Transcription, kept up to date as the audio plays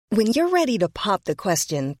When you're ready to pop the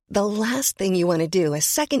question, the last thing you want to do is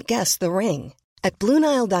second-guess the ring. At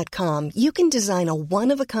BlueNile.com, you can design a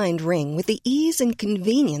one-of-a-kind ring with the ease and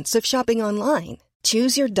convenience of shopping online.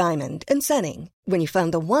 Choose your diamond and setting. When you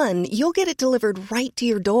find the one, you'll get it delivered right to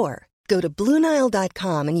your door. Go to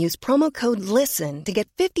BlueNile.com and use promo code LISTEN to get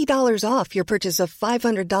 $50 off your purchase of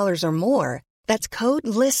 $500 or more. That's code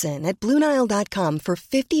LISTEN at BlueNile.com for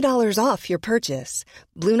 $50 off your purchase.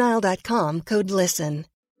 BlueNile.com, code LISTEN.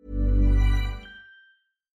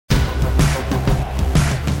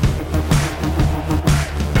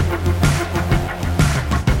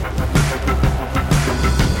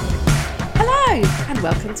 Hello, and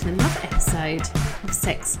welcome to another episode of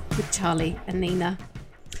Sex with Charlie and Nina.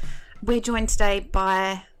 We're joined today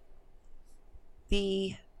by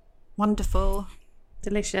the wonderful,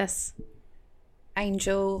 Delicious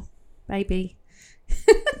angel, baby,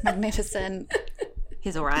 magnificent.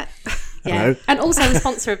 He's all right. Yeah, Hello. and also the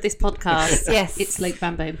sponsor of this podcast. Yes. It's Luke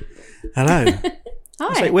Van Boom. Hello.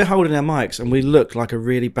 Hi. So we're holding our mics and we look like a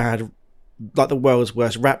really bad, like the world's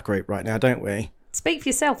worst rap group right now, don't we? Speak for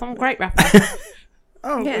yourself. I'm a great rapper.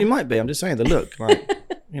 Oh, Yeah. you might be. I'm just saying the look, like,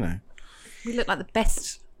 you know. We look like the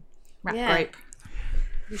best rap Yeah. group.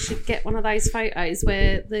 You should get one of those photos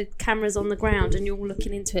where the camera's on the ground and you're all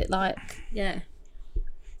looking into it like, yeah.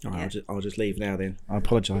 All right, I'll just leave now then. I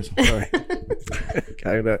apologise. I'm sorry.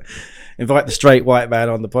 Okay, look. Invite the straight white man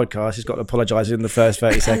on the podcast. He's got to apologise in the first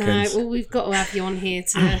 30 I seconds. know. Well, we've got to have you on here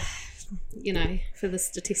to, you know, for the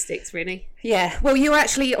statistics, really. Yeah. Well, you're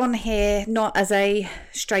actually on here not as a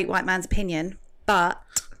straight white man's opinion, but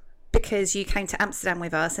because you came to Amsterdam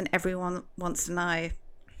with us and everyone wants to know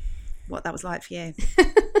what that was like for you.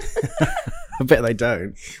 I bet they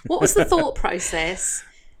don't. What was the thought process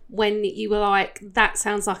when you were like, that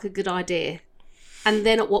sounds like a good idea? And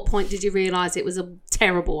then at what point did you realise it was a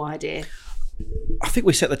terrible idea? I think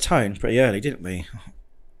we set the tone pretty early, didn't we?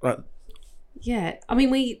 Like, Yeah. I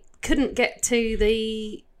mean, we couldn't get to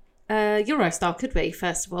the Eurostar, could we,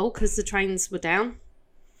 first of all, because the trains were down?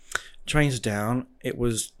 trains down. It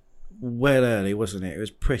was well early, wasn't it? It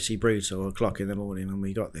was pretty brutal, o'clock in the morning when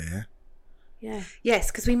we got there. Yeah.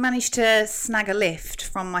 Yes, because we managed to snag a lift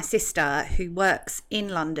from my sister who works in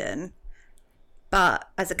London, but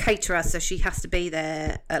as a caterer, so she has to be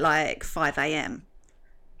there at like 5 a.m.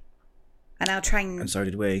 And our train... And so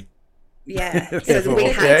did we. Yeah, so we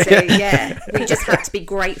had to, yeah. We just had to be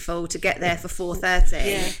grateful to get there for 4:30.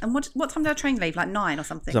 Yeah. And what time did our train leave? Like 9 or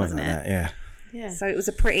something, Something wasn't like it? that, yeah. Yeah. So it was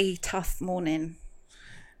a pretty tough morning.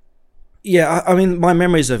 Yeah, I mean, my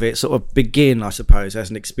memories of it sort of begin, I suppose, as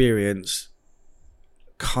an experience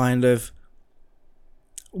kind of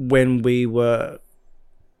when we were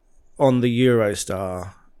on the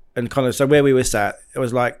Eurostar and kind of, so where we were sat, it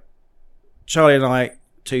was like Charlie and I,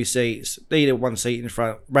 2 seats, Nina 1 seat in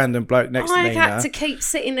front, random bloke next to I Nina. had to keep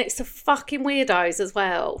sitting next to fucking weirdos as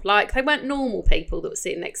well. Like, they weren't normal people that were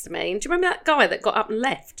sitting next to me. And do you remember that guy that got up and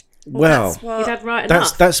left? Well, that's what... He'd had right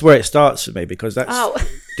enough. that's where it starts for me, because that's,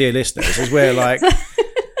 dear listeners, is where, like,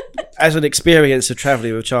 as an experience of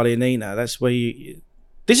travelling with Charlie and Nina, that's where you...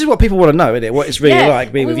 This is what people want to know, isn't it? What it's really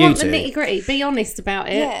like being with you two. We want the nitty-gritty. Be honest about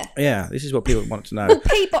it. Yeah. Yeah, this is what people want to know.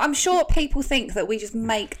 Well, I'm sure people think that we just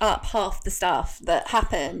make up half the stuff that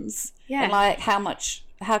happens. Yeah. And like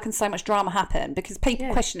how can so much drama happen? Because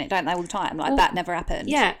people question it, don't they, all the time? Like, that never happened.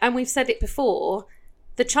 Yeah, and we've said it before.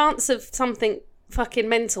 The chance of something fucking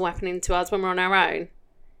mental happening to us when we're on our own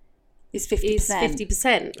It's 50%. is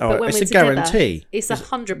 50%. Oh, but when it's we're a together, guarantee. It's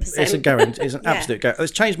 100%. It's a guarantee. It's an absolute guarantee.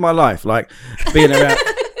 It's changed my life. Like, being around...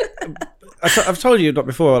 I've told you not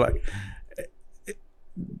before, like,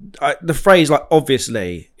 the phrase, like,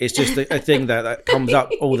 obviously, is just a thing that comes up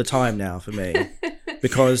all the time now for me.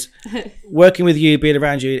 Because working with you, being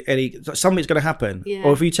around you, Eddie, something's going to happen. Yeah.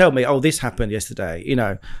 Or if you tell me, oh, this happened yesterday, you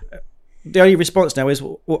know, the only response now is,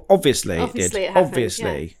 well, obviously it did. it happened,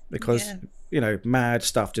 Obviously. Because, you know, mad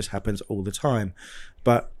stuff just happens all the time.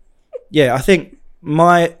 But, yeah, I think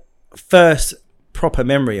my first proper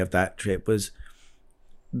memory of that trip was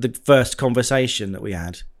the first conversation that we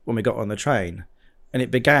had when we got on the train. And it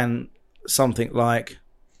began something like,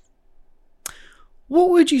 what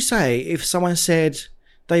would you say if someone said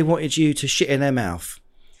they wanted you to shit in their mouth?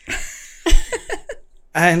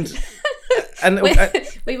 and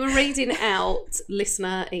we were reading out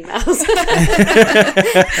listener emails.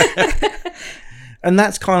 and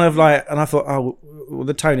that's kind of like, and I thought, oh, well,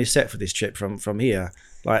 the tone is set for this trip from here.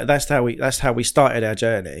 Like, that's how we started our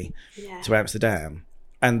journey to Amsterdam.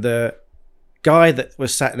 And the guy that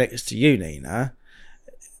was sat next to you, Nina,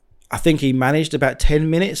 I think he managed about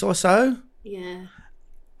 10 minutes or so. Yeah.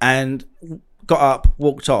 And got up,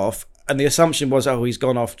 walked off, and the assumption was, oh, he's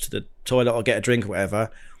gone off to the toilet or get a drink or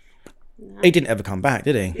whatever. No. He didn't ever come back,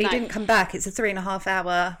 did he? He didn't come back. It's a 3.5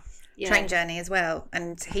 hour train journey as well,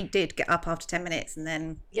 and he did get up after 10 minutes and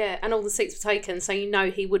then and all the seats were taken, so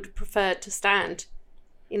he would have preferred to stand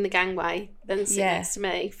in the gangway than sit next to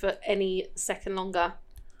me for any second longer.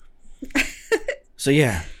 So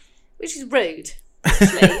which is rude,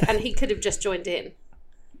 actually. And he could have just joined in.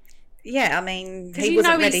 Yeah, I mean, because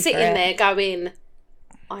he's sitting there going,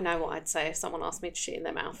 I know what I'd say if someone asked me to shit in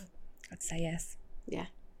their mouth. I'd say yes. Yeah,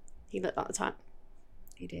 he looked like the type.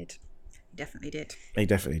 He did. He definitely did. He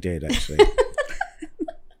definitely did, actually.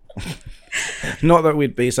 Not that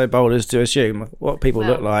we'd be so bold as to assume what people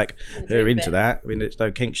look like who are into that. I mean, there's no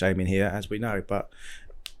kink shaming here, as we know, but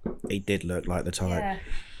he did look like the type.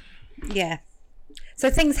 Yeah. So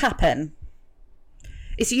things happen.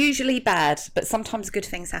 It's usually bad, but sometimes good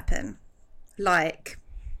things happen. Like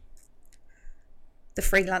the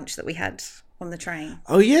free lunch that we had on the train.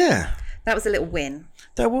 Oh, yeah. That was a little win.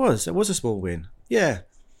 That was a small win. Yeah.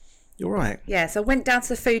 You're right. Yeah, so I went down to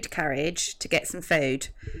the food carriage to get some food,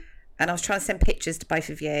 and I was trying to send pictures to both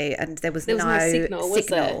of you, and there was no signal. Was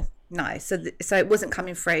there? No, so it wasn't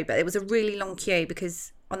coming through, but it was a really long queue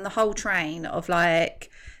because on the whole train of like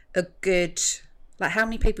a good, like how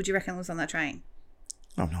many people do you reckon was on that train?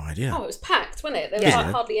 I've no idea. Oh, it was packed, wasn't it? There was like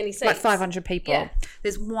hardly any seats. Like 500 people. Yeah.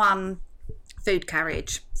 There's one food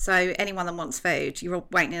carriage, so anyone that wants food, you're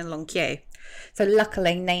waiting in a long queue. So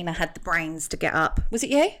luckily Nina had the brains to get up. Was it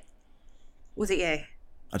you? I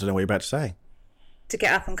don't know what you're about to say. To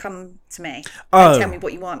get up and come to me and tell me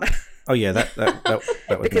what you want. Oh yeah, that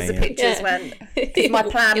was because me, the pictures went. Because my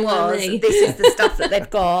plan was, this is the stuff that they've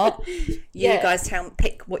got. You guys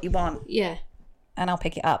pick what you want. Yeah, and I'll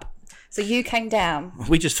pick it up. So you came down.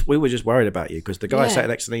 We were just worried about you because the guy sat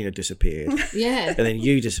next to Nina disappeared. Yeah, and then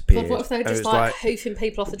you disappeared. God, what if they were just like hoofing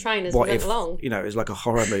people off the train as we went along? You know, it was like a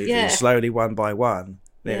horror movie, slowly one by one.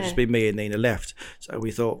 Then it would just be me and Nina left. So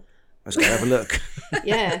we thought, let's go have a look.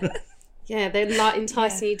 Yeah, they're like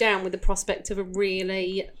enticing you down with the prospect of a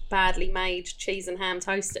really badly made cheese and ham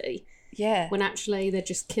toasty. Yeah. When actually they're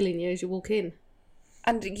just killing you as you walk in.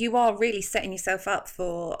 And you are really setting yourself up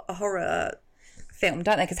for a horror film,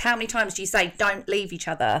 don't they? Because how many times do you say, don't leave each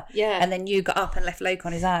other? Yeah. And then you got up and left Luke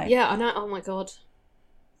on his own. Yeah, I know. Oh, my God.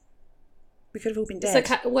 We could have all been dead.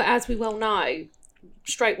 So, well, as we well know,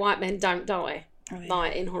 straight white men don't die,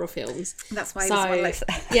 like in horror films. That's why he was one left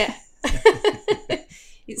there. Yeah.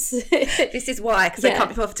 This is why, because I can't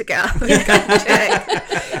be bothered to get up and go and check.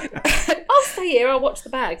 I'll stay here, I'll watch the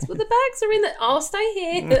bags. Well, the bags are in the... I'll stay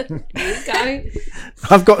here. You go.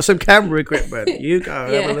 I've got some camera equipment. You go,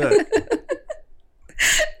 have a look.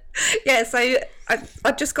 Yeah, so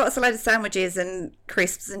I just got us a load of sandwiches and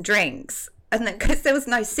crisps and drinks. And then, because there was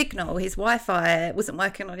no signal, his Wi-Fi wasn't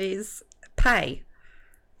working on his pay.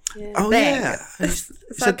 Yeah. Oh, yeah. So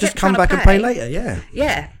said just come back and pay later, yeah.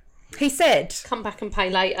 Yeah. He said, come back and pay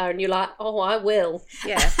later, and you're like, oh, I will.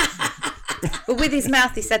 Yeah. But with his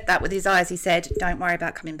mouth, he said that. With his eyes, he said, don't worry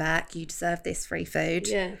about coming back. You deserve this free food.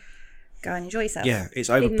 Yeah. Go and enjoy yourself. Yeah, it's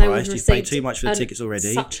overpriced. You've paid too much for the tickets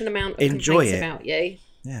already. Such an amount of enjoy complaints it. About you.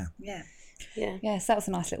 Yeah. Yeah. Yeah. Yeah, so that was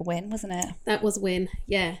a nice little win, wasn't it? That was a win,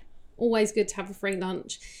 yeah. Always good to have a free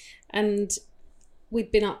lunch. And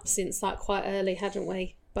we'd been up since like quite early, hadn't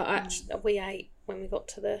we? But actually, we ate when we got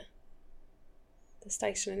to the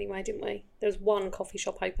station anyway, didn't we? There was one coffee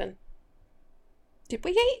shop open. Did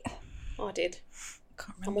we eat? I did.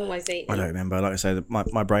 Can't remember. I'm always eating. I don't remember. Like I said,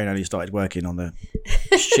 my brain only started working on the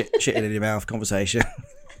shitting in your mouth conversation.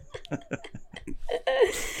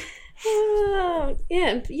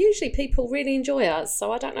 Yeah, usually people really enjoy us,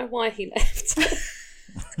 so I don't know why he left.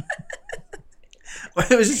 Well,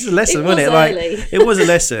 it was just a lesson, wasn't it? Early. Like it was a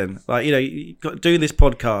lesson. Like, you know, you got doing this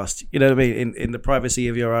podcast, you know what I mean, in the privacy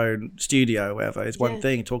of your own studio or whatever, is one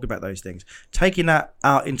thing, talk about those things. Taking that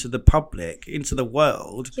out into the public, into the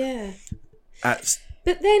world. Yeah. But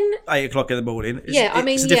then 8 o'clock in the morning.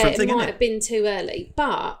 It's a different thing, it might have been too early,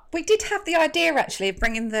 but we did have the idea actually of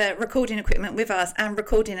bringing the recording equipment with us and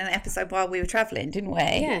recording an episode while we were travelling, didn't we?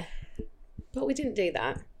 Yeah. But we didn't do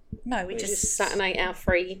that. No, we just sat and ate our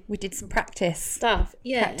free. We did some practice stuff.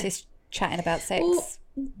 Yeah. Practice chatting about sex.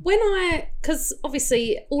 Well, because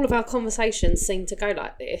obviously all of our conversations seem to go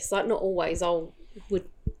like this. Like, not always,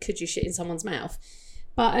 could you shit in someone's mouth?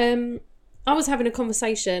 But I was having a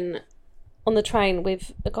conversation on the train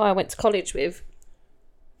with a guy I went to college with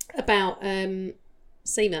about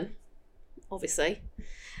semen, obviously.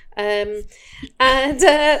 And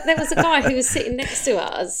there was a guy who was sitting next to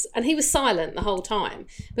us, and he was silent the whole time.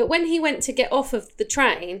 But when he went to get off of the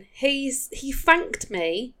train, he thanked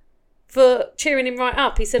me for cheering him right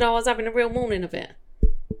up. He said, I was having a real morning of it.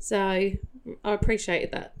 So I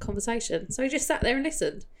appreciated that conversation. So he just sat there and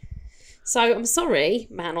listened. So I'm sorry,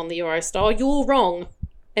 man on the Eurostar, you're wrong.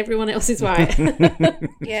 Everyone else is right.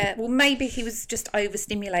 Yeah, well, maybe he was just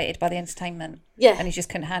overstimulated by the entertainment. Yeah. And he just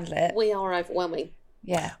couldn't handle it. We are overwhelming.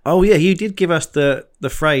 Yeah. Oh yeah, you did give us the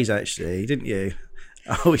phrase actually, didn't you?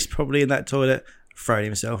 Oh, he's probably in that toilet throwing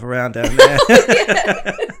himself around down there.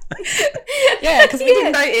 Yeah, because we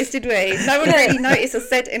didn't notice, did we? No one really noticed or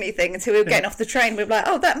said anything until we were getting off the train. We were like,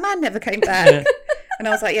 oh, that man never came back. And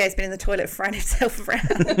I was like, yeah, he's been in the toilet throwing himself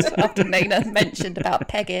around after Nina mentioned about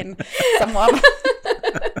pegging someone.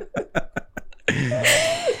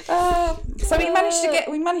 So we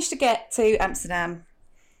managed to get to Amsterdam.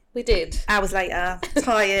 We did. Hours later,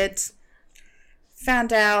 tired,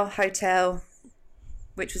 found our hotel,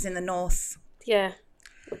 which was in the north. Yeah,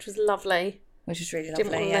 which was lovely. Which was really lovely.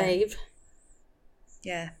 Didn't want to leave.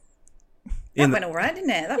 Yeah. That went all right, didn't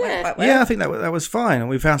it? That went quite well. Yeah, I think that was fine. And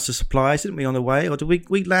we found some supplies, didn't we, on the way? Or did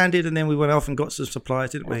we landed and then we went off and got some supplies,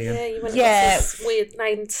 didn't we? Yeah, you went and got some weird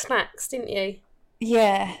named snacks, didn't you?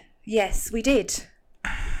 Yeah. Yes, we did.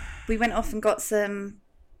 We went off and got some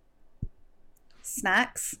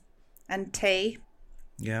snacks and tea.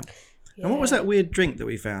 Yeah. And what was that weird drink that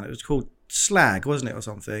we found? It was called slag, wasn't it, or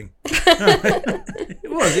something? It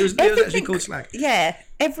was actually called slag. Yeah,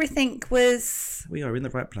 everything was... We are in the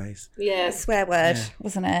right place. Yeah. A swear word,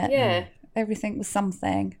 wasn't it? Yeah. Everything was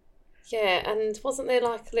something. Yeah, and wasn't there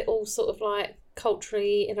like a little sort of like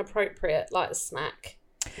culturally inappropriate like snack?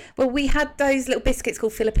 Well, we had those little biscuits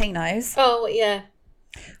called Filipinos. Oh, yeah.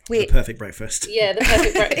 The perfect breakfast. Yeah, the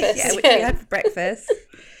perfect breakfast. Yeah, which we had for breakfast.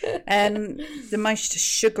 The most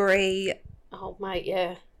sugary... Oh, mate,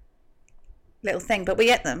 yeah. Little thing, but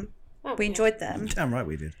we ate them. Oh, we enjoyed them. Damn right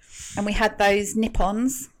we did. And we had those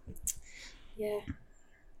nip-ons. Yeah.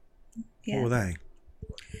 What were they?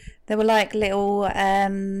 They were like little...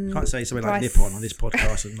 Can't say something like nip-on this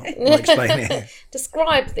podcast and not explain it.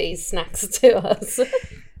 Describe these snacks to us.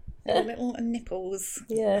 Little nipples.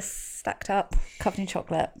 Yes. Stacked up, covered in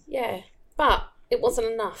chocolate. Yeah. But it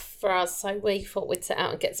wasn't enough for us, so we thought we'd set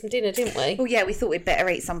out and get some dinner, didn't we? Well, yeah, we thought we'd better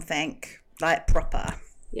eat something like proper.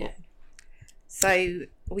 Yeah. So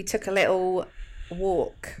we took a little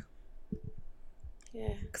walk.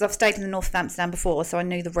 Yeah. Because I've stayed in the north of Amsterdam before, so I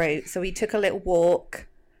knew the route. So we took a little walk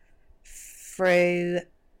through...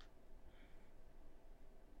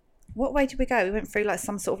 What way did we go? We went through like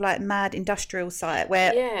some sort of like mad industrial site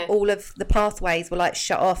where all of the pathways were like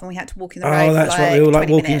shut off and we had to walk in the road. Oh, that's right. We were like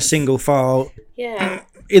walking single file. Yeah.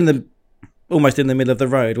 Almost in the middle of the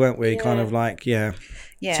road, weren't we? Yeah. Kind of like,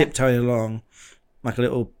 tiptoeing along like a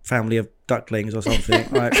little family of ducklings or something.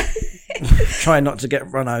 Like trying not to get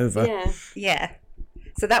run over. Yeah. Yeah.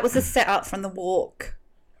 So that was the setup from the walk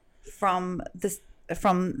from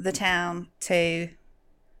the town to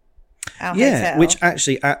our hotel. Which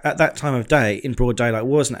actually at that time of day in broad daylight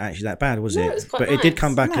wasn't actually that bad, was it? It was quite but nice. it did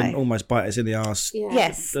come back and almost bite us in the arse. Yeah.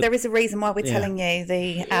 Yes, there is a reason why we're telling you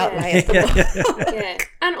the outlay of the walk. Yeah.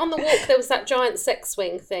 And on the walk there was that giant sex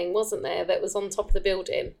swing thing, wasn't there, that was on top of the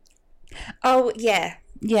building? Oh, yeah.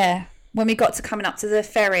 Yeah. When we got to coming up to the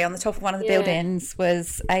ferry on the top of one of the buildings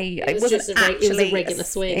was it wasn't actually a regular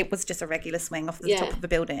swing. It was just a regular swing off the top of the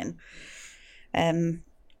building. Do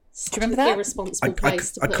you remember that? Irresponsible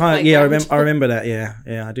place to put I remember that.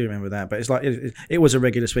 Yeah, I do remember that. But it's like it was a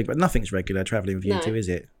regular swing, but nothing's regular travelling with you two, is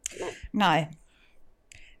it? No.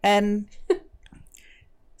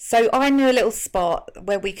 So I knew a little spot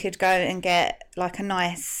where we could go and get like a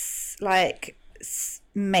nice like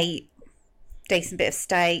meat, decent bit of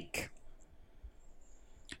steak.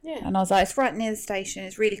 Yeah. And I was like, it's right near the station.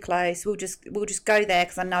 It's really close. We'll just go there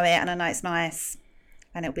because I know it and I know it's nice,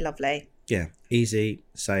 and it'll be lovely. Yeah, easy,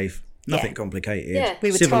 safe, nothing complicated. Yeah.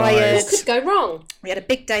 We were civilised. tired. What could go wrong? We had a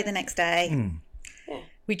big day the next day. Yeah.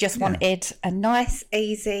 We just wanted a nice,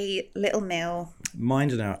 easy little meal.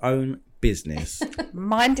 Minding our own business.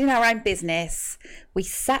 Minding our own business. We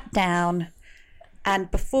sat down, and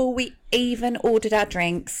before we even ordered our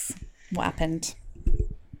drinks, what happened?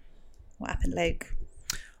 What happened, Luke?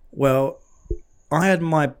 Well, I had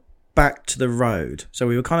my back to the road, so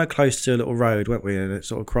we were kind of close to a little road, weren't we? A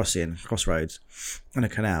sort of crossroads, and a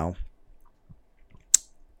canal.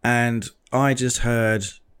 And I just heard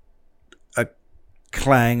a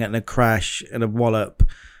clang and a crash and a wallop,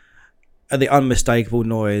 and the unmistakable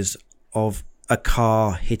noise of a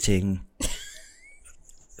car hitting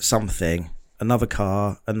something, another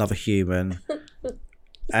car, another human.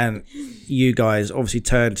 And you guys obviously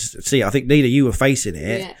turned to see it. I think, Nina, you were facing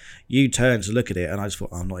it. Yeah. You turned to look at it, and I just thought,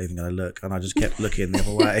 I'm not even going to look. And I just kept looking the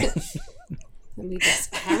other way. And we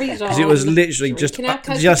just carried on. Because it was literally just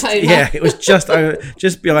Coca-Cola. it was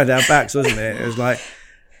just behind our backs, wasn't it? It was like,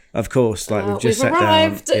 of course, like we've just we've sat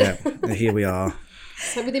arrived. down. Yeah, here we are.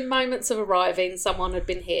 So within moments of arriving, someone had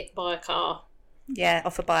been hit by a car. Yeah,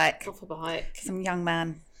 off a bike. Some young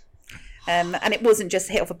man. And it wasn't just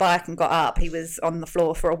hit off a bike and got up. He was on the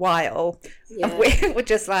floor for a while. Yeah. And we were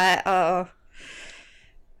just like,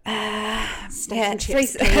 three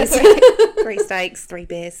steaks, 3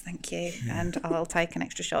 beers, thank you. And I'll take an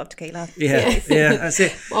extra shot of tequila. Yeah, that's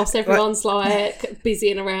it. Whilst everyone's like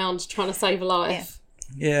busying around trying to save a life.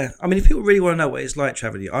 Yeah. I mean, if people really want to know what it's like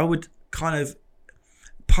travelling, I would kind of,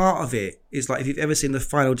 part of it is like, if you've ever seen the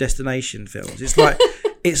Final Destination films, it's like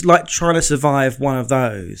it's like trying to survive one of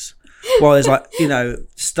those. While there's like,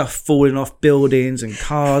 stuff falling off buildings and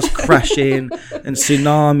cars crashing and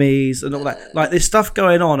tsunamis and all that. Like there's stuff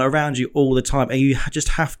going on around you all the time, and you just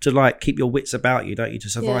have to like keep your wits about you, don't you, to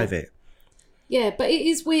survive it. Yeah, but it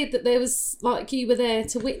is weird that there was like you were there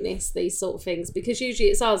to witness these sort of things, because usually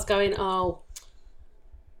it's us going, oh,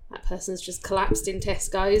 that person's just collapsed in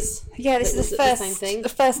Tesco's. Yeah, this is the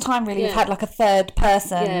first time really we've had like a third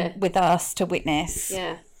person with us to witness.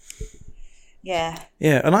 Yeah.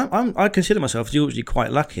 Yeah, and I consider myself usually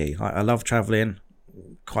quite lucky. I love travelling,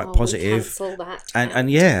 quite positive. Cancel that. And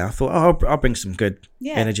I thought, I'll bring some good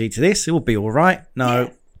energy to this. It will be all right. No. Yeah.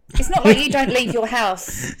 It's not like you don't leave your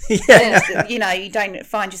house. You don't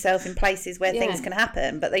find yourself in places where things can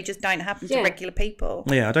happen, but they just don't happen to regular people.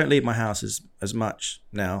 Yeah, I don't leave my house as much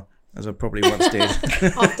now as I probably once did.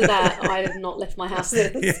 After that, I have not left my house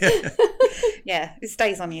since. Yeah, it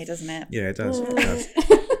stays on you, doesn't it? Yeah, it does. It does.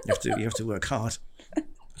 You have to work hard.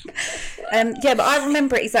 But I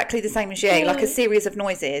remember it exactly the same as you, like a series of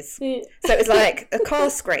noises. So it was like a car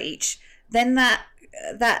screech, then that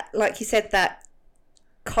like you said, that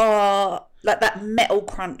car, like that metal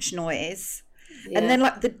crunch noise, and then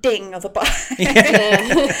like the ding of a bike,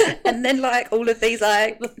 and then like all of these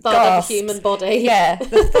like the thud gasps. of the human body,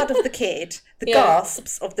 the thud of the kid, the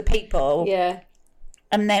gasps of the people,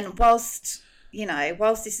 and then whilst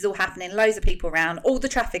this is all happening, loads of people around, all the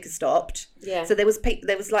traffic has stopped. Yeah. So there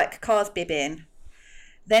was like cars bibbing.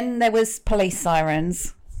 Then there was police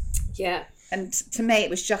sirens. Yeah. And to me, it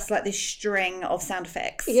was just like this string of sound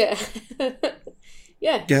effects. Yeah.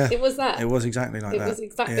 Yeah. It was that. It was exactly like that. It was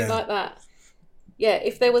exactly like that. Yeah.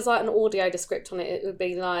 If there was like an audio descript on it, it would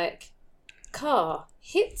be like, car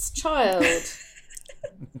hits child.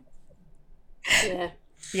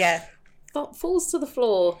 Yeah. Falls to the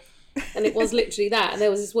floor. And it was literally that. And there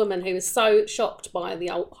was this woman who was so shocked by the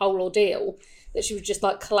whole ordeal that she was just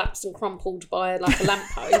like collapsed and crumpled by like a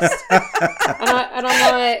lamppost. and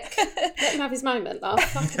I'm like, let him have his moment, love.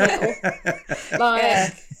 Fucking hell.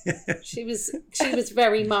 Like she was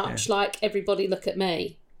very much like, everybody look at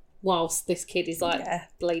me, whilst this kid is like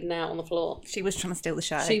bleeding out on the floor. She was trying to steal the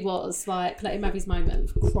show. She was like, let him have his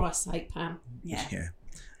moment, for Christ's sake, Pam. Yeah.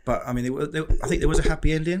 But I mean, I think there was a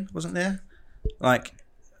happy ending, wasn't there? Like.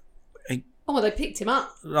 Oh, they picked him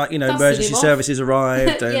up. Like, emergency services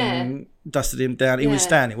arrived and dusted him down. He was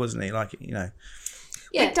standing, wasn't he? Like, Yeah.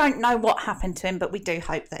 We don't know what happened to him, but we do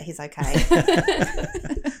hope that he's okay. I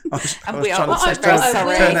was trying to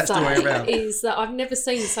turn that story around. Is that I've never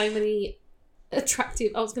seen so many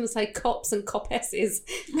attractive, I was going to say cops and copesses,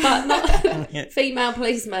 but not female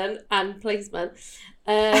policemen and policemen.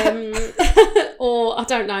 Or I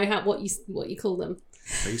don't know what you call them.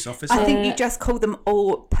 Police officers? I think you just call them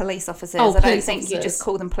all police officers. I don't think you just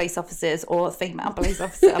call them police officers or female police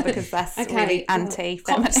officer, because that's really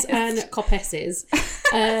anti-feminist. Cops and copesses.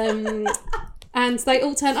 And they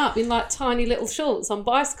all turn up in like tiny little shorts on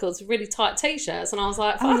bicycles with really tight t-shirts, and I was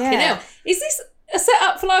like, fucking hell. Is this a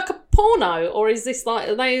setup for like a porno, or is this like,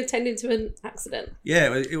 are they attending to an accident?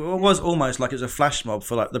 Yeah, it was almost like it was a flash mob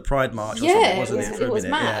for like the Pride March or something, wasn't it? It was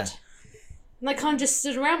mad. Yeah. And they kind of just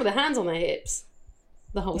stood around with their hands on their hips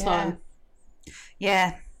the whole time.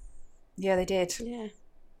 Yeah, they did. Yeah.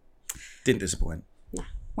 Didn't disappoint. No.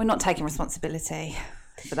 We're not taking responsibility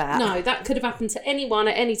for that. No, that could have happened to anyone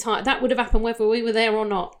at any time. That would have happened whether we were there or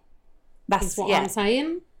not. That's what I'm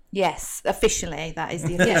saying. Yes, officially, that is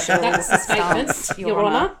the official that's the statement, Your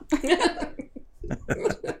Honour.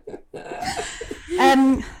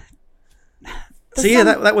 So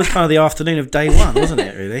that was kind of the afternoon of day one, wasn't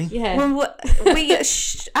it? Really? Yeah. Well, we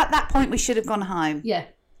at that point we should have gone home. Yeah,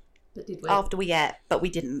 but did we? After we ate, but we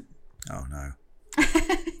didn't. Oh no!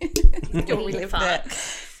 You're reliving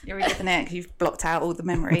it. You're reliving it because you've blocked out all the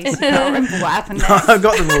memories. You can't remember what happened next. No, I've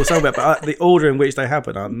got them all somewhere, but the order in which they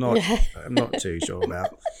happened, I'm not too sure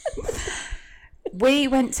about. We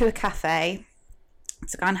went to a cafe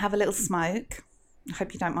to go and have a little smoke. I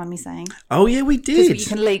hope you don't mind me saying. Oh, yeah, we did. Because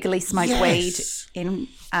you can legally smoke weed in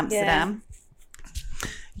Amsterdam.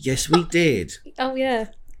 Yes, we did. Oh, yeah.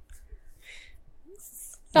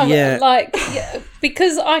 Oh,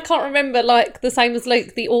 because I can't remember, like, the same as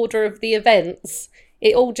Luke, the order of the events.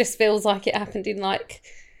 It all just feels like it happened in, like,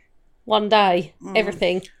 one day.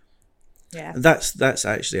 Everything. Yeah. That's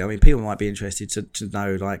actually, I mean, people might be interested to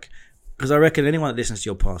know, like, because I reckon anyone that listens to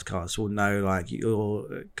your podcast will know, like, you're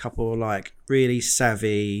a couple of, like, really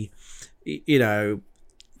savvy, you know,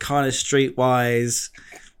 kind of streetwise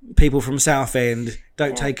people from Southend.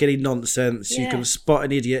 Don't take any nonsense. You can spot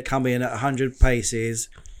an idiot coming in at 100 paces.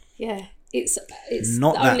 Yeah. It's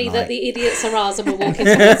not only that the idiots are ours and we're walking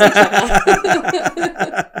towards each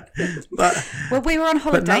other. Well, we were on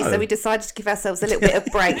holiday, so we decided to give ourselves a little bit of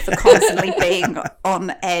break for constantly being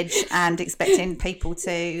on edge and expecting people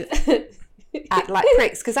to act like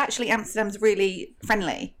pricks. Because actually, Amsterdam's really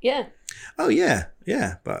friendly. Yeah. Oh yeah,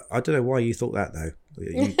 yeah. But I don't know why you thought that though.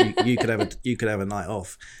 You could have a night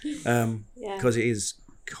off, because it is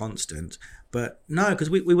constant. But no, because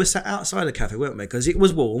we were sat outside the cafe, weren't we? Because it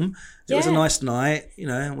was warm. It was a nice night, you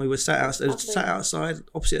know, and we were sat outside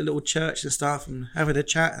opposite a little church and stuff and having a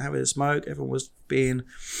chat, having a smoke. Everyone was being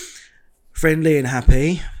friendly and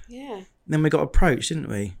happy. Yeah. And then we got approached, didn't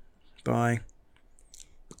we? By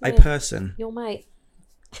a person. Your mate.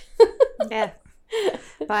 Yeah.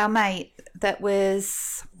 By our mate that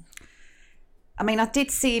was... I mean, I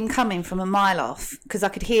did see him coming from a mile off because I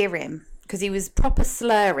could hear him because he was proper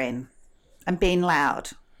slurring and being loud,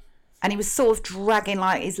 and he was sort of dragging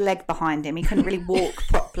like his leg behind him. He couldn't really walk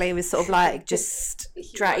properly. He was sort of like just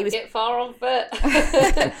drag. He was get far on foot.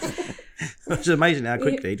 It's amazing how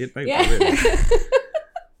quickly he did move. Yeah. Really.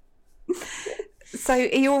 So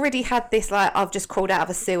he already had this like, I've just crawled out of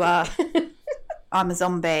a sewer. I'm a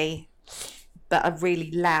zombie, but a really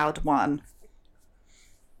loud one.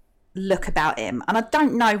 Look about him, and I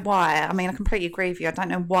don't know why. I mean, I completely agree with you. I don't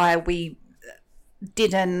know why we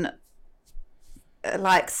didn't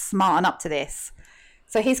like smarten up to this.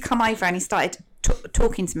 So he's come over and he started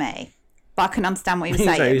talking to me, but I couldn't understand what he was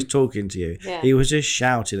saying. So he was talking to you. Yeah. He was just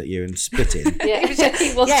shouting at you and spitting.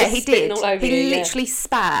 He did. He literally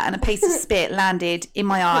spat, and a piece of spit landed in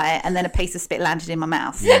my eye, and then a piece of spit landed in my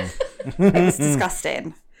mouth. It was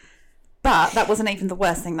disgusting. But that wasn't even the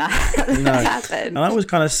worst thing that happened. And I was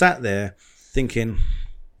kind of sat there thinking,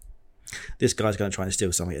 this guy's going to try and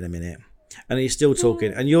steal something in a minute. And he's still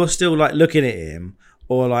talking, and you're still like looking at him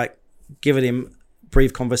or like giving him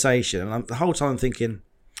brief conversation. And I'm the whole time thinking,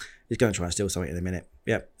 he's going to try and steal something in a minute.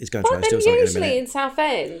 Yep, he's going to try and steal something in a minute. Usually in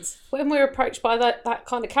Southend, when we're approached by that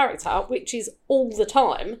kind of character, which is all the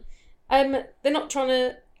time, they're not trying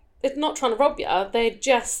to rob you. They're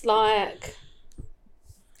just like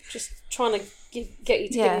trying to get you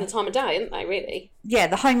to give them the time of day, aren't they, really? Yeah,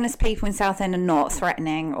 the homeless people in Southend are not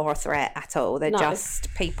threatening or a threat at all. They're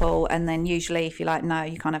just people, and then usually if you're like, no,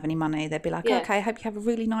 you can't have any money, they'd be like, okay, I hope you have a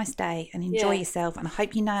really nice day and enjoy yourself, and I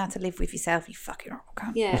hope you know how to live with yourself, you fucking horrible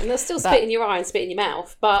cunt. Yeah, and they'll still spit in your eye and spit in your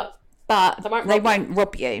mouth, but they won't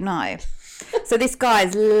rob you, no. So this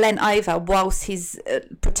guy's leant over whilst he's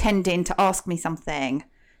pretending to ask me something,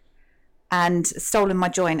 and stolen my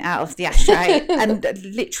joint out of the ashtray and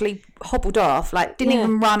literally hobbled off, like didn't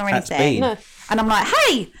even run or anything. No. And I'm like,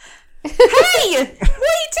 hey, what are you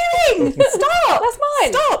doing? Stop. That's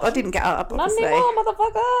mine. Stop. I didn't get up, obviously. None anymore,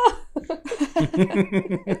 motherfucker.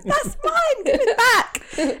 That's mine. Give it back.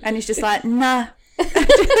 And he's just like, nah.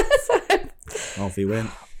 Off he went.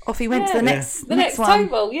 Off he went to the next one.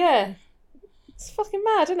 Table, yeah. It's fucking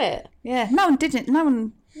mad, isn't it? Yeah. No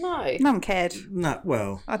one cared. No,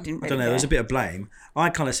 well, I didn't. Really don't know. care. There was a bit of blame. I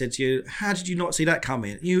kind of said to you, "How did you not see that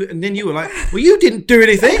coming?" And then you were like, "Well, you didn't do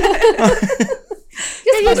anything."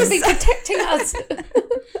 You're supposed to be protecting us.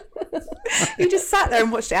 You just sat there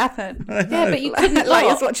and watched it happen. Yeah, but you couldn't like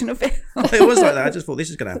you was watching a film. It was like that. I just thought this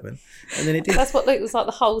is going to happen, and then it did. That's what Luke was like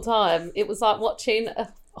the whole time. It was like watching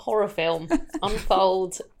a horror film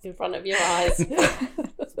unfold in front of your eyes.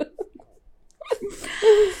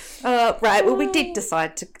 Right, well, we did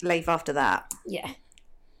decide to leave after that. Yeah.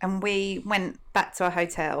 And we went back to our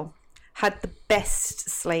hotel, had the best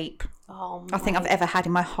sleep I think I've ever had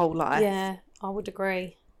in my whole life. Yeah, I would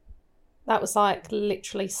agree. That was like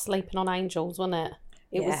literally sleeping on angels, wasn't it?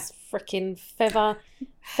 It was freaking feather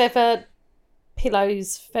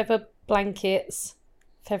pillows, feather blankets,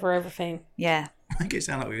 feather everything. Yeah. make it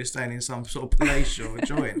sound like we were staying in some sort of palatial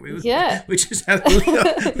joint. We just had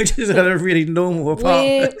a really normal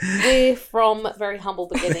apartment. We're from very humble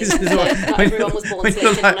beginnings. Not everyone was born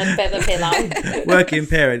sleeping on a feather pillow. Working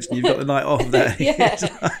parents, and you've got the night off there. Yeah.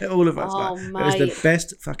 All of us. Oh, it was the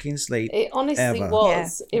best fucking sleep. It honestly ever.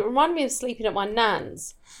 was. Yeah. It reminded me of sleeping at my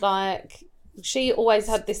nan's. Like, she always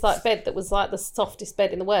had this like bed that was like the softest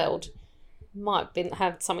bed in the world. Might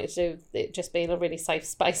have something to do with it just being a really safe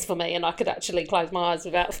space for me, and I could actually close my eyes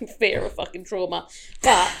without fear of fucking trauma.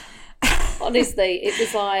 But honestly, it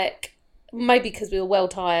was like, maybe because we were well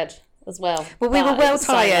tired as well. Well, we were well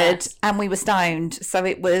tired and we were stoned, so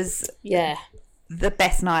it was the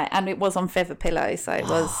best night, and it was on feather pillow, so it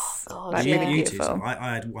was really beautiful.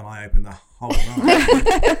 I had one eye open the whole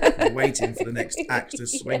night, waiting for the next act to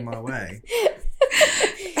swing my way.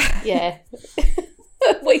 Yeah.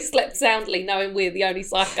 We slept soundly knowing we're the only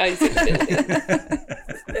psychos in the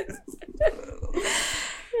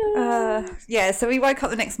building. So we woke up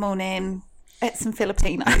the next morning, ate some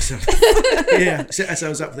Filipinos. Set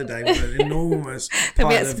ourselves up for the day with an enormous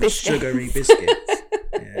pile of sugary biscuits.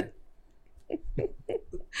 Yeah.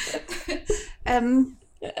 And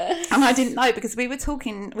I didn't know, because we were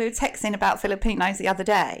texting about Filipinos the other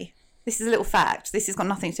day. This is a little fact. This has got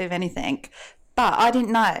nothing to do with anything. But I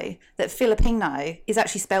didn't know that Filipino is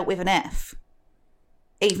actually spelt with an F,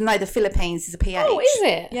 even though the Philippines is a PH. Oh, is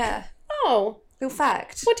it? Yeah. Oh. Little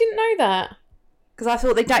fact. I didn't know that. Because I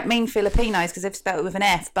thought they don't mean Filipinos because they've spelt it with an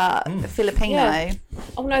F, but Filipino. Yeah.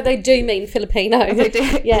 Oh, no, they do mean Filipino. They do,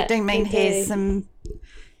 they do mean here's some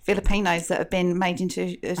Filipinos that have been made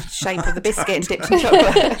into a shape of the biscuit and dipped in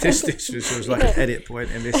chocolate. This was like an edit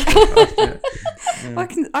point in this podcast.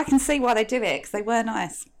 Yeah. I can see why they do it, because they were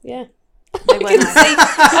nice. Yeah.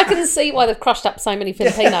 I can see why they've crushed up so many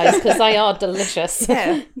Filipinos, because they are delicious.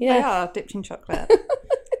 Yeah, they are dipped in chocolate.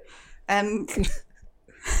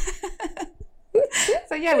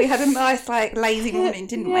 So yeah, we had a nice lazy morning,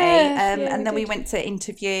 didn't we? And then we went to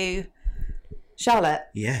interview Charlotte.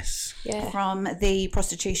 Yes. Yeah. From the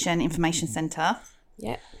Prostitution Information Centre.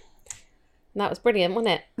 Yeah. And that was brilliant,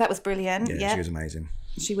 wasn't it? That was brilliant. Yeah. She was amazing.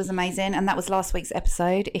 She was amazing, and that was last week's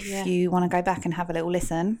episode. If you want to go back and have a little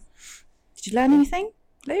listen. Did you learn anything,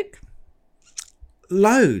 Luke?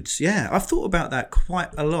 Loads, yeah. I've thought about that quite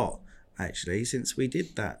a lot, actually, since we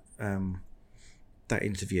did that that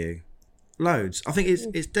interview. Loads. I think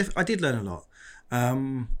I did learn a lot.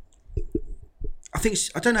 I think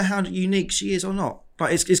I don't know how unique she is or not.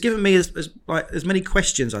 Like it's given me as many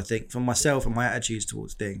questions, I think, from myself and my attitudes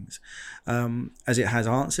towards things, as it has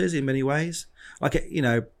answers in many ways. Like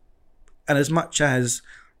and as much as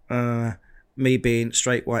me being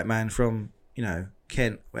straight white man from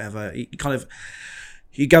Kent, whatever,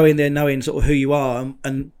 you go in there knowing sort of who you are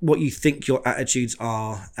and what you think your attitudes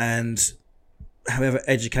are, and however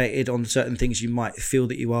educated on certain things you might feel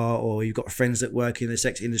that you are, or you've got friends that work in the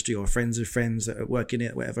sex industry or friends of friends that work in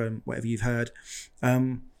it, whatever you've heard,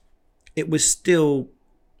 it was still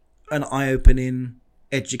an eye-opening,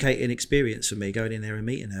 educating experience for me, going in there and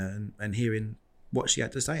meeting her and hearing what she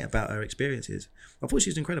had to say about her experiences. I thought she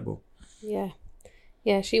was incredible.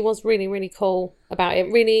 Yeah, she was really, really cool about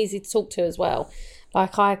it. Really easy to talk to as well.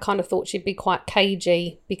 Like, I kind of thought she'd be quite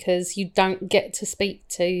cagey, because you don't get to speak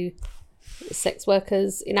to sex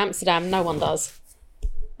workers in Amsterdam. No one does.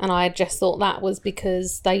 And I just thought that was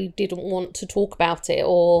because they didn't want to talk about it,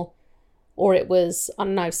 or it was, I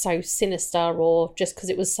don't know, so sinister, or just because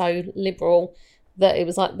it was so liberal that it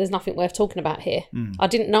was like, there's nothing worth talking about here. I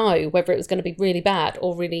didn't know whether it was going to be really bad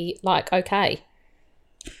or really, okay.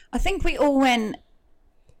 I think we all went,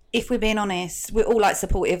 if we're being honest, we're all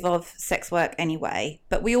supportive of sex work anyway,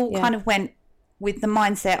 but we all kind of went with the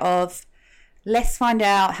mindset of, let's find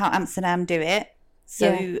out how Amsterdam do it,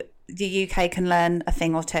 so the UK can learn a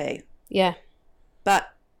thing or two. Yeah.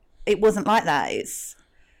 But it wasn't like that. It's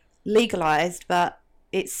legalised, but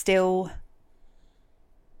it's still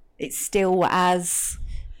as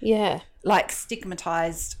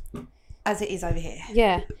stigmatised as it is over here.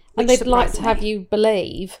 Yeah. And they'd like to have you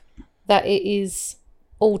believe that it is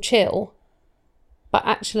all chill, but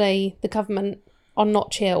actually the government are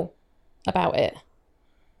not chill about it.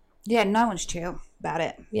 Yeah, no one's chill about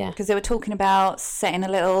it. Yeah. Because they were talking about setting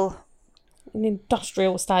an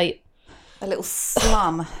industrial state. A little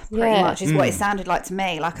slum, pretty much, is what it sounded like to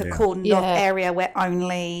me. Like a cordoned off area where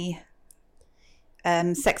only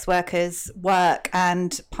sex workers work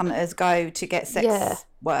and punters go to get sex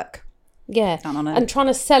work. Yeah. Done on it. And trying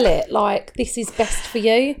to sell it like, this is best for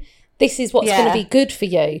you. This is what's going to be good for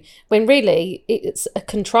you. When really it's a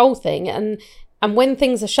control thing. And when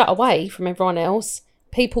things are shut away from everyone else,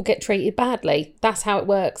 people get treated badly. That's how it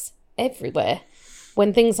works everywhere.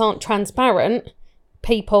 when things aren't transparent,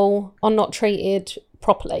 people are not treated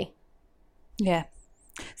properly. Yeah.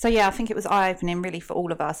 So, yeah, I think it was eye-opening really for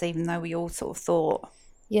all of us, even though we all sort of thought.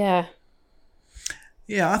 Yeah.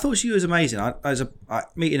 Yeah, I thought she was amazing.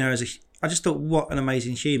 Meeting her I just thought what an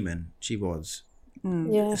amazing human she was.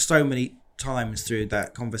 Yeah. So many times through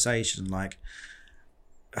that conversation, like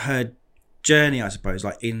her journey, I suppose,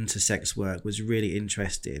 like into sex work was really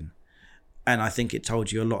interesting. And I think it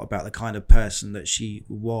told you a lot about the kind of person that she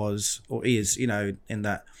was or is, you know, in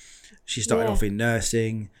that she started off in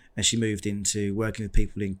nursing and she moved into working with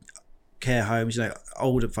people in care homes, you know,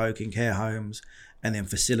 older folk in care homes, and then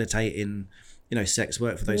facilitating, you know, sex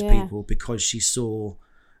work for those people because she saw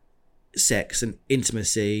sex and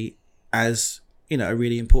intimacy as, you know, a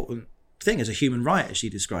really important thing, as a human right, as she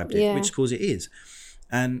described it, which of course it is.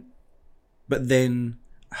 But then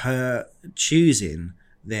her choosing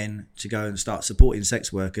then to go and start supporting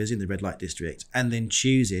sex workers in the red light district and then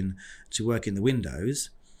choosing to work in the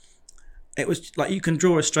windows, it was like you can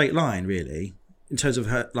draw a straight line really in terms of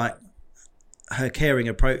her, like her caring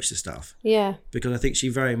approach to stuff. Yeah. Because I think she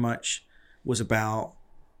very much was about,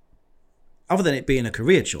 other than it being a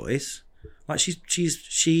career choice, like she's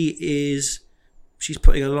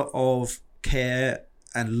putting a lot of care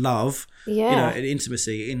and love, you know, and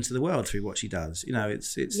intimacy into the world through what she does. You know, it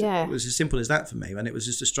was as simple as that for me, and it was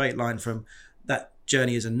just a straight line from that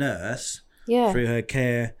journey as a nurse through her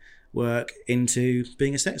care work into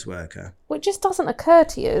being a sex worker. Well, it just doesn't occur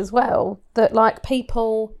to you as well that like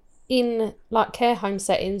people in like care home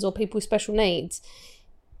settings or people with special needs,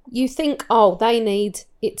 you think, oh, they need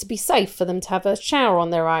it to be safe for them to have a shower on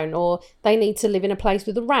their own, or they need to live in a place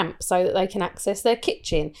with a ramp so that they can access their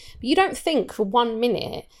kitchen. But you don't think for 1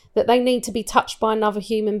 minute that they need to be touched by another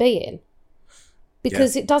human being,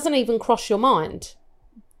 because it doesn't even cross your mind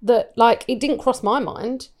that, like, it didn't cross my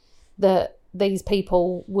mind that these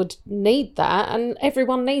people would need that, and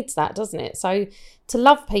everyone needs that, doesn't it? So to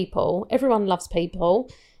love people, everyone loves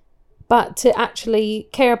people, but to actually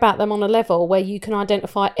care about them on a level where you can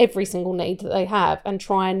identify every single need that they have and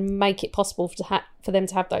try and make it possible for them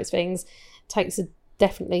to have those things takes a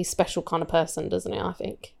definitely special kind of person, doesn't it, I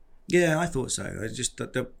think? Yeah, I thought so. I just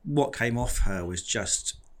what came off her was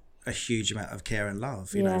just a huge amount of care and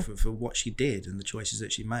love, you know, for what she did and the choices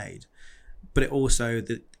that she made. But it also,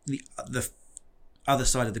 the other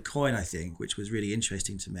side of the coin, I think, which was really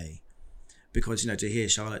interesting to me, because, you know, to hear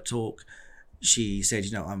Charlotte talk, she said,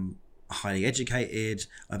 you know, I'm highly educated,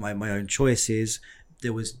 I made my own choices.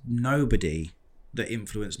 There was nobody that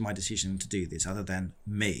influenced my decision to do this other than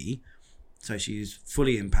me. So she's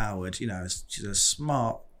fully empowered, you know, she's a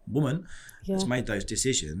smart woman that's made those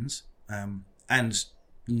decisions, and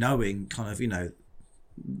knowing kind of, you know,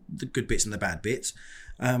 the good bits and the bad bits.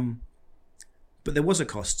 But there was a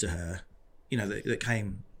cost to her, you know, that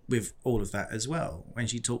came with all of that as well. When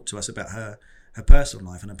she talked to us about her personal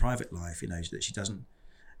life and her private life, you know, that she doesn't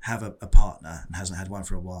have a partner and hasn't had one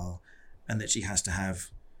for a while, and that she has to have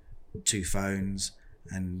 2 phones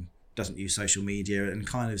and doesn't use social media, and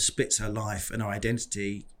kind of splits her life and her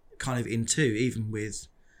identity kind of in two, even with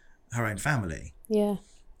her own family. Yeah.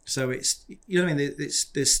 So it's, you know what I mean,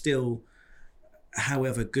 there's still,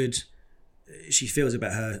 however good she feels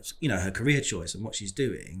about her, you know, her career choice and what she's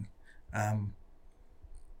doing,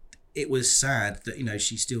 it was sad that, you know,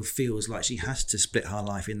 she still feels like she has to split her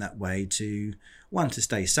life in that way to, one, to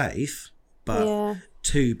stay safe, but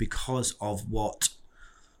two, because of what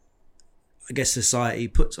I guess society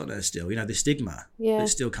puts on her still, you know, the stigma that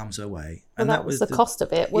still comes her way. And that was the cost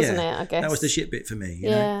of it, wasn't it, I guess? That was the shit bit for me, you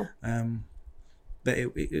know? But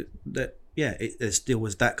there still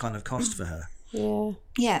was that kind of cost for her.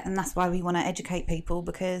 Yeah, and that's why we want to educate people,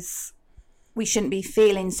 because we shouldn't be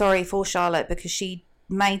feeling sorry for Charlotte because she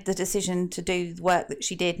made the decision to do the work that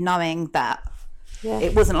she did, knowing that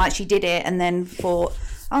it wasn't like she did it and then thought,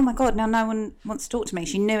 oh my God, now no one wants to talk to me.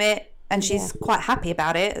 She knew it, and she's quite happy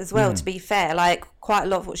about it as well, to be fair. Like, quite a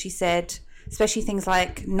lot of what she said, especially things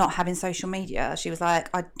like not having social media, she was like,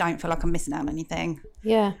 I don't feel like I'm missing out on anything.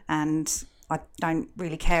 Yeah. And I don't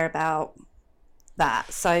really care about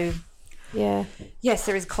that. So, yes,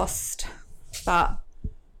 there is cost, but...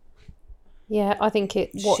 Yeah, I think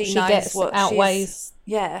what she gets outweighs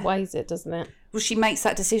weighs it, doesn't it? Well, she makes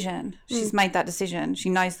that decision. She's made that decision. She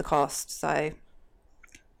knows the cost, so...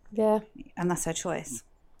 Yeah. And that's her choice.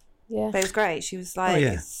 Yeah. But it was great. She was like,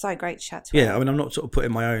 it's so great to chat to her. Yeah, I mean, I'm not sort of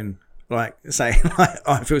putting my own, like, saying, like,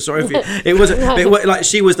 I feel sorry for you. It wasn't, like,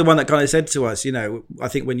 she was the one that kind of said to us, you know, I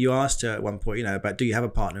think when you asked her at one point, you know, about, do you have a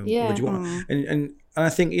partner? What do you want? And I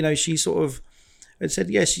think, you know, she sort of and said,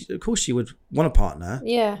 yes, of course she would want a partner.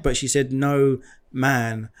 Yeah. But she said no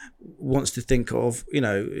man wants to think of,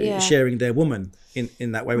 sharing their woman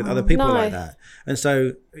in that way with other people like that. And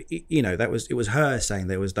so, it was her saying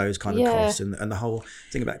there was those kind of costs and the whole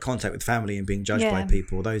thing about contact with family and being judged by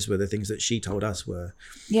people. Those were the things that she told us were,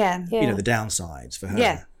 the downsides for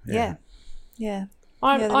her. Yeah.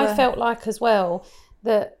 I felt like as well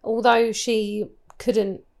that although she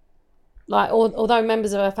couldn't, although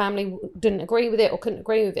members of her family didn't agree with it or couldn't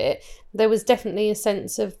agree with it, there was definitely a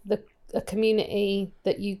sense of a community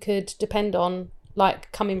that you could depend on,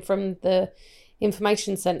 like coming from the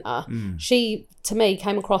information centre. She, to me,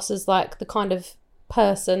 came across as like the kind of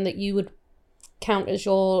person that you would count as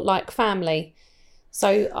your like family.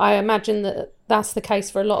 So I imagine that that's the case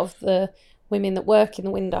for a lot of the women that work in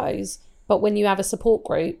the windows. But when you have a support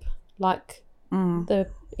group like the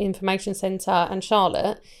information centre and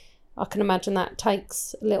Charlotte, I can imagine that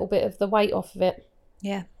takes a little bit of the weight off of it.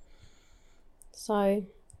 Yeah. So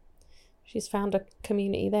she's found a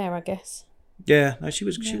community there, I guess. Yeah, no, she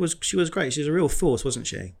was great. She was a real force, wasn't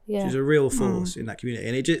she? Yeah. She was a real force in that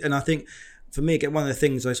community, and I think for me, again, one of the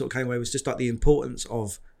things I sort of came away was just like the importance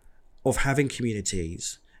of having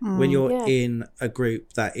communities when you're in a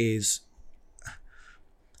group that is,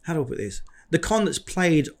 how do I put this? The con that's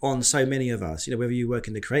played on so many of us, whether you work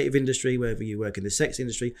in the creative industry, whether you work in the sex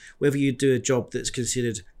industry, whether you do a job that's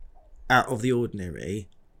considered out of the ordinary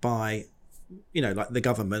by, like the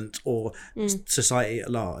government or society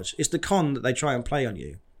at large. It's the con that they try and play on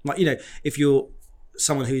you. Like, if you're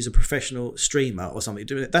someone who's a professional streamer or something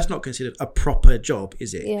doing it, that's not considered a proper job,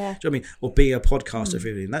 is it? Yeah. Do you know what I mean? Or be a podcaster for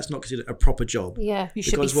everything. That's not considered a proper job. Yeah. You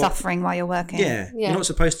should be suffering while you're working. Yeah. You're not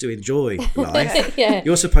supposed to enjoy life. Yeah.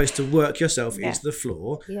 You're supposed to work yourself into the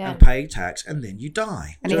floor and pay tax, and then you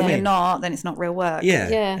die. And if you're not, then it's not real work.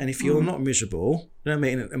 Yeah. And if you're not miserable, you know what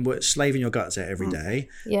I mean, and we're slaving your guts out every day,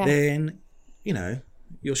 then,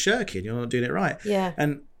 you're shirking. You're not doing it right. Yeah.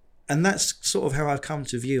 And that's sort of how I've come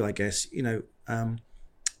to view, I guess,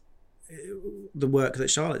 the work that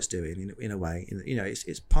Charlotte's doing in a way.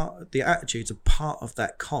 It's part, the attitudes are part of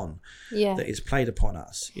that con that is played upon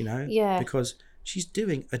us, because she's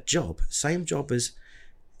doing a job, same job as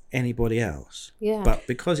anybody else, but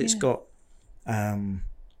because it's got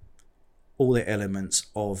all the elements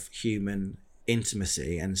of human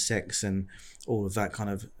intimacy and sex and all of that kind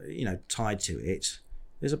of tied to it,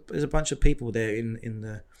 there's a bunch of people there in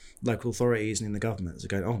the local authorities and in the governments that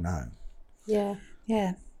go, oh no,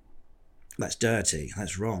 that's dirty,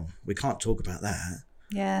 that's wrong, we can't talk about that.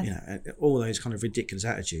 All those kind of ridiculous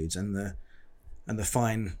attitudes and the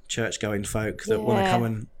fine church going folk that want to come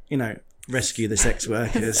and rescue the sex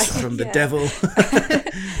workers from the devil.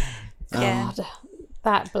 God,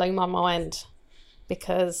 that blew my mind,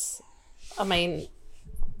 because I mean,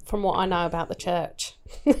 from what I know about the church,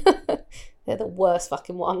 they're the worst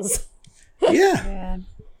fucking ones.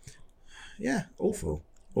 Awful.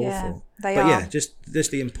 They are. Just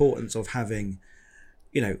the importance of having,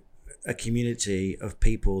 a community of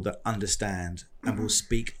people that understand and will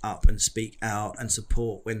speak up and speak out and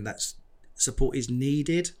support when that support is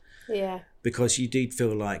needed. Yeah. Because you did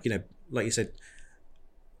feel like, like you said,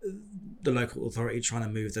 the local authority trying to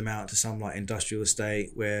move them out to some like industrial estate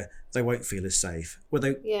where they won't feel as safe, where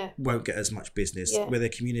they won't get as much business, where their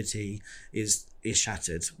community is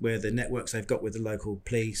shattered, where the networks they've got with the local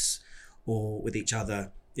police or with each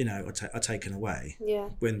other, are taken away. Yeah.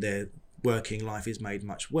 When their working life is made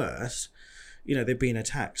much worse, they're being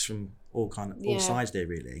attacked from all sides there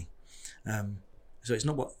really. So it's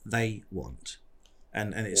not what they want,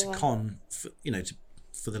 and it's a con for,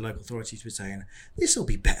 for the local authorities to be saying, this will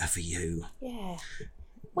be better for you. Yeah.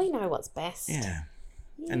 We know what's best. Yeah.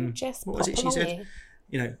 And just what was it she said?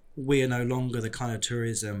 We are no longer the kind of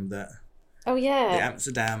tourism that the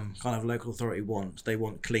Amsterdam kind of local authority want. They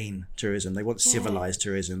want clean tourism. They want civilised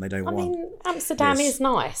tourism. They don't want... I mean, Amsterdam is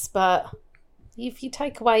nice, but if you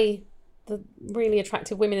take away the really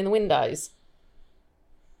attractive women in the windows,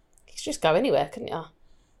 you could just go anywhere, couldn't you?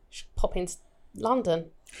 Just pop into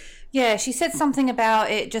London. Yeah, she said something about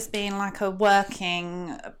it just being like a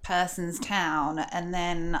working person's town, and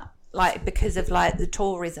then like because of like the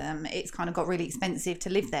tourism, it's kind of got really expensive to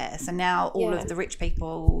live there. So now all of the rich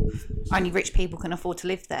people, only rich people can afford to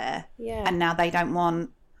live there. Yeah. And now they don't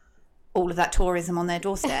want all of that tourism on their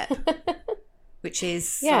doorstep, which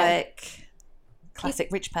is like classic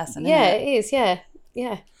rich person. Yeah, isn't it? It is. Yeah,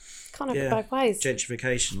 yeah. Kind of both ways.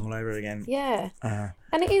 Gentrification all over again. Yeah,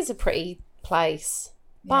 and it is a pretty place.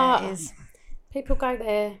 But it is. People go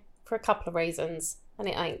there for a couple of reasons, and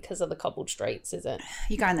it ain't because of the cobbled streets, is it?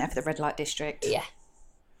 You're going there for the red light district. Yeah.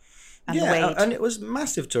 and the weed. And it was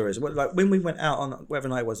massive tourism. Like when we went out on whatever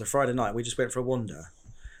night it was, a Friday night, we just went for a wander.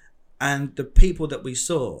 And the people that we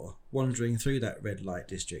saw wandering through that red light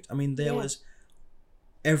district, I mean, there was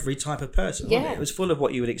every type of person. Wasn't it? It was full of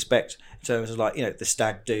what you would expect in terms of like, the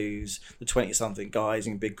stag do's, the 20-something guys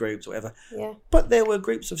in big groups, whatever. Yeah. But there were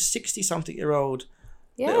groups of 60-something-year-old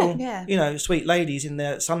little, sweet ladies in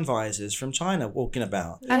their sun visors from China walking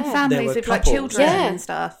about. And families with like children and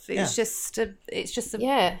stuff. It's just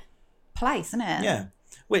a place, isn't it? Yeah.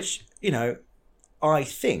 Which, I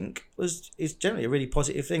think is generally a really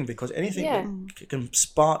positive thing, because anything that can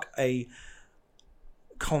spark a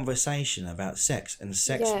conversation about sex and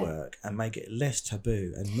sex work and make it less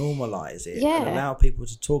taboo and normalise it and allow people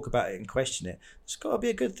to talk about it and question it, it's got to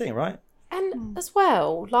be a good thing, right? And as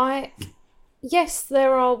well, like, yes,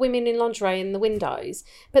 there are women in lingerie in the windows,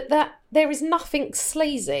 but that there is nothing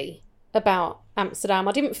sleazy about Amsterdam.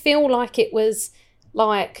 I didn't feel like it was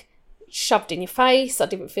like shoved in your face. I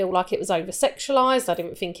didn't feel like it was over sexualized. I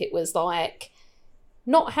didn't think it was like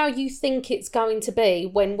not how you think it's going to be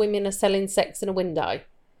when women are selling sex in a window.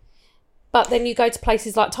 But then you go to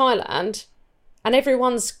places like Thailand and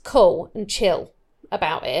everyone's cool and chill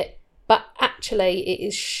about it, but actually it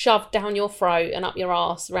is shoved down your throat and up your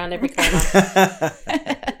ass around every corner.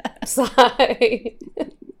 So I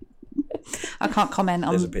can't comment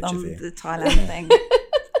on the Thailand thing.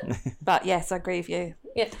 But yes, I agree with you.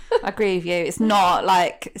 Yeah. I agree with you. It's not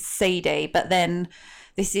like seedy, but then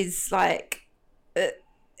this is like,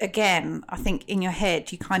 again, I think in your head,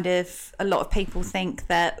 a lot of people think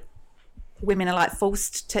that women are like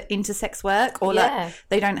forced into sex work, or like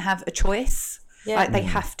they don't have a choice. Yeah. Like they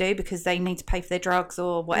have to because they need to pay for their drugs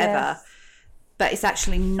or whatever. Yes. But it's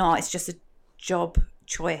actually not. It's just a job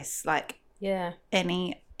choice. Like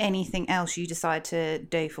anything else you decide to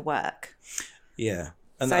do for work. Yeah.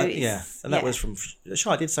 And that was from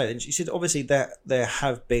Charlotte did say that. She said obviously there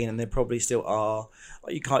have been and there probably still are.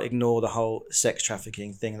 Like, you can't ignore the whole sex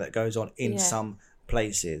trafficking thing that goes on in some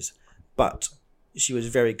places. But she was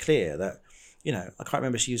very clear that, I can't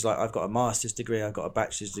remember. She was like, I've got a master's degree, I've got a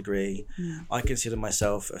bachelor's degree. I consider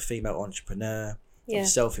myself a female entrepreneur, I'm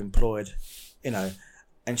self-employed,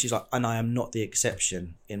 And she's like, and I am not the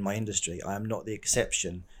exception in my industry. I am not the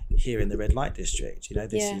exception here in the red light district.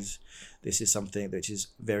 This is something which is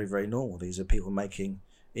very, very normal. These are people making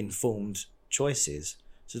informed choices.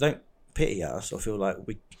 So don't pity us or feel like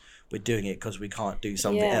we're doing it because we can't do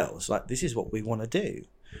something else. Like, this is what we want to do.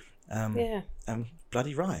 And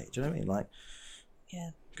bloody right. Do you know what I mean? Like,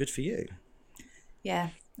 good for you. Yeah.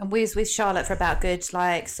 And we was with Charlotte for about good,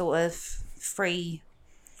 like, sort of 3-4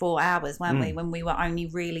 hours, weren't we? When we were only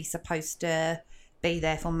really supposed to be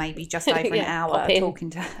there for maybe just over an hour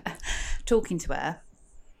talking to her.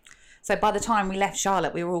 So by the time we left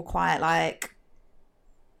Charlotte, we were all quite like,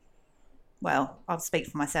 well, I'll speak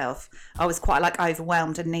for myself. I was quite like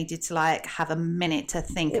overwhelmed and needed to like have a minute to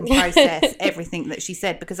think and process everything that she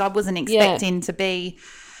said, because I wasn't expecting to be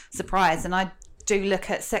surprised. And I do look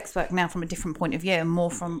at sex work now from a different point of view, and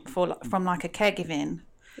more from like a caregiving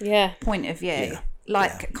point of view.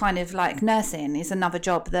 Kind of like nursing is another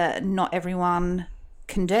job that not everyone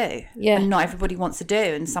can do, and not everybody wants to do,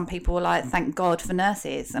 and some people are like, thank God for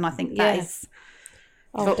nurses. And I think that is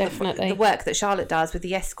definitely the work that Charlotte does with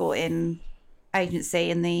the escorting agency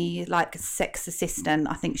and the like sex assistant,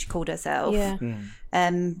 I think she called herself.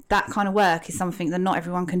 That kind of work is something that not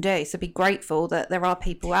everyone can do, so be grateful that there are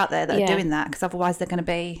people out there that are doing that, because otherwise they're going to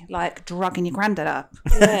be like drugging your granddad up.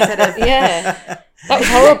 That was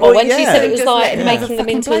horrible. When she said it was like making them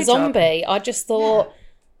into a zombie, I just thought,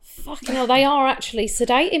 fucking hell, they are actually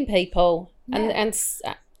sedating people. That's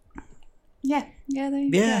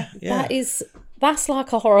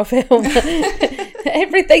like a horror film.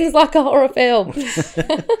 Everything's like a horror film.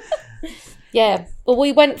 Well,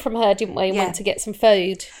 we went from her, didn't we? Went to get some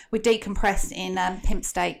food. We decompressed in pimp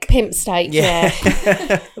steak. We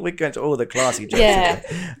went to all the classy jobs.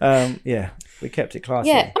 We kept it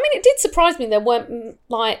classy. I mean, it did surprise me there weren't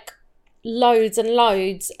like loads and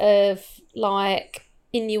loads of like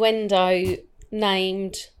innuendo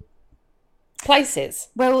named places.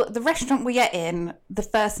 Well, the restaurant we ate in the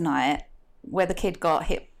first night, where the kid got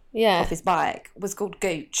hit off his bike, was called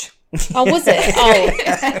Gooch. Oh, was it?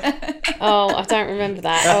 Oh, I don't remember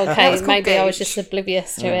that. Okay, maybe Gooch. I was just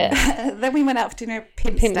oblivious to it. Then we went out for dinner at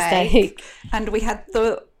Pimp Steak, and we had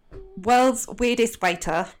the world's weirdest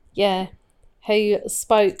waiter. Yeah, who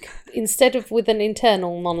spoke, instead of with an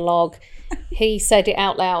internal monologue, he said it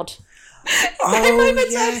out loud.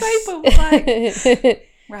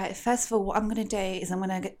 Right, first of all, what I'm going to do is I'm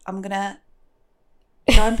going to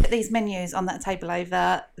go and put these menus on that table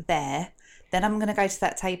over there. then I'm going to go to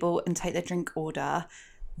that table and take the drink order.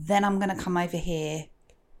 Then I'm going to come over here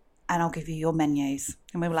and I'll give you your menus.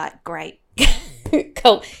 And we were like, great.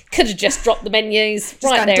 Cool. Could have just dropped the menus Just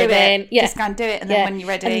right go and there do and then. it. Yeah. Just go and do it. And then when you're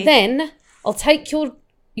ready. And then I'll take your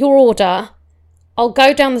order. I'll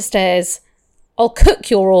go down the stairs. I'll cook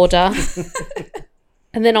your order.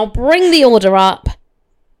 And then I'll bring the order up.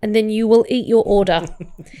 And then you will eat your order.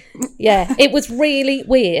 Yeah. It was really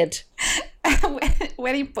weird.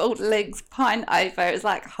 When he brought Luke's pint over, it was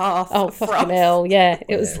like half Oh, froth. fucking hell. Yeah.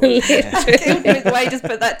 It was Killed him the way he just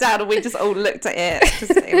put that down, and we just all looked at it.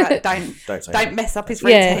 Just like, don't mess up his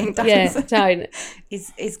routine. Don't.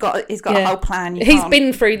 He's got a whole plan. He's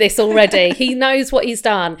been through this already. He knows what he's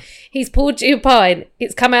done. He's poured you a pint.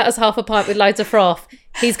 It's come out as half a pint with loads of froth.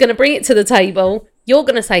 He's going to bring it to the table. You're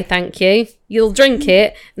going to say thank you. You'll drink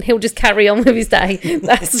it, and he'll just carry on with his day.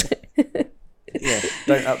 That's. Yeah,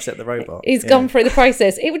 don't upset the robot. He's gone through the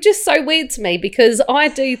process. It was just so weird to me because I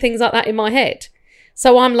do things like that in my head.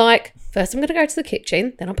 So I'm like, first I'm going to go to the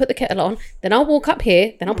kitchen, then I'll put the kettle on, then I'll walk up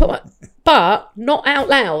here, then I'll put my... But not out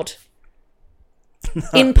loud.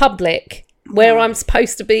 In public, where I'm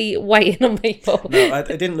supposed to be waiting on people. No, it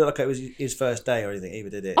didn't look like it was his first day or anything either,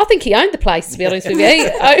 did it? I think he owned the place, to be honest with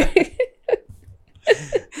you.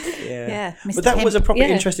 Yeah, but that was a proper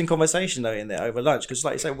interesting conversation though in there over lunch, because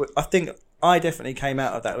like you say, I think I definitely came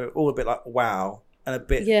out of that, we were all a bit like wow, and a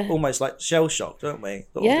bit almost like shell shocked, don't we?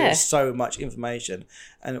 There was so much information,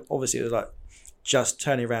 and obviously it was like just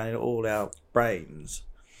turning around in all our brains.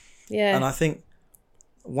 And I think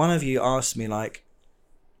one of you asked me like,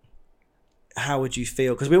 how would you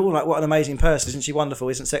feel, because we were all like, what an amazing person, isn't she wonderful,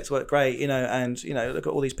 isn't sex work great, and look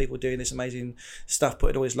at all these people doing this amazing stuff,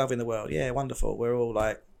 putting all this love in the world, wonderful. We're all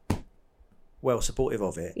like well supportive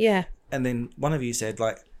of it. And then one of you said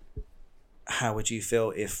like, how would you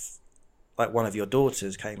feel if like one of your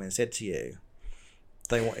daughters came and said to you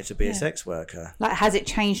they wanted to be a sex worker? Like, has it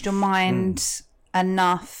changed your mind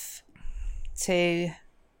enough to,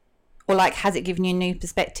 or like has it given you a new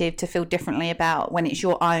perspective to feel differently about when it's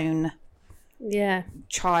your own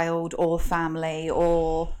child or family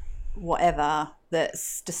or whatever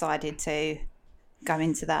that's decided to go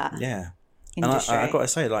into that industry? And I got to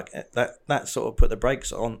say, like that sort of put the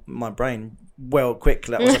brakes on my brain well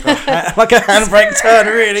quickly. That was like a handbrake turn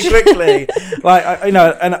really quickly.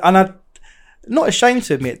 And I'm not ashamed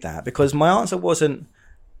to admit that, because my answer wasn't,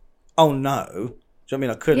 oh no. Do you know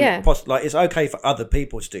what I mean? I couldn't possibly, like, it's okay for other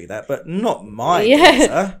people to do that, but not my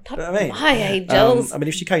daughter. Do you know what I mean? My angels. I mean,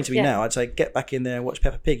 if she came to me now, I'd say, get back in there and watch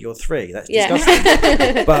Peppa Pig, you're 3. That's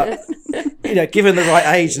disgusting. But, given the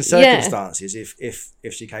right age and circumstances,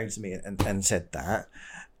 if she came to me and said that,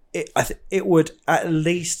 it would, at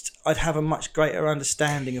least, I'd have a much greater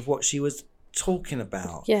understanding of what she was talking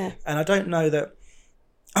about. And I don't know that,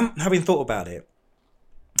 having thought about it,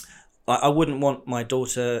 I wouldn't want my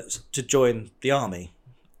daughter to join the army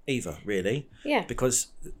either, really. Because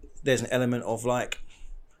there's an element of like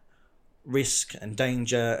risk and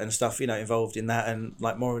danger and stuff, involved in that, and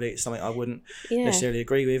like morally it's something I wouldn't necessarily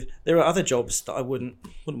agree with. There are other jobs that I wouldn't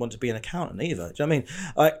want to be an accountant either. Do you know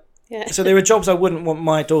what I mean? So there are jobs I wouldn't want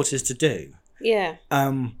my daughters to do.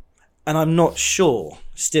 And I'm not sure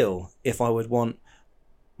still if I would want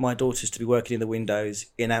my daughters to be working in the windows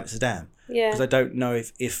in Amsterdam. Because I don't know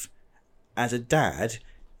if as a dad,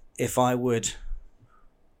 if I would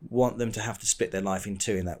want them to have to split their life in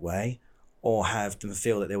two in that way, or have them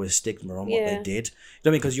feel that there was stigma on what they did. You know what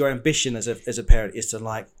I mean? Because your ambition as a parent is to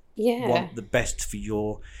like want the best for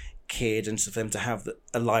your kid, and for them to have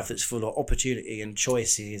a life that's full of opportunity and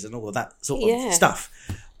choices and all of that sort of stuff.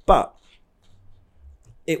 But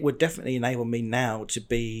it would definitely enable me now to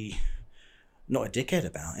be not a dickhead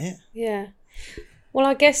about it. Well,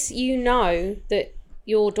 I guess that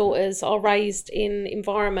your daughters are raised in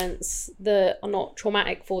environments that are not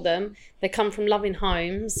traumatic for them. They come from loving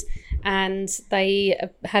homes and they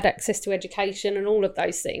had access to education and all of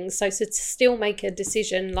those things. So to still make a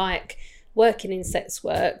decision like working in sex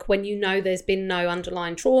work when there's been no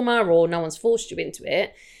underlying trauma or no one's forced you into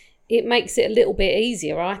it, it makes it a little bit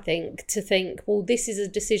easier, I think, to think, well, this is a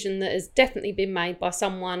decision that has definitely been made by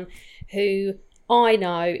someone who I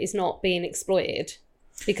know is not being exploited.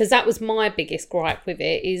 Because that was my biggest gripe with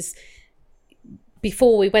it, is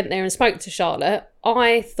before we went there and spoke to Charlotte,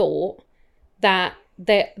 I thought that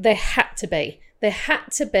there had to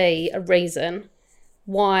be a reason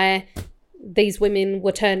why these women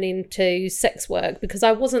were turning to sex work, because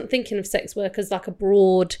I wasn't thinking of sex work as like a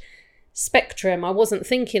broad spectrum. I wasn't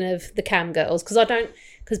thinking of the cam girls,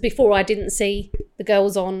 because before I didn't see the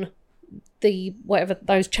girls on the whatever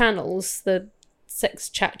those channels, the sex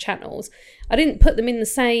chat channels. I didn't put them in the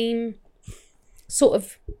same sort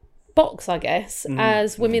of box, I guess,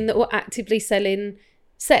 as women that were actively selling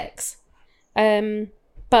sex.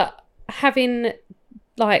 But having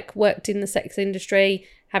like worked in the sex industry,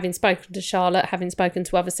 having spoken to Charlotte, having spoken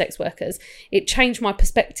to other sex workers, it changed my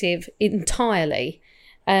perspective entirely,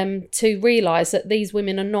 to realise that these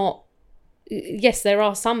women are not, yes, there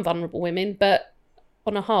are some vulnerable women, but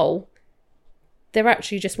on a whole, they're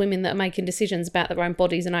actually just women that are making decisions about their own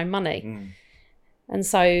bodies and own money. And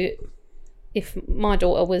so if my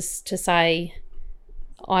daughter was to say,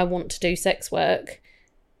 I want to do sex work,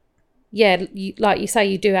 yeah, like you say,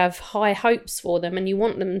 you do have high hopes for them and you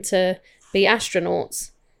want them to be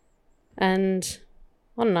astronauts and,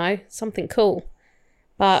 I don't know, something cool.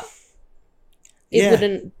 But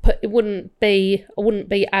I wouldn't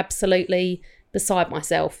be absolutely beside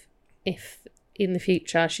myself if in the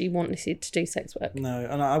future she wanted to do sex work. No,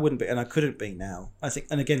 and I wouldn't be, and I couldn't be now. I think,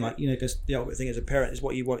 and again, like, you know, because the ultimate thing as a parent is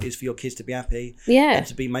what you want is for your kids to be happy, and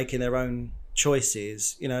to be making their own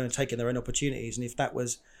choices, you know, and taking their own opportunities. And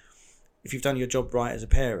if you've done your job right as a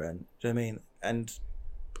parent, do you know what I mean? And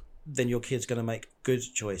then your kid's going to make good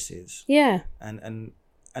choices. Yeah. And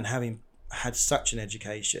having had such an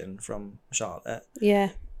education from Charlotte,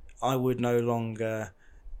 I would no longer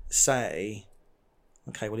say,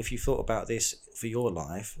 okay, well, if you thought about this for your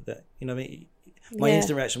life, that, you know what I mean? My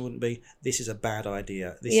instant reaction wouldn't be, this is a bad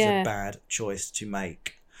idea. This is a bad choice to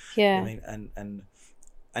make. Yeah. You know what I mean?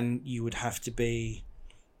 And you would have to be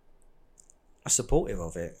supportive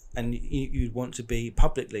of it, and you'd want to be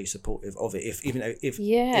publicly supportive of it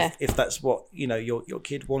if that's what, you know, your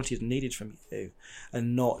kid wanted and needed from you,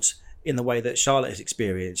 and not in the way that Charlotte has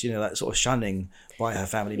experienced, you know, that sort of shunning by her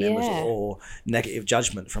family members or negative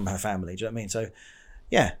judgment from her family. Do you know what I mean? So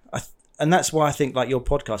and that's why I think like your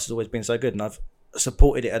podcast has always been so good, and I've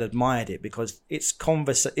supported it and admired it, because it's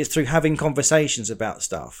through having conversations about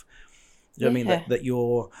stuff. Do you know what I mean? That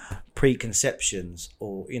your preconceptions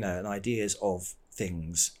or, you know, and ideas of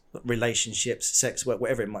things, relationships, sex work,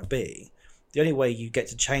 whatever it might be, the only way you get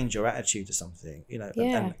to change your attitude to something, you know,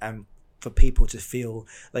 and for people to feel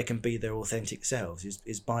they can be their authentic selves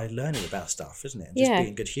is by learning about stuff, isn't it? And just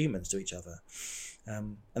being good humans to each other.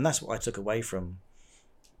 And that's what I took away from,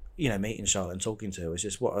 you know, meeting Charlotte and talking to her, was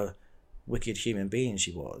just what a wicked human being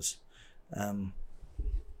she was.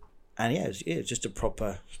 And it was just a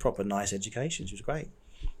proper nice education. She was great.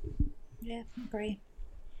 Yeah, I agree.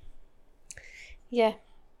 Yeah,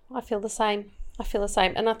 I feel the same.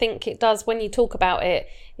 And I think it does, when you talk about it,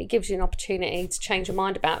 it gives you an opportunity to change your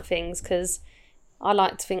mind about things, because I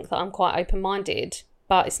like to think that I'm quite open-minded,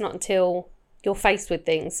 but it's not until you're faced with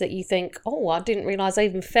things that you think, oh, I didn't realise I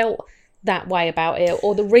even felt that way about it,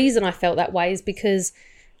 or the reason I felt that way is because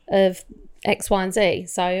of X, Y, and Z.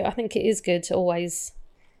 So I think it is good to always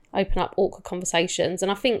open up awkward conversations,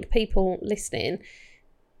 and I think people listening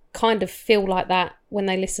kind of feel like that when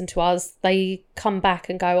they listen to us. They come back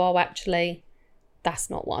and go, oh, actually, that's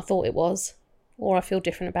not what I thought it was, or I feel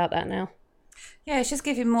different about that now. Yeah, it's just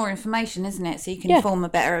giving more information, isn't it? So you can form a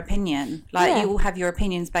better opinion. Like, you will have your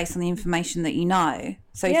opinions based on the information that you know.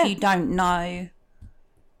 So if you don't know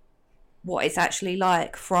what it's actually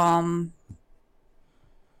like from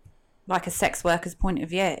like a sex worker's point of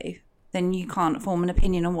view, then you can't form an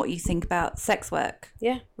opinion on what you think about sex work.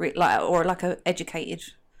 Yeah. Or like a educated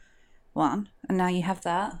one. And now you have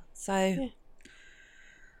that. So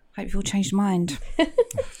hope you've all changed your mind.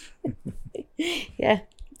 Yeah.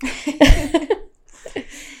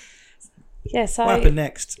 So what happened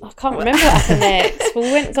next? I can't remember what happened next. We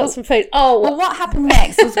went and got some food. Oh, well, what happened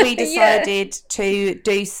next was we decided to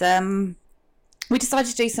do some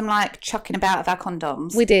like chucking about of our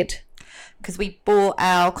condoms. We did. Because we bought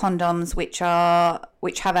our condoms which have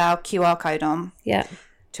our QR code on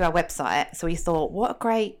to our website. So we thought, what a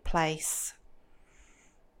great place.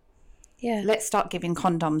 Yeah. Let's start giving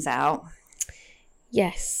condoms out.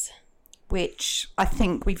 Yes. Which I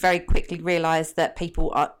think we very quickly realised that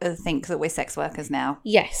people think that we're sex workers now.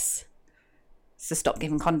 Yes. So stop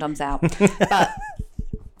giving condoms out. But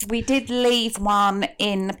we did leave one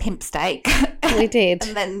in Pimp Steak. We did.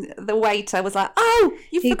 And then the waiter was like, oh,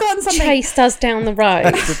 you've forgotten something. He chased us down the road.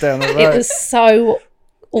 It was so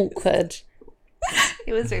awkward.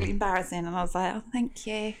 It was really embarrassing. And I was like, oh, thank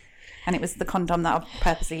you. And it was the condom that I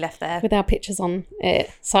purposely left there. With our pictures on it.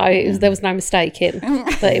 So there was no mistaking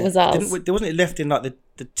that it was us. Wasn't it left in like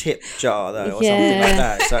the tip jar though, or something like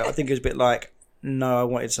that? So I think it was a bit like, no, I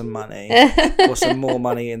wanted some money or some more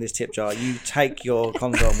money in this tip jar. You take your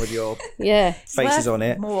condom with your faces on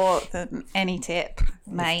it. More than any tip,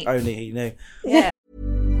 mate. If only he knew. Yeah.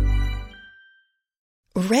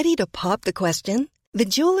 Ready to pop the question? The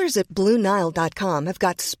jewelers at BlueNile.com have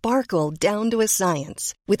got sparkle down to a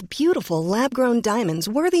science with beautiful lab-grown diamonds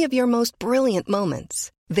worthy of your most brilliant moments.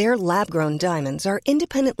 Their lab-grown diamonds are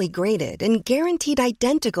independently graded and guaranteed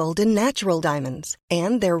identical to natural diamonds,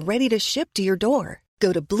 and they're ready to ship to your door.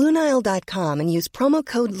 Go to BlueNile.com and use promo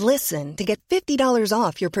code LISTEN to get $50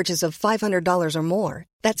 off your purchase of $500 or more.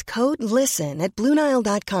 That's code LISTEN at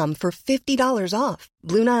BlueNile.com for $50 off.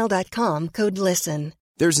 BlueNile.com, code LISTEN.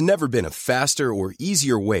 There's never been a faster or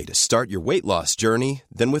easier way to start your weight loss journey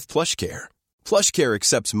than with PlushCare. PlushCare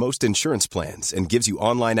accepts most insurance plans and gives you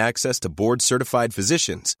online access to board-certified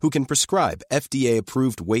physicians who can prescribe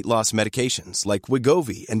FDA-approved weight loss medications like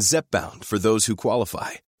Wegovy and Zepbound for those who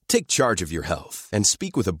qualify. Take charge of your health and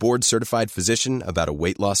speak with a board-certified physician about a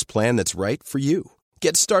weight loss plan that's right for you.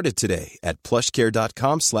 Get started today at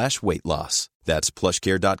plushcare.com/weight loss. That's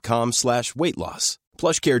plushcare.com/weight loss.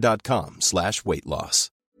 plushcare.com/weight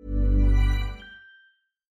loss.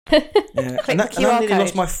 Yeah. And I nearly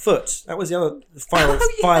lost my foot. That was the other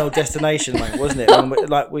final destination, mate, wasn't it? When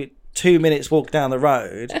we 2 minutes walk down the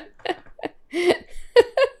road,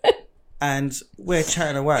 and we're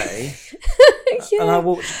chatting away. Yeah. And I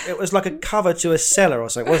walked. It was like a cover to a cellar or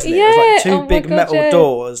something, wasn't it? Yeah. It was like two big metal yeah.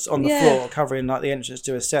 doors on the floor covering like the entrance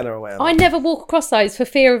to a cellar or whatever. I never walk across those for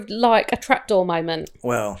fear of like a trapdoor moment.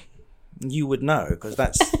 Well, you would know because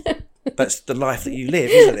that's the life that you live,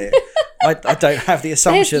 isn't it? I don't have the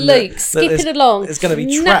assumption There's Luke skipping along. There's going to be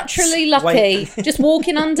traps. Naturally lucky, just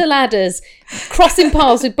walking under ladders, crossing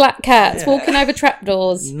paths with black cats, walking over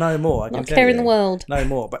trapdoors. No more. I can Not tell care you. in the world. No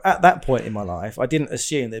more. But at that point in my life, I didn't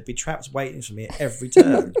assume there'd be traps waiting for me at every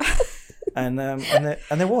turn. And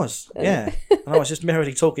there was, yeah. And I was just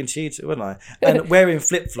merrily talking to you too, wasn't I? And wearing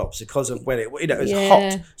flip flops because of when it was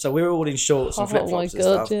hot, so we were all in shorts and flip flops and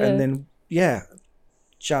stuff. Yeah. And then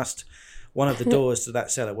just one of the doors to that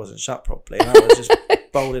cellar wasn't shut properly, and I was just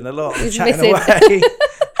bowling along, chatting away,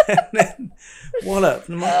 and then wallop.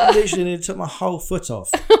 And literally took my whole foot off.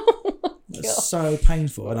 It was so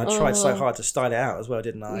painful, and I tried so hard to style it out as well,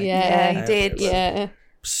 didn't I? Yeah, you did. Yeah.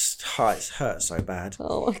 It hurt so bad.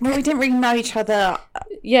 Well, we didn't really know each other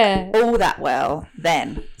all that well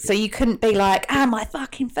then. So you couldn't be like, my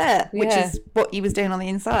fucking foot, which is what you was doing on the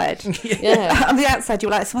inside. Yeah. On the outside, you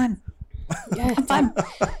were like, it's fine. Yeah. I'm fine.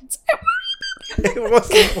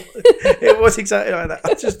 It was exactly like that.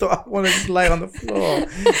 I just thought I wanted to lay on the floor.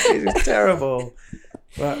 It was terrible.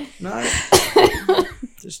 But no.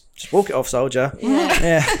 Just walk it off, soldier.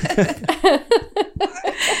 Yeah.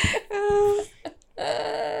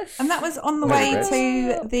 And that was on the way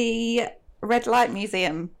to the Red Light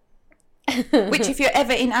Museum, which if you're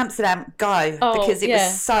ever in Amsterdam, go, because it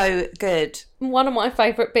was so good. One of my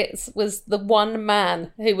favourite bits was the one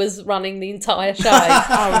man who was running the entire show.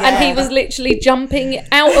 And he was literally jumping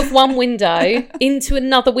out of one window into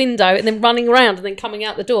another window and then running around and then coming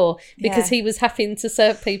out the door because he was having to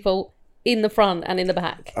serve people in the front and in the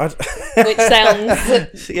back, which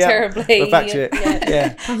sounds terribly. We're back to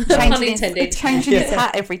it. Changing his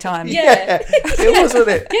hat every time. Yeah. It was, wasn't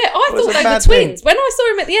it? Yeah, I thought they were twins. When I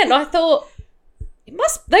saw him at the end, I thought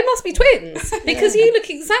they must be twins because you look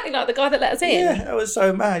exactly like the guy that let us in. Yeah, I was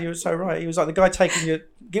so mad. You were so right. He was like the guy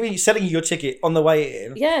selling you your ticket on the way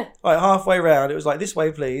in. Yeah. Like halfway round, it was like, this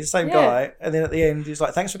way, please. Same guy. And then at the end, he was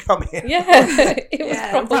like, thanks for coming. Yeah. It was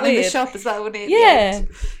proper running weird. the shop as well, wasn't it? Yeah.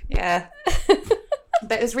 Yeah.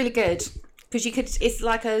 But it was really good because it's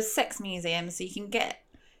like a sex museum, so you can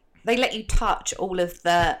they let you touch all of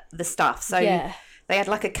the stuff. So they had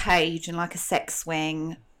like a cage and like a sex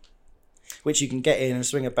swing, which you can get in and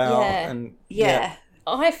swing about. And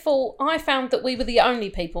I found that we were the only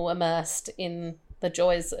people immersed in the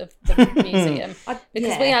joys of the museum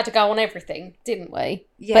because we had to go on everything, didn't we?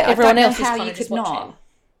 Yeah, but everyone else was how kind you of just could watching. not.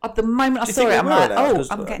 At the moment I saw it, I'm like,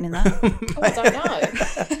 I'm getting in there. I don't know.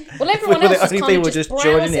 Well, everyone else was kind of just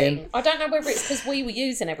browsing. I don't know whether it's because we were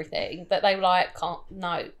using everything that they were like,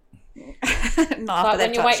 no. Like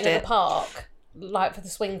when you're waiting at the park, like for the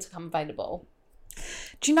swing to come available.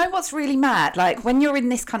 Do you know what's really mad? Like when you're in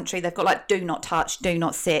this country, they've got like, do not touch, do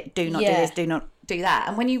not sit, do not do this, do not do that.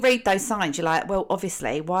 And when you read those signs, you're like, well,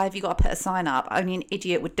 obviously, why have you got to put a sign up? Only an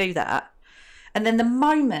idiot would do that. And then the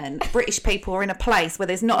moment British people are in a place where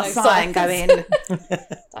there's not a sign going,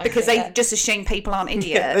 because they just assume people aren't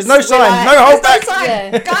idiots. Yeah, there's no sign, like, no hold back.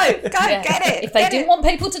 Go, get it. If they didn't want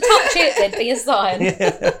people to touch it, there'd be a sign.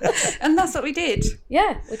 And that's what we did.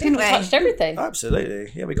 Yeah, we did. We touched everything.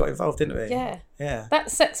 Absolutely. Yeah, we got involved, didn't we? Yeah. That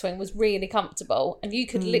sex swing was really comfortable, and you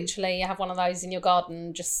could literally have one of those in your garden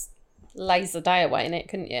and just laze the day away in it,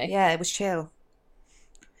 couldn't you? Yeah, it was chill.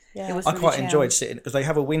 Yeah. It was I really quite chill. enjoyed sitting because they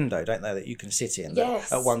have a window, don't they, that you can sit in. Yes.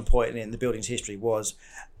 That at one point in the building's history was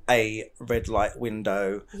a red light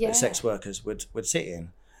window Yeah. that sex workers would sit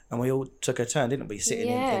in, and we all took a turn, didn't we, sitting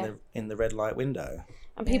in the red light window.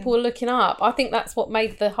 And people were looking up. I think that's what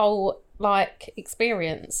made the whole like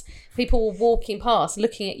experience. People were walking past,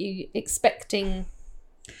 looking at you, expecting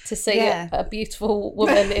to see a beautiful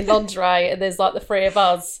woman in lingerie, and there's like the three of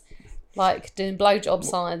us like doing blowjob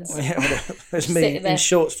signs. Yeah, there's me Sitting there. in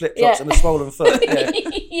shorts, flip flops, and a swollen foot. Yeah.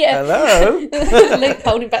 Yeah. Hello. Luke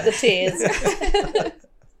holding back the tears.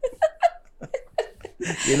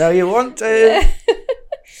 You know you want to.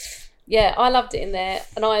 Yeah, I loved it in there,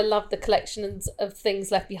 and I loved the collections of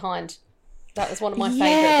things left behind. That was one of my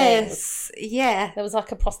favourite things. Yeah. There was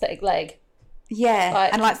like a prosthetic leg. Yeah.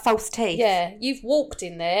 And like false teeth. Yeah, you've walked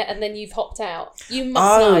in there and then you've hopped out. You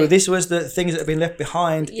must know. Oh, this was the things that have been left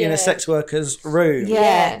behind in a sex worker's room.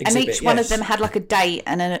 Yeah, Exhibit, and each one of them had like a date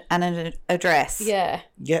and an address. Yeah.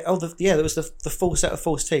 Yeah. Oh, there was the full set of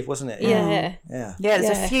false teeth, wasn't it? Yeah. Yeah. Yeah,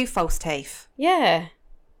 there's a few false teeth. Yeah.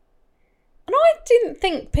 And I didn't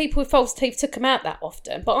think people with false teeth took them out that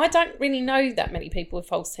often, but I don't really know that many people with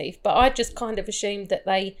false teeth, but I just kind of assumed that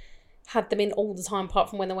they had them in all the time apart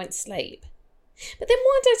from when they went to sleep. But then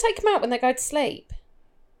why do they take them out when they go to sleep?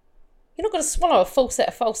 You're not going to swallow a full set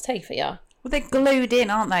of false teeth, are you? Well, they're glued in,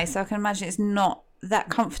 aren't they? So I can imagine it's not that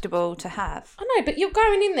comfortable to have. I know, but you're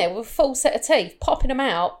going in there with a full set of teeth, popping them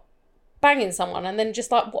out, banging someone, and then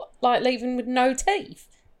just like leaving with no teeth.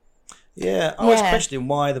 Yeah, I was questioning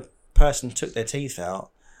why the person took their teeth out,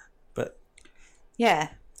 but yeah.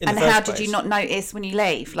 And how did you not notice when you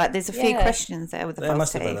leave? Like, there's a few questions there with the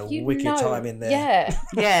false teeth. There must have been a wicked time in there. Yeah.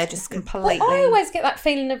 Yeah, just completely. Well, I always get that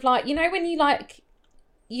feeling of like, you know, when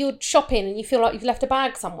you're shopping and you feel like you've left a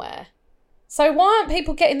bag somewhere. So why aren't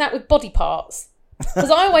people getting that with body parts? Because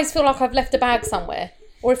I always feel like I've left a bag somewhere.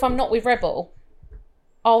 Or if I'm not with Rebel,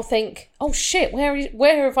 I'll think, oh shit, where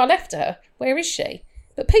have I left her? Where is she?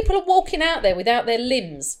 But people are walking out there without their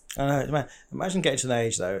limbs. I know, man. Imagine getting to an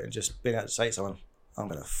age though and just being able to say to someone, I'm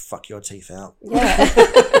going to fuck your teeth out. Yeah.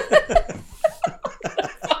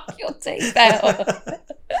 Fuck your teeth out.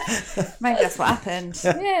 Maybe that's what happened.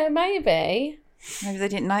 Yeah, maybe. Maybe they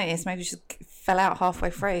didn't notice. Maybe it just fell out halfway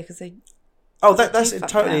through because they... Oh, that's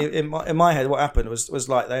totally in my head. What happened was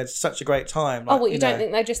like they had such a great time. Like, you don't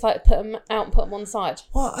think they just like put them out and put them on the side?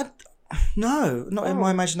 Well, no, not in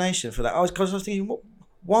my imagination for that. I was thinking,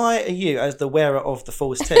 why are you, as the wearer of the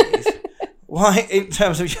false teeth, why in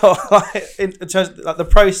terms of your in terms of, like the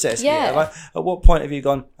process? Here, like at what point have you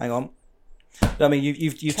gone? Hang on. I mean,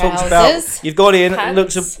 you've talked about, you've got in,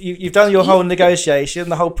 you've done your whole negotiation,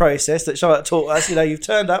 the whole process that Charlotte taught us. You know, you've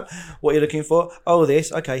turned up, what you're looking for. Oh,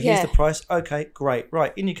 this, okay, here's the price. Okay, great,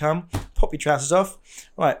 right, in you come. Pop your trousers off.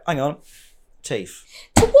 Right, hang on, teeth.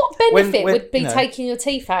 So what benefit would be taking your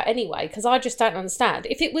teeth out anyway? Because I just don't understand.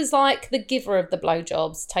 If it was like the giver of the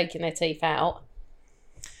blowjobs taking their teeth out,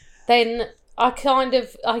 then I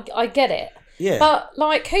get it. Yeah. But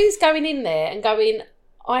like, who's going in there and going,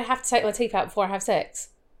 I have to take my teeth out before I have sex?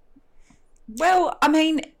 Well, I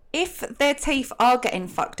mean, if their teeth are getting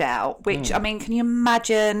fucked out, which, I mean, can you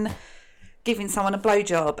imagine giving someone a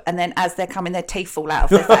blowjob and then as they're coming, their teeth fall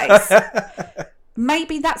out of their face?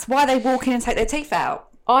 Maybe that's why they walk in and take their teeth out.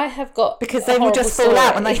 I have got because they will just fall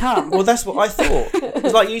out when they come. Well, that's what I thought.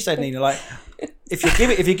 It's like you said, Nina. Like, if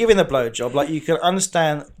you're giving the blowjob, like you can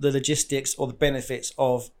understand the logistics or the benefits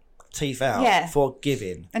of teeth out for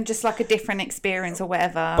giving, and just like a different experience or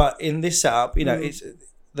whatever. But in this setup, you know, it's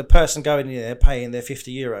the person going in there paying their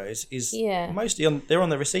 €50 is mostly they're on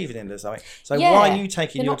the receiving end or something. So why are you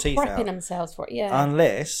taking your teeth out? They're not prepping themselves for it.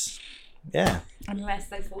 Unless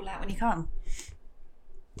they fall out when you come.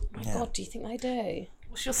 Oh my God, do you think they do?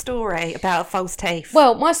 What's your story about false teeth?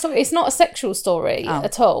 Well, my story, it's not a sexual story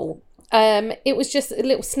at all. It was just a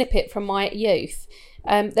little snippet from my youth.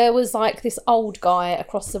 There was like this old guy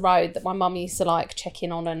across the road that my mum used to like check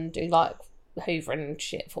in on and do like hoovering and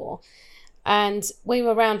shit for. And we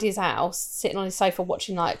were around his house, sitting on his sofa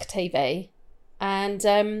watching like TV.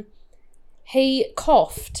 And he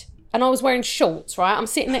coughed. And I was wearing shorts, right? I'm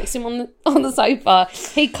sitting next to him on the sofa.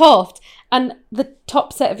 He coughed. And the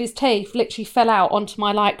top set of his teeth literally fell out onto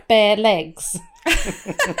my like bare legs.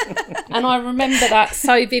 And I remember that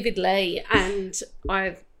so vividly. And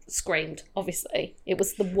I screamed, obviously. It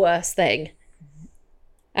was the worst thing.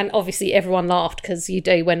 And obviously everyone laughed because you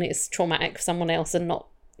do when it's traumatic for someone else and not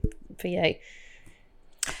for you.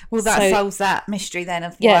 Well, that solves that mystery then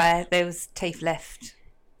of why there was teeth left.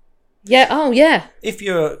 Yeah, oh yeah. If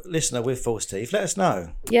you're a listener with false teeth, let us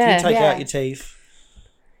know. Yeah. Do you take out your teeth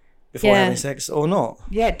before having sex or not?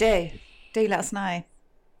 Yeah, do let us know.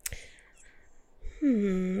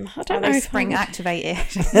 I don't know if spring activated.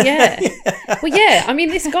 Yeah. Well, yeah. I mean,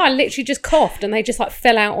 this guy literally just coughed and they just like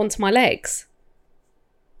fell out onto my legs.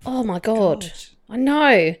 Oh my God. I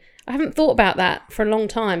know. I haven't thought about that for a long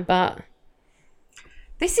time, but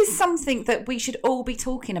This is something that we should all be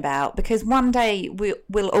talking about, because one day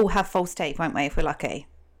we'll all have false teeth, won't we, if we're lucky?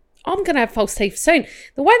 I'm going to have false teeth soon.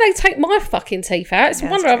 The way they take my fucking teeth out, it's a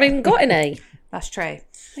wonder I've even got any. That's true.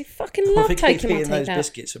 They fucking love taking my teeth those out.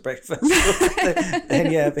 biscuits for breakfast.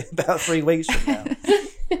 Then yeah, about 3 weeks from now.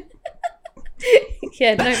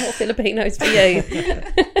 Yeah, no more Filipinos for you.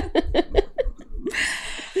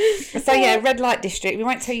 So yeah, red light district. We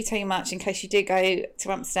won't tell you too much in case you do go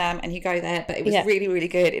to Amsterdam and you go there, but it was really, really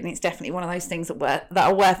good, and it's definitely one of those things that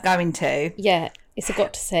are worth going to. Yeah, it's a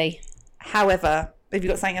got to see. However, have you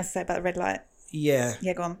got something else to say about the red light? Yeah.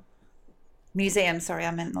 Yeah, go on. Museum, sorry,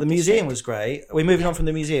 I meant not the museum was great. Are we moving on from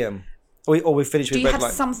the museum? Or we finished with red light? Do you red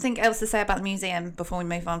have something else to say about the museum before we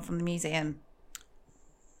move on from the museum?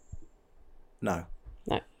 No.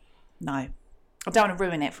 I don't want to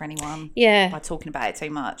ruin it for anyone by talking about it too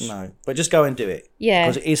much. No, but just go and do it. Yeah.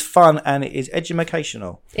 Because it is fun and it is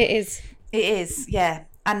educational. It is. It is, yeah.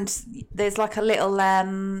 And there's like a little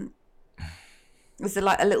there's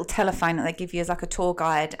like a little telephone that they give you as like a tour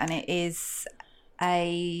guide, and it is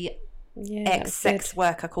a ex-sex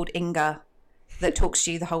worker called Inga that talks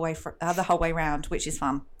to you the whole way round, which is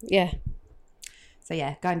fun. Yeah. So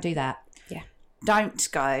yeah, go and do that. Yeah. Don't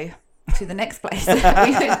go to the next place that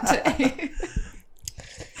we went to.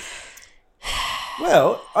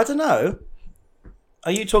 Well, I don't know.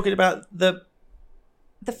 Are you talking about the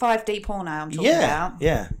 5D porno I'm talking about?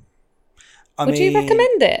 Yeah. Would you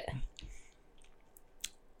recommend it?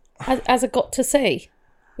 As a got to see,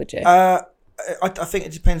 would you? I think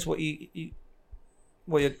it depends what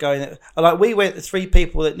you're going at. Like, we went to 3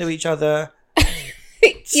 people that knew each other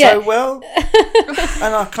so well,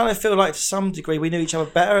 and I kind of feel like to some degree we knew each other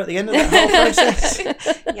better at the end of that whole process.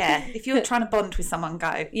 Yeah, if you're trying to bond with someone,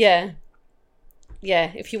 go. Yeah,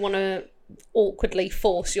 if you want to awkwardly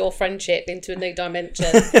force your friendship into a new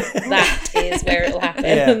dimension, that is where it'll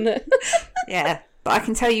happen. Yeah. But I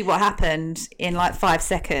can tell you what happened in like 5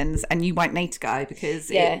 seconds, and you won't need to go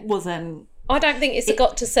because it wasn't. I don't think it's a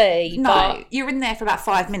got to see. No, but you're in there for about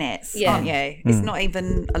 5 minutes, aren't you? It's not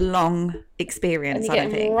even a long experience.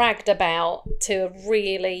 And you get dragged about to a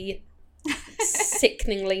really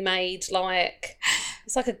sickeningly made, like,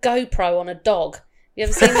 it's like a GoPro on a dog. You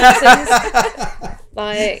ever seen those things?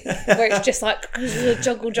 Like, where it's just like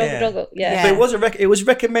joggle. Yeah. But it was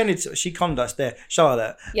recommended. She conned us there,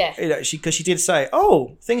 Charlotte. Yeah. Because she did say,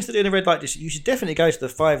 things to do in a red light district. You should definitely go to the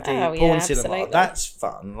 5D porn cinema. That's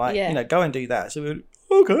fun. Like, go and do that. So we went,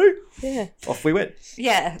 okay. Yeah. Off we went.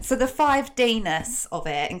 Yeah. So the 5D-ness of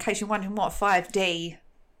it, in case you're wondering what 5D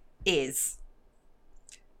is.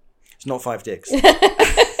 It's not 5 dicks.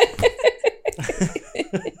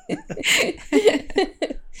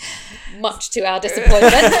 Much to our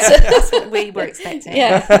disappointment. That's what we were expecting.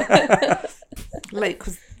 Yeah. Luke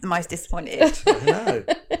was the most disappointed. No.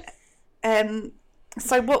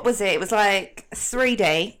 So what was it? It was like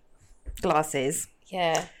 3D glasses.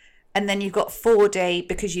 Yeah. And then you've got 4D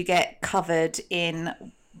because you get covered in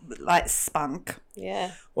like spunk.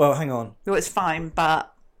 Yeah. Well, hang on. It was fine,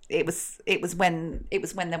 but it was when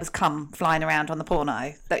there was cum flying around on the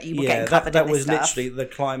porno that you were getting covered in this was stuff. literally the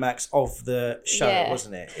climax of the show,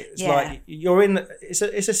 wasn't it? It's Yeah. like you're in. It's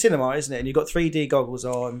a cinema, isn't it? And you've got 3D goggles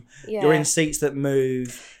on. Yeah. You're in seats that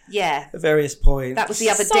move. Yeah. At various points. That was the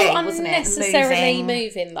other So day, wasn't it? unnecessarily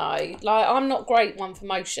moving though. Like, I'm not great one for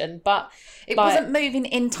motion, but it wasn't moving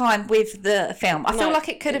in time with the film. I feel like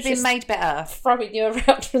it could have been made better. Throwing you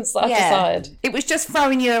around from side to side. It was just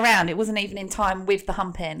throwing you around. It wasn't even in time with the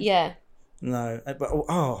humping. Yeah. No, but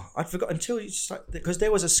I'd forgot until you just like, because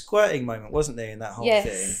there was a squirting moment, wasn't there, in that whole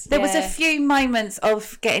thing? There was a few moments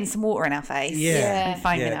of getting some water in our face. And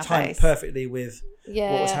foam in our timed face. perfectly with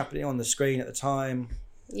what was happening on the screen at the time.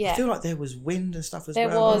 Yeah. I feel like there was wind and stuff as well.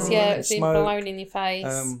 There was, it was being blown in your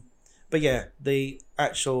face. But yeah, the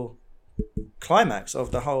actual climax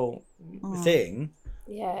of the whole thing.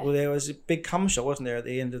 Yeah. Well, there was a big cum shot, wasn't there, at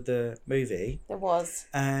the end of the movie? There was.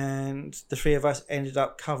 And the 3 of us ended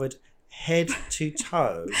up covered head to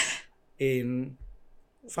toe in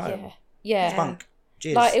foam. Yeah. Spunk.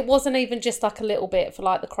 Jizz. Like, it wasn't even just like a little bit for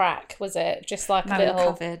like the crack, was it? Just like a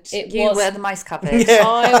little. Covered. You were the most covered.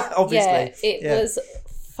 Yeah, obviously. It was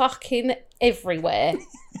fucking everywhere.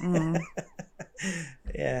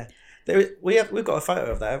 Yeah. We've got a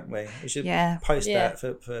photo of that, haven't we? We should post that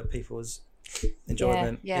for people's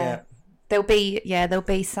enjoyment. Yeah. There'll be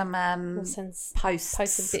some We'll post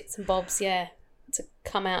some bits and bobs, to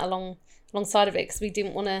come out alongside of it because we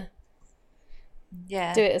didn't want to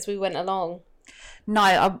do it as we went along. No,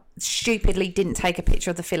 I stupidly didn't take a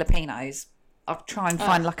picture of the Filipinos. I'll try and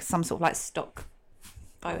find like some sort of like stock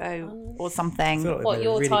photo or something. What,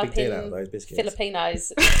 you're typing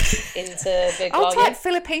Filipinos into Google? I'll type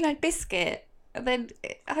Filipino biscuit and then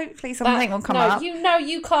hopefully something will come up. No,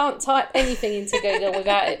 you can't type anything into Google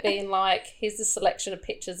without it being like, here's a selection of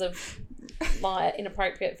pictures of like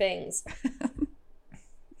inappropriate things.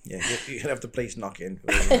 Yeah, you'd have the police knocking.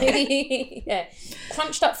 Yeah,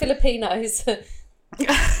 crunched up Filipinos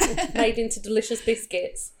made into delicious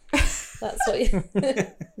biscuits. That's what you...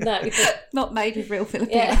 No. Not made with real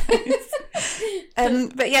Filipinos. Yeah.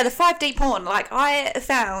 But yeah, the 5D porn, like, I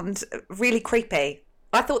found really creepy.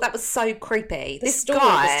 I thought that was so creepy. This story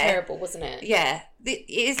was terrible, wasn't it? Yeah. It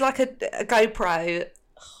is like a GoPro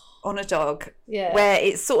on a dog. Yeah. Where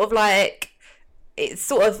it's sort of like... It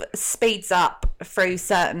sort of speeds up through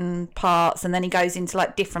certain parts and then he goes into,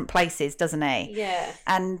 like, different places, doesn't he? Yeah.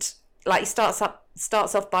 And, like, he starts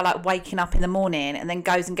off by like waking up in the morning and then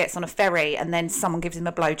goes and gets on a ferry and then someone gives him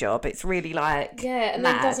a blowjob. It's really like and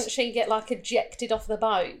mad. then doesn't she get like ejected off the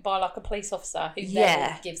boat by like a police officer who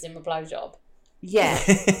then gives him a blowjob? Yeah.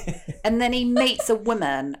 And then he meets a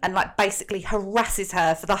woman and like basically harasses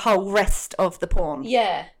her for the whole rest of the porn.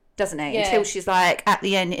 Yeah. Doesn't he? Yeah. Until she's like at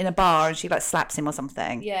the end in a bar and she like slaps him or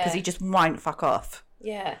something. Yeah. Because he just won't fuck off.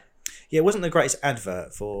 Yeah. Yeah, it wasn't the greatest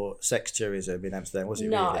advert for sex tourism in Amsterdam, was it?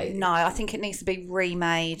 No. Really? No, I think it needs to be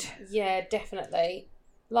remade. Yeah, definitely.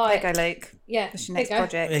 Like, there you go, Luke. Yeah. That's your next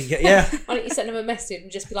project. Yeah. Why don't you send him a message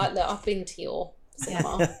and just be like, look, I've been to your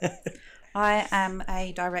cinema. I am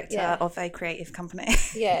a director of a creative company.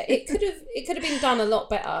 Yeah, it could have been done a lot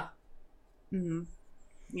better. Mm.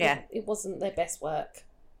 Yeah. It wasn't their best work.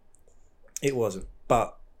 It wasn't.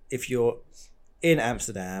 But if you're in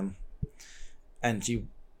Amsterdam and you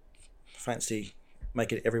fancy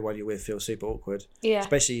making everyone you're with feel super awkward,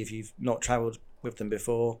 especially if you've not travelled with them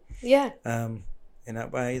before, in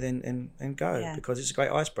that way, then go, because it's a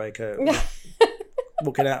great icebreaker.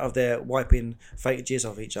 Walking out of there wiping fake jizz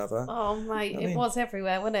off each other. Oh mate, it was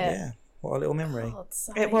everywhere, wasn't it? Yeah, what a little memory.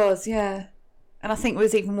 It was, yeah. And I think we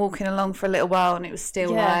was even walking along for a little while and it was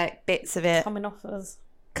still like bits of it coming off of us,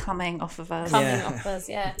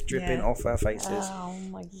 dripping off our faces. Oh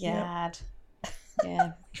my god.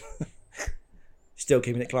 Yeah. Still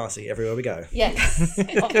keeping it classy everywhere we go. Yes,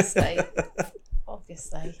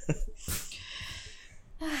 obviously.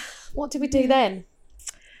 What did we do then?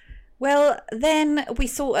 Well, then we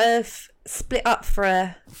sort of split up for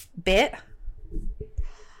a bit.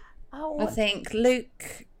 I think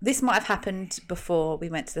Luke, this might have happened before we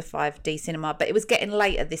went to the 5D cinema, but it was getting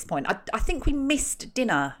late at this point. I think we missed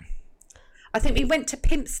dinner. I think we went to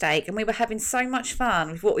Pimp Steak and we were having so much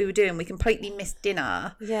fun with what we were doing. We completely missed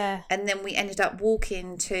dinner. Yeah. And then we ended up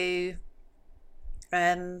walking to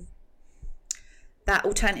that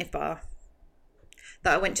alternative bar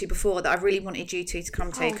that I went to before that I really wanted you two to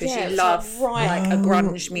come to because you love like a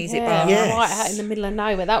grunge music bar. Yes. Right out in the middle of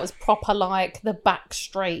nowhere. That was proper like the back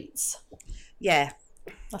streets. Yeah.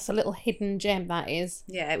 That's a little hidden gem, that is.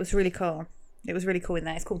 Yeah, it was really cool. It was really cool in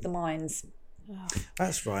there. It's called The Mines. Oh.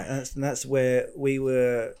 That's right. That's where we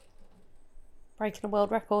were... Breaking a world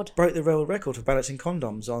record. Broke the world record for balancing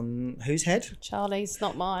condoms on whose head? Charlie's,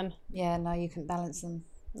 not mine. Yeah, no, you couldn't balance them.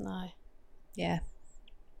 No. Yeah.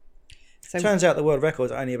 So turns out the world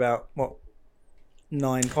record's only about,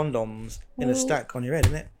 9 condoms in a stack on your head,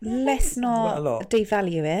 isn't it? Let's not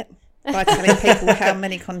devalue it by telling people how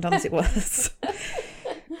many condoms it was.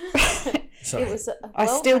 It was I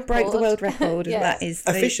still broke the world record, and that is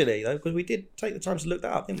officially though, because we did take the time to look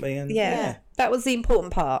that up, didn't we? And that was the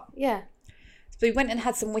important part. Yeah. So we went and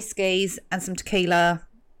had some whiskies and some tequila.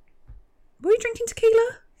 Were we drinking tequila?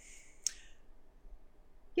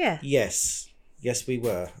 Yeah. Yes, we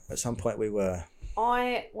were. At some point, we were.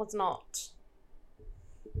 I was not.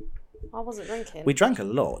 I wasn't drinking. We drank a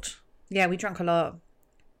lot. Yeah, we drank a lot.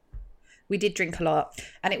 We did drink a lot,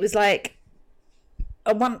 and it was like.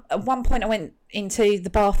 At one point I went into the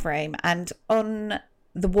bathroom and on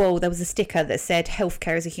the wall there was a sticker that said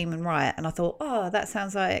healthcare is a human right, and I thought, oh, that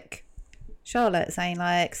sounds like Charlotte saying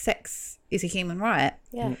like sex is a human right.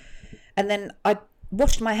 Yeah. And then I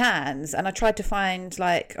washed my hands and I tried to find,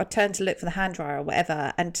 like, I turned to look for the hand dryer or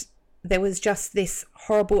whatever, and there was just this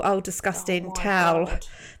horrible old disgusting towel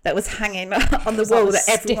that was hanging on the wall that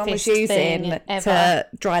everyone was using to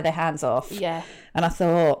dry their hands off. Yeah. And I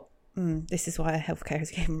thought, this is why healthcare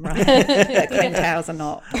is a human right. Clean towels are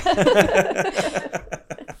not.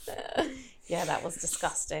 Yeah, that was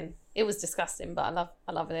disgusting. It was disgusting, but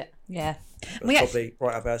I love it. Yeah. It was probably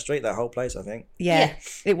right up our street, that whole place, I think. Yeah,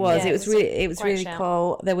 it was. Yeah, it was really shout.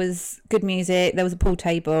 cool. There was good music. There was a pool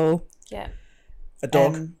table. Yeah. A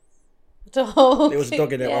dog. Dog. There was a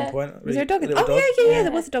dog in there at one point. Was there a dog? little dog. Yeah.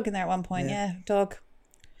 There was a dog in there at one point. Yeah, dog.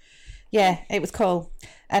 Yeah, it was cool.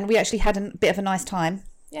 And we actually had a bit of a nice time.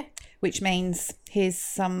 Yeah. Which means here's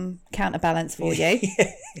some counterbalance for you.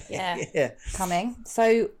 Yeah. Coming.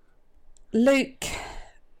 So Luke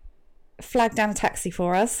flagged down a taxi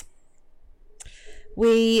for us.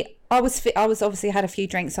 I was obviously had a few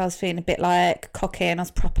drinks. So I was feeling a bit like cocky, and I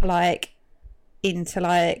was proper like into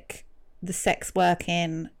like the sex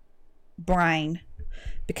working brain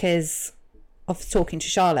because of talking to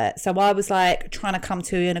Charlotte. So I was like trying to come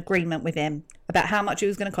to an agreement with him about how much it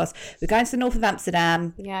was going to cost. We're going to the north of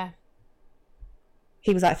Amsterdam. Yeah.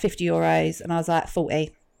 He was like €50 and I was like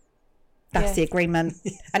 40. That's the agreement.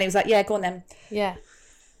 And he was like, yeah, go on then. Yeah.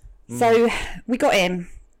 So we got in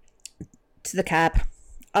to the cab.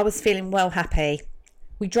 I was feeling well happy.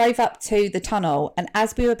 We drove up to the tunnel, and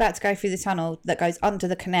as we were about to go through the tunnel that goes under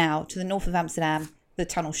the canal to the north of Amsterdam, the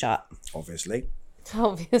tunnel shut. Obviously.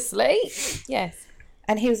 Yes.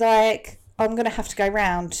 And he was like, I'm going to have to go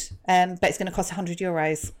round, but it's going to cost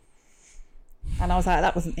 €100. And I was like,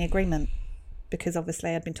 that wasn't the agreement. Because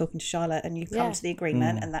obviously I'd been talking to Charlotte, and you come to the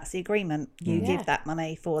agreement, and that's the agreement. You give that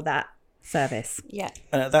money for that service. Yeah.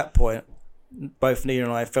 And at that point, both Nina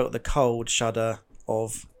and I felt the cold shudder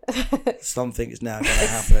of something is now going to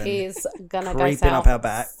happen. Is going to go creeping south up our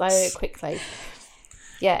back so quickly.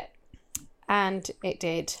 Yeah. And it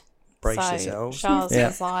did. Brace so yourselves. Charles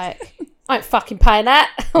was like, I ain't fucking paying that,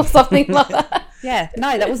 or something like that. Yeah,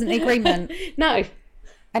 no, that wasn't the agreement. No.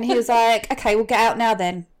 And he was like, okay, we'll get out now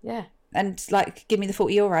then. Yeah. And like, give me the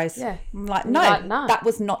 €40. Yeah. I'm like, no, that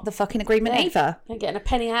was not the fucking agreement either. Ain't getting a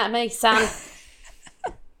penny out of me, son.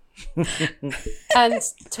 And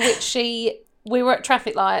to which we were at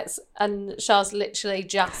traffic lights, and Charles literally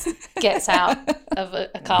just gets out of a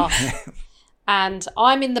car. And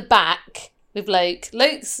I'm in the back with Luke.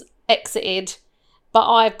 Luke's exited, but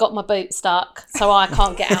I've got my boot stuck, so I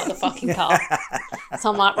can't get out of the fucking car. So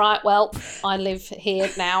I'm like, right, well, I live here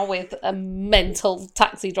now with a mental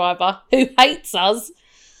taxi driver who hates us.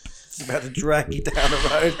 It's about to drag you down the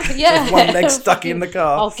road. Yeah. With one leg stuck in the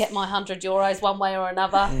car. I'll get my €100 one way or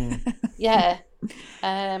another. Yeah.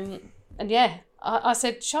 And yeah, I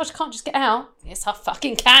said, Charles, can't just get out. Yes, I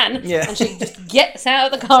fucking can. Yeah. And she just gets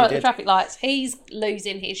out of the car at the traffic lights. He's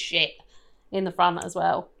losing his shit in the front as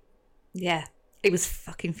well. Yeah. He was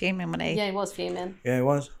fucking fuming, wasn't he? Yeah, he was fuming. Yeah, it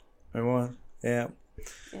was. Yeah.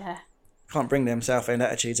 Yeah. Can't bring them South End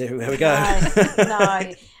attitudes everywhere we go.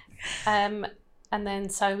 No. And then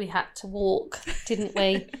so we had to walk, didn't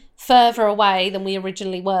we? Further away than we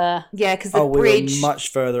originally were. Yeah, because the we bridge... were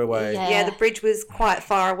much further away. Yeah, the bridge was quite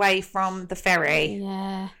far away from the ferry.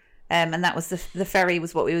 Yeah. And that was the ferry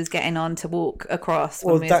was what we was getting on to walk across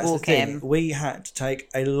when Well, we was that's walking. the thing. We had to take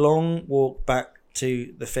a long walk back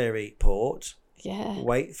to the ferry port. Yeah.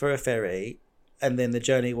 Wait for a ferry, and then the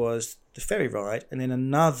journey was the ferry ride, and then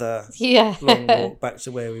another long walk back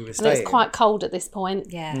to where we were staying. And it was quite cold at this point.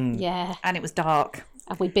 Yeah. Yeah. And it was dark.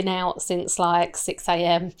 And we'd been out since like 6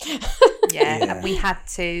 a.m. Yeah. And we had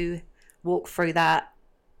to walk through that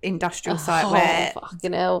industrial site where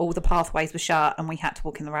fucking hell. all the pathways were shut, and we had to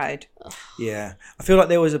walk in the road. Yeah. I feel like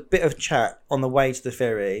there was a bit of chat on the way to the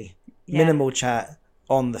ferry, minimal chat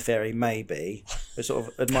on the ferry maybe, but sort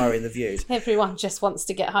of admiring the views. Everyone just wants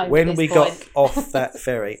to get home. When we got off that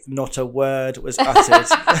ferry, not a word was uttered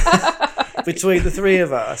between the three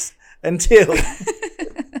of us until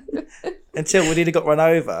we'd either got run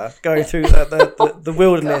over going through the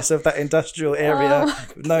wilderness of that industrial area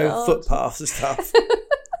with no footpaths and stuff.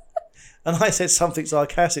 And I said something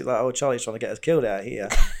sarcastic like, "Oh, Charlie's trying to get us killed out here,"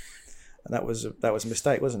 and that was a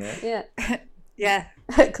mistake, wasn't it? Yeah. Yeah.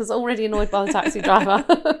 Because already annoyed by the taxi driver.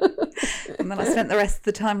 And then I spent the rest of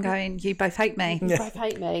the time going, you both hate me. You both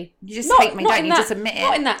hate me. You just hate me, don't you? Just admit it.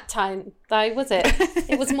 Not in that tone, though, was it?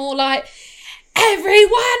 It was more like,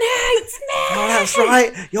 everyone hates me. Oh, that's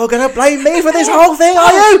right. You're going to blame me for this whole thing,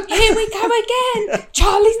 are you? Here we go again.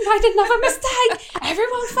 Charlie's made another mistake.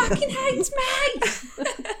 Everyone fucking hates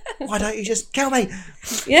me. Why don't you just kill me?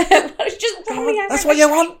 Yeah, just run me over. That's what you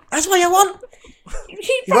want. That's what you want.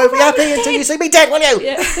 You won't be happy until you see me dead, will you?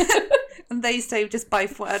 Yeah. And these two just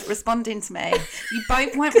both weren't responding to me. You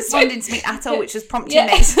both weren't responding to me at all, which was prompting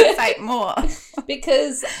me to say more.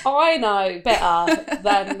 Because I know better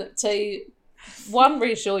than to, one,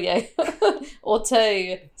 reassure you, or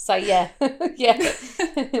two, say, yeah,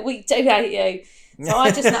 we do hate you. So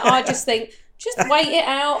I just think, Just wait it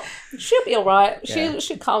out. She'll be all right. Yeah.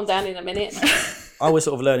 She'll calm down in a minute. I was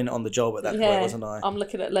sort of learning on the job at that point, wasn't I? I'm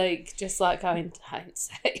looking at Luke, just like going, don't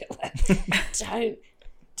say it.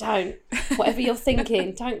 Don't. Whatever you're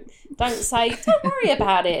thinking, don't say, don't worry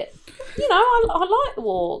about it. You know, I like the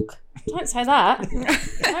walk. Don't say that.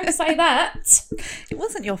 Don't say that. It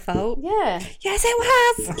wasn't your fault. Yeah. Yes, it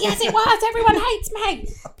was. Yes, it was. Everyone hates me.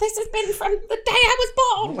 This has been from the day I was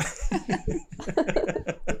born.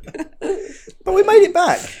 But we made it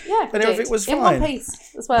back. Yeah, and everything was fine. In one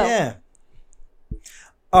piece as well. Yeah.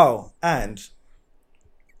 Oh, and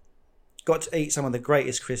got to eat some of the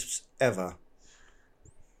greatest crisps ever.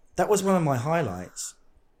 That was one of my highlights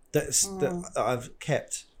that I've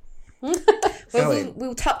kept. Well,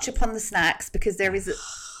 we'll touch upon the snacks because there is,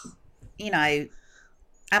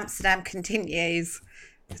 Amsterdam continues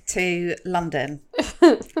to London,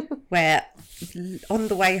 where on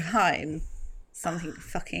the way home, something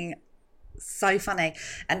fucking so funny.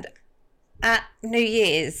 And at New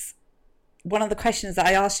Year's, one of the questions that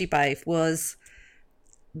I asked you both was,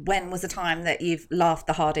 when was the time that you've laughed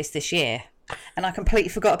the hardest this year? And I completely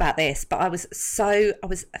forgot about this, but I was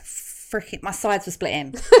freaking, my sides were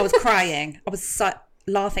splitting. I was crying. I was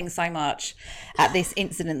laughing so much at this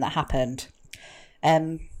incident that happened.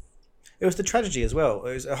 It was the tragedy as well.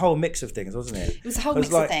 It was a whole mix of things, wasn't it? It was a whole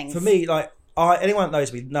mix of things. For me, anyone that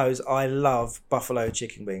knows me knows I love buffalo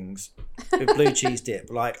chicken wings with blue cheese dip.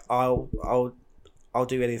 Like I'll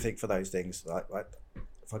do anything for those things. Like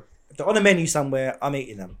if they're on a menu somewhere, I'm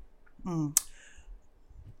eating them. Mm.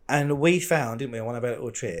 And we found, didn't we, on one of our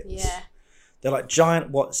little trips? Yeah. They're like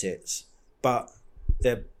giant Wotsits, but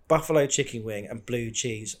they're buffalo chicken wing and blue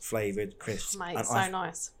cheese flavoured crisps. Mate, and so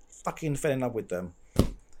nice. Fucking fell in love with them.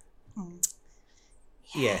 Mm.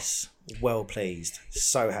 Yeah. Yes, well pleased.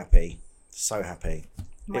 So happy. So happy.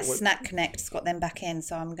 My Snack Connect's got them back in,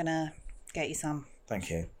 so I'm going to get you some. Thank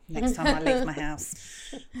you. Next time I leave my house.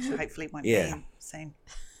 Which hopefully won't be soon.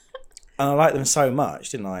 And I liked them so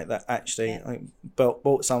much, didn't I? That actually I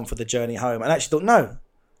bought some for the journey home and actually thought, no,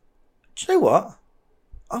 do you know what?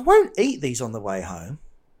 I won't eat these on the way home.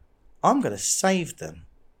 I'm going to save them.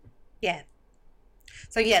 Yeah.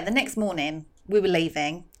 So, the next morning we were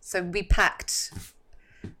leaving. So we packed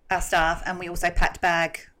our stuff and we also packed a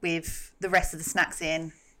bag with the rest of the snacks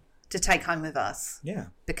in to take home with us. Yeah.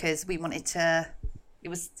 Because we wanted to, it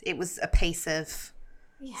was a piece of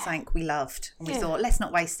something we loved. And we thought, let's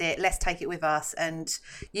not waste it. Let's take it with us. And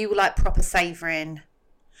you were like proper savouring.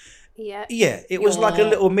 Yeah. Yeah, it was like a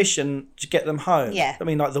little mission to get them home. Yeah. I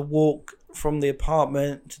mean, like the walk from the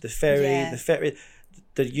apartment to the ferry,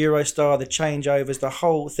 the Eurostar, the changeovers, the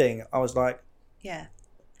whole thing. I was like,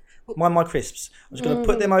 mind my crisps. I'm just going to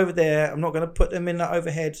put them over there. I'm not going to put them in that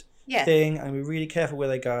overhead thing. I'm going to be really careful where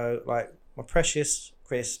they go. Like my precious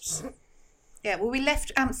crisps. Yeah, well, we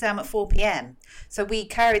left Amsterdam at 4 p.m. So we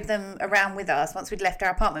carried them around with us. Once we'd left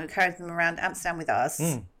our apartment, we carried them around Amsterdam with us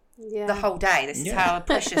the whole day. This is how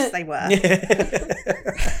precious they were.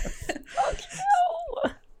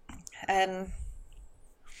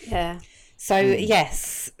 So,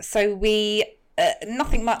 yes. So we,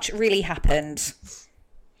 nothing much really happened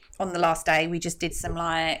on the last day. We just did some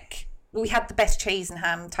we had the best cheese and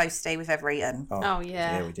ham toasty we've ever eaten. Oh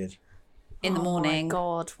yeah. Yeah, we did. In the morning.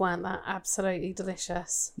 Oh my God, weren't that absolutely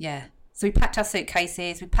delicious? Yeah. So we packed our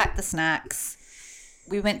suitcases, we packed the snacks,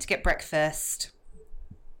 we went to get breakfast,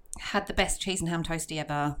 had the best cheese and ham toasty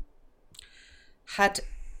ever, had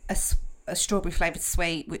a strawberry flavoured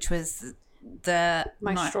sweet, which was the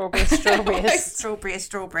most strawberry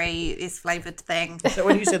is flavoured thing. So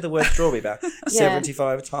when you said the word strawberry about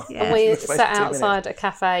 75 times. Yeah. And we sat outside a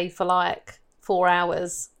cafe for like 4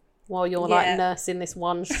 hours while you're like nursing this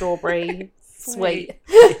one strawberry sweet.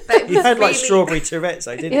 You had like strawberry Tourette's,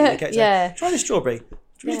 didn't you? Yeah. Try this strawberry.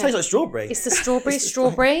 It really tastes like strawberry. It's the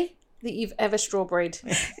strawberry that you've ever strawberried.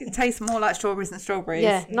 It tastes more like strawberries than strawberries.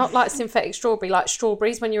 Yeah, not like synthetic strawberry, like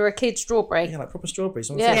strawberries when you were a kid strawberry. Yeah, like proper strawberries.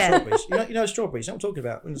 Strawberries. You know strawberries. You know what I'm talking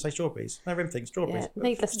about when I say strawberries. No, everything strawberries. Yeah.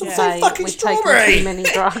 Needless to say, say, we've taken too many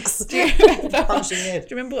drugs. Do you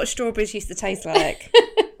remember what strawberries used to taste like?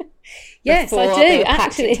 Yes, I do.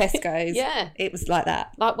 Actually, Tesco's. Yeah, it was like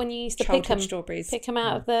that. Like when you used to pick them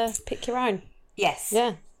out of the pick your own. Yes.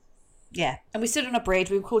 Yeah. And we stood on a bridge.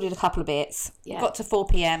 We recorded a couple of bits. Yeah. Got to 4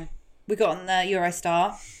 p.m. We got on the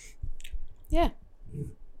Eurostar. Yeah.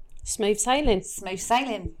 Smooth sailing.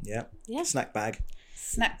 Yeah. Snack bag.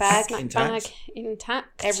 Intact.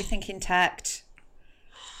 Everything intact.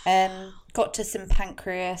 Got to St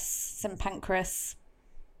Pancras.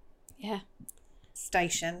 Yeah.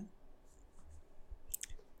 Station.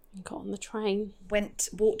 Got on the train.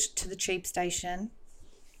 Walked to the tube station.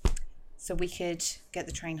 so we could get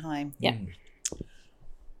the train home. Yeah.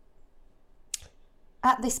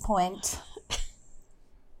 At this point,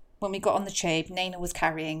 when we got on the tube, Nina was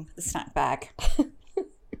carrying the snack bag.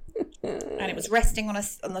 And it was resting on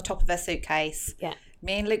the top of her suitcase. Yeah.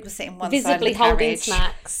 Me and Luke were sitting one Visibly side of the holding carriage.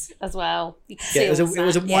 snacks as well. You could see Yeah, all the it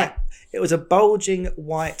was a snacks. white. It was a bulging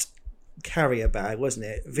white carrier bag, wasn't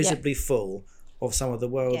it? Visibly full of some of the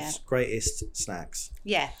world's greatest snacks.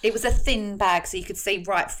 Yeah, it was a thin bag, so you could see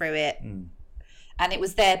right through it. And it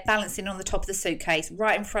was there balancing on the top of the suitcase,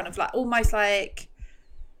 right in front of, like, almost like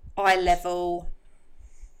eye level.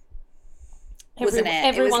 Wasn't it? It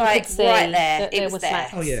was Everyone like could see right there. that It there was were there.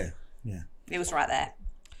 snacks. Oh yeah, yeah. It was right there.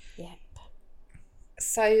 Yeah.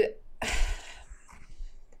 So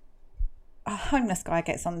a homeless guy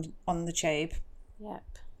gets on the tube, Yep.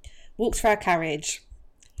 walks through our carriage.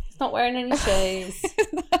 He's not wearing any shoes.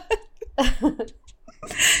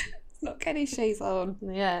 Not getting his shoes on.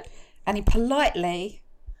 Yeah. And he politely,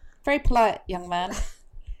 very polite young man,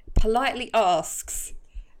 politely asks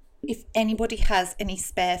if anybody has any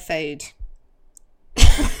spare food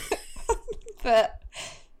that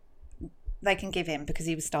they can give him because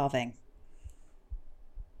he was starving.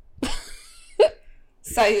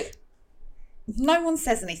 So no one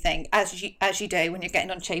says anything, as you do when you're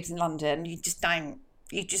getting on tubes in London. You just don't.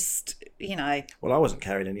 You just, Well, I wasn't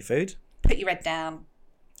carrying any food. put your head down.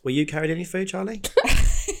 Were you carrying any food, Charlie?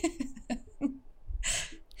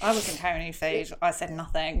 I wasn't carrying any food. I said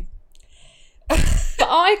nothing. But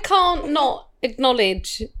I can't not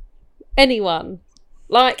acknowledge anyone.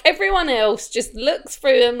 Like, everyone else just looks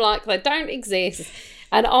through them like they don't exist.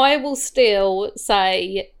 And I will still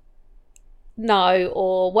say no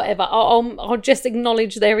or whatever. I'll just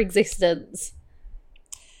acknowledge their existence.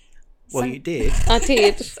 Well, you did. I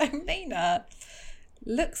did. So Nina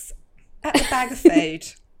looks at the bag of food,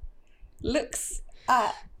 looks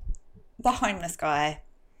at the homeless guy.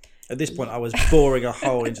 At this point, I was boring a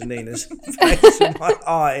hole into Nina's face with my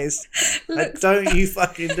eyes. And don't you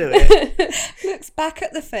fucking do it. Looks back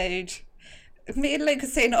at the food. Me and Luke are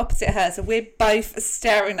sitting opposite her, so we're both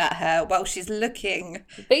staring at her while she's looking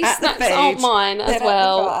These at snacks the food, aren't mine as then at the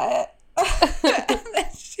well. guy. And then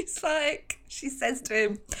she says to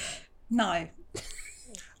him, no.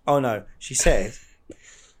 Oh no, she said,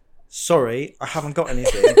 sorry, I haven't got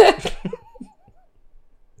anything.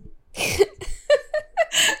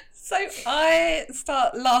 So I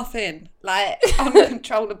start laughing, like,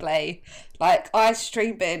 uncontrollably, like, eyes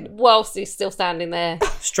streaming. Whilst he's still standing there.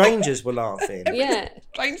 Strangers were laughing. Yeah.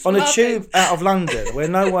 On a tube out of London where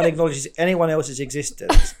no one acknowledges anyone else's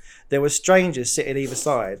existence, there were strangers sitting either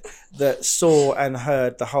side that saw and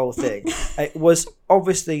heard the whole thing. It was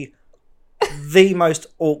obviously the most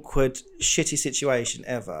awkward, shitty situation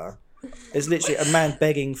ever. It's literally a man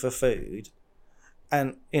begging for food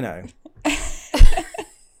and,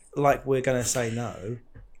 like we're going to say no.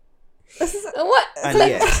 What? And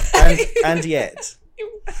yet.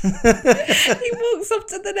 He walks up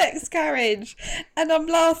to the next carriage and I'm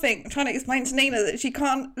laughing, trying to explain to Nina that she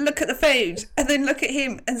can't look at the food and then look at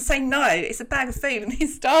him and say no, it's a bag of food and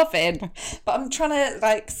he's starving. But I'm trying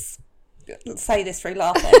to say this through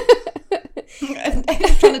laughing. And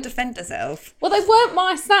Emma's trying to defend herself. Well, they weren't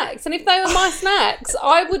my snacks, and if they were my snacks,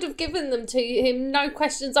 I would have given them to him, no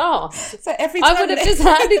questions asked. So every time I would have just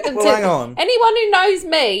handed them Well, to hang on. anyone who knows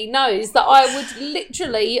me knows that I would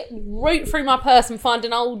literally root through my purse and find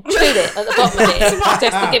an old tulip at the bottom of it just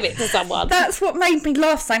to give it to someone. That's what made me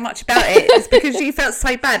laugh so much about it, is because you felt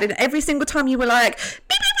so bad, and every single time you were like,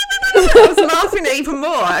 I was laughing even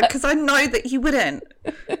more because I know that you wouldn't.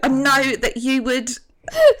 I know that you would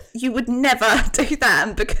never do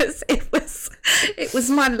that because it was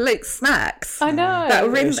my Luke snacks. I know. That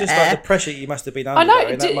were It in was just there. like the pressure you must have been under I know.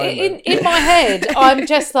 in that moment. In my head, I'm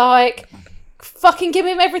just like, fucking give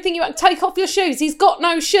him everything you want. Take off your shoes. He's got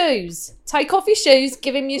no shoes. Take off your shoes.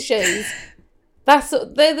 Give him your shoes.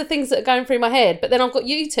 They're the things that are going through my head. But then I've got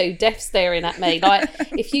you two deaf staring at me. Like,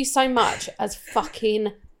 if you so much as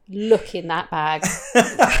fucking look in that bag.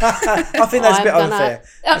 I think that's a bit unfair.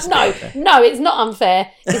 No, it's not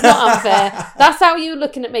unfair. It's not unfair. That's how you're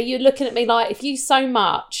looking at me. You're looking at me like, if you so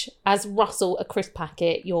much as rustle a crisp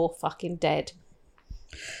packet, you're fucking dead.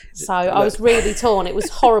 So I was really torn. It was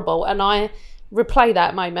horrible. And I replay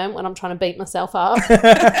that moment when I'm trying to beat myself up.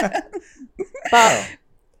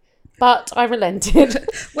 But I relented.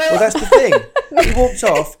 Well, that's the thing. He walked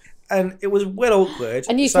off and it was well awkward.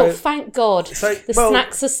 And you thought, thank God, the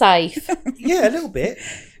snacks are safe. Yeah, a little bit.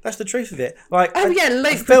 That's the truth of it. Like,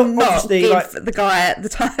 Luke felt would not obviously give the guy at the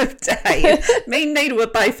time of day. Me and Nina were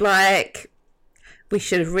both like, we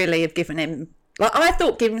should have really have given him. Like, I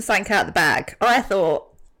thought giving him something out of the bag. I thought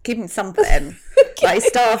give him something. Like,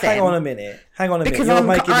 starving. Hang on a minute. Because You're I'm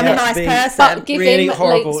making a me out nice to be person. But give really him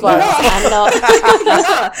horrible. legs well and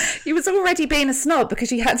not. You was already being a snob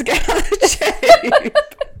because you had to get out of the tube.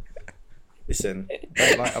 Listen,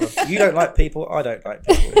 you don't like people, I don't like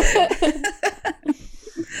people.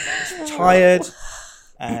 It's tired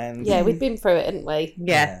and... Yeah, we've been through it, haven't we?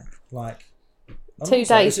 Yeah. Like... 2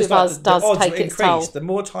 days with us does take its toll. The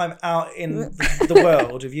more time out in the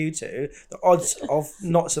world of you two, the odds of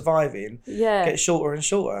not surviving get shorter and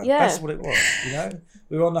shorter. Yeah. That's what it was, you know?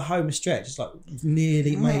 We were on the home stretch. It's like,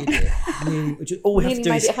 nearly made it. All we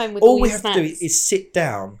have to do is sit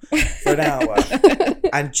down for an hour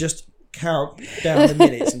and just count down the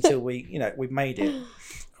minutes until we've made it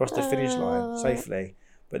across the finish line safely.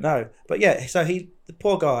 But yeah, so the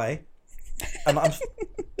poor guy, and I'm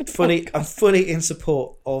fully in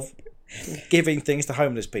support of giving things to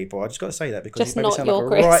homeless people. I just got to say that because just you made me sound not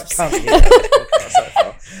like a your right crisps. cunt here on this podcast so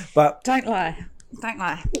far. But Don't lie.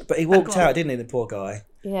 But he walked out, didn't he, the poor guy?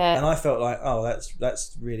 Yeah. And I felt like, oh,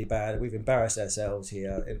 that's really bad. We've embarrassed ourselves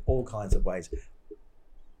here in all kinds of ways.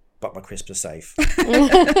 But my crisps are safe. And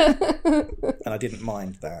I didn't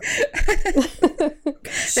mind that.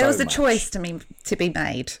 There was a choice to be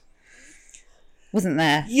made, wasn't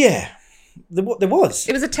there? Yeah, there was.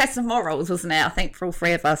 It was a test of morals, wasn't it? I think for all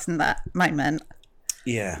three of us in that moment.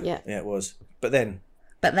 Yeah, it was. But then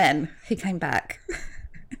he came back.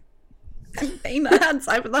 And Nina hands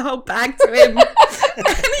over the whole bag to him. And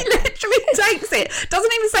he literally takes it.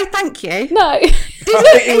 Doesn't even say thank you. No. I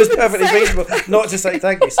think it was perfectly reasonable not to say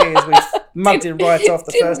thank you, seeing as we mugged him right off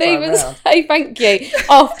the first time Didn't even round. say thank you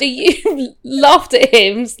after you laughed at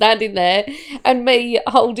him standing there and me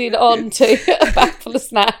holding on to a bag full of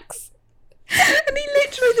snacks. And he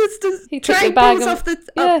literally just He took train the bag pulls and- off the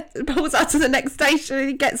yeah. pulls out to the next station and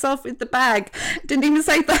he gets off with the bag. Didn't even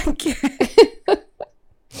say thank you.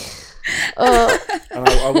 And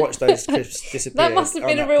I watched those crisps disappear. That must have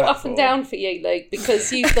been a real up and down for you, Luke,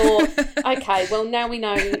 because you thought, okay, well, now we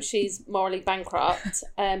know she's morally bankrupt,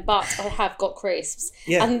 but I have got crisps.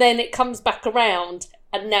 Yeah. And then it comes back around,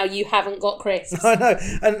 and now you haven't got crisps. I know.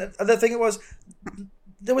 And the thing was,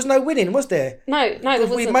 there was no winning, was there? No, there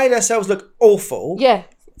wasn't. We made ourselves look awful, Yeah,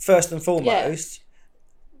 first and foremost.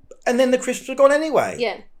 And then the crisps were gone anyway.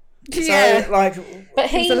 yeah. Yeah. So, like... But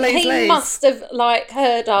It's a he lose-lose. must have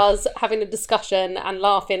heard us having a discussion and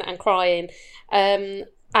laughing and crying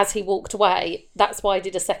as he walked away. That's why I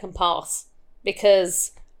did a second pass,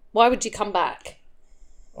 because why would you come back?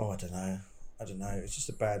 Oh, I don't know. It's just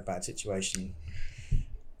a bad situation.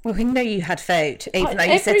 Well, he knew you had food, even though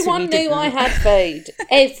you said to me Everyone you knew didn't. I had food.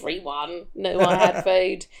 Everyone knew I had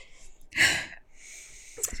food.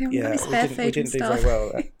 Yeah, we didn't do very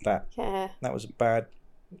well at that. Yeah. That was a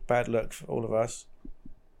bad look for all of us.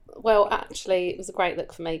 Well, actually, it was a great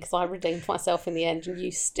look for me because I redeemed myself in the end, and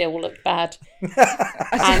you still looked bad,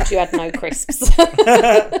 and you had no crisps.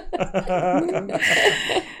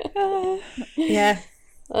 Yeah.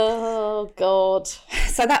 Oh God.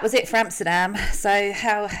 So that was it for Amsterdam. So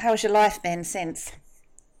how's your life been since?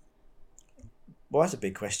 Well, that's a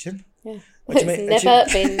big question. Yeah. What do you It's mean? never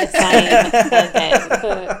been the same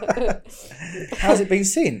again. How's it been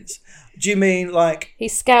since? Do you mean like He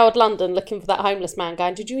scoured London looking for that homeless man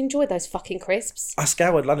going, did you enjoy those fucking crisps? I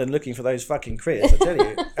scoured London looking for those fucking crisps, I tell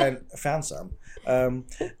you, and found some.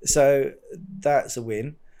 So that's a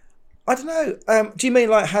win. I don't know. Do you mean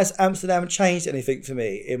like has Amsterdam changed anything for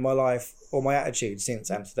me in my life or my attitude since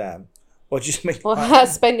Amsterdam? Or do you just mean Or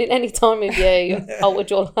spending any time with you altered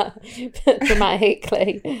your life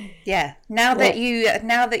dramatically? Yeah. Now that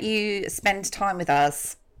you spend time with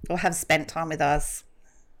us or have spent time with us.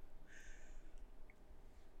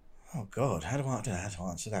 Oh God, how do I know how to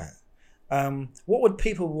answer that? What would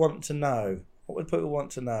people want to know? What would people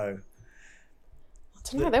want to know? I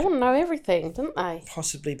don't know, they want to know everything, don't they?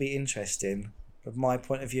 Possibly be interesting from my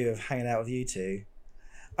point of view of hanging out with you two.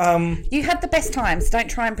 You had the best times. Don't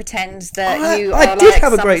try and pretend that I did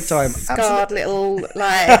have a great time. Scarred little little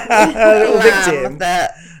lamb victim.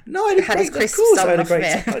 That No, I had his of crisps course I had a stolen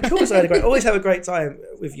great off time. him. Of course I had a great. Always have a great time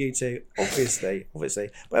with you two. Obviously.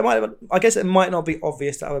 But I guess it might not be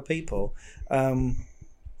obvious to other people.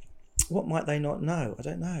 What might they not know? I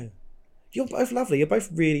don't know. You're both lovely. You're both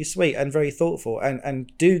really sweet and very thoughtful,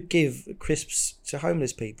 and do give crisps to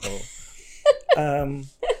homeless people.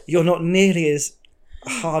 You're not nearly as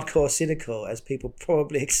hardcore cynical as people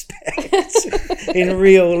probably expect in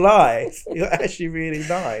real life. You're actually really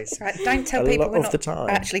nice. right, don't tell A people lot we're of not the time.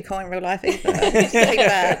 actually cool in real life either. Take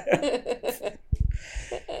that.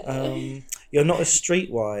 You're not as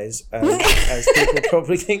streetwise as people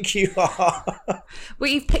probably think you are. Well,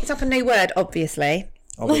 you've picked up a new word, obviously.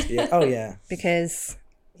 Obviously, yeah. Oh yeah. Because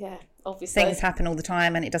obviously things happen all the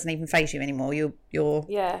time, and it doesn't even faze you anymore. You're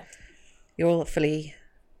fully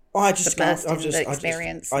submersed in the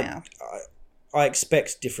experience now. I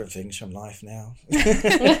expect different things from life now.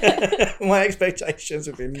 My expectations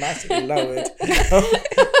have been massively lowered.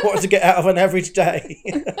 What to get out of an average day.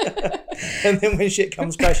 And then when shit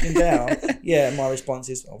comes crashing down, my response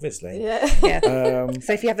is obviously. Yeah.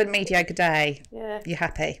 So if you have a mediocre day, you're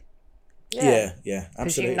happy. Yeah, absolutely.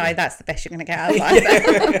 Because you know that's the best you're going to get out of life.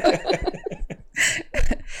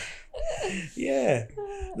 Yeah.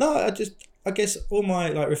 No, I guess all my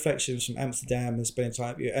like reflections from Amsterdam and spending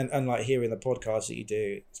time with you and like hearing the podcast that you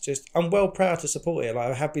do, it's just I'm well proud to support it. Like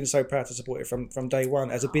I have been so proud to support it from day one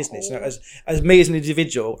as a business. You know, as me as an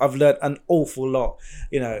individual, I've learned an awful lot,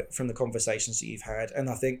 from the conversations that you've had, and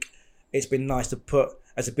I think it's been nice to put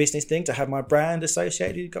as a business thing to have my brand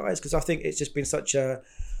associated with you guys, because I think it's just been such a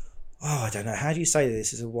I don't know, how do you say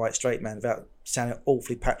this as a white straight man without sounding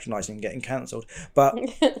awfully patronising and getting cancelled? But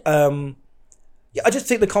I just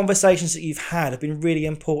think the conversations that you've had have been really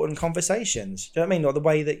important conversations. Do you know what I mean? Like the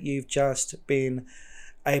way that you've just been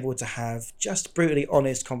able to have just brutally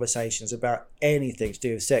honest conversations about anything to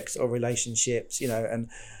do with sex or relationships, and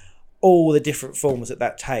all the different forms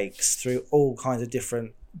that takes through all kinds of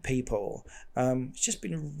different people. It's just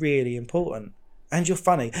been really important. And you're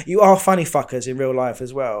funny. You are funny fuckers in real life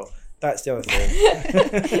as well. That's the other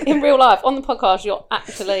thing. In real life, on the podcast, you're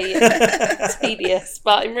actually tedious,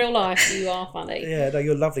 but in real life, you are funny. Yeah, no,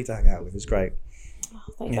 you're lovely to hang out with. It's great. Oh,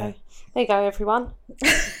 there you go. There you go, everyone.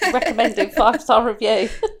 Recommended 5-star review.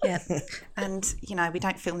 Yeah. And, we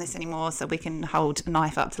don't film this anymore, so we can hold a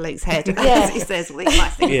knife up to Luke's head as he says all these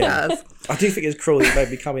nice things he does. I do think it's cruel that they'd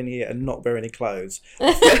be coming here and not wear any clothes.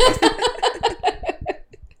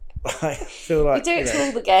 I feel like we do it to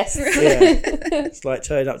all the guests. Yeah, it's like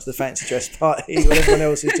turning up to the fancy dress party when everyone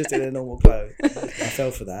else is just in their normal clothes. I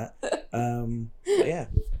fell for that. But yeah,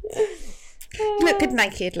 you look good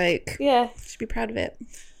naked, Luke. Yeah, you should be proud of it.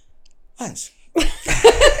 Thanks.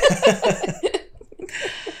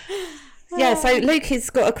 Yeah, so Luke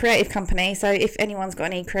has got a creative company. So if anyone's got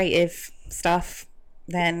any creative stuff,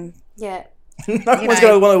 then no one's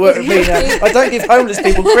going to want to work with me now. I don't give homeless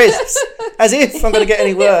people crisps. As if I'm going to get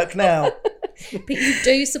any work now. But you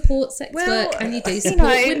do support sex work and you do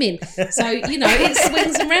support women. So, it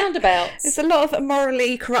swings and roundabouts. There's a lot of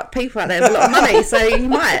morally corrupt people out there with a lot of money, so you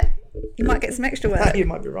might get some extra work. You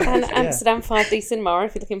might be right. And Amsterdam 5D Cinema,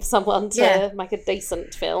 if you're looking for someone to make a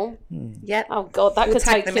decent film. Yeah. Oh, God, that could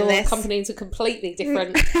take your company into a completely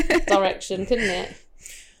different direction, couldn't it?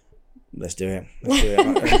 Let's do it.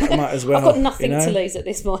 I might as well. I've got nothing to lose at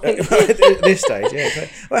this point. At this stage, yeah.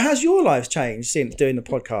 Well, how's your lives changed since doing the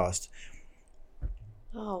podcast?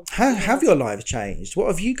 Oh, how have your lives changed? What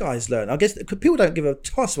have you guys learned? I guess people don't give a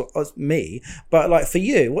toss about me, but like for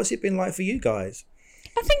you, what's it been like for you guys?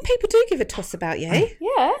 I think people do give a toss about you.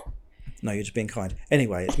 Yeah. No, you're just being kind.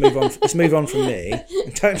 Anyway, let's move on. Let's move on from me.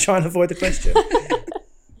 Don't try and avoid the question.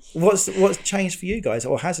 What's changed for you guys,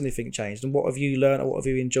 or has anything changed? And what have you learned, or what have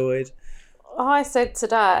you enjoyed? I said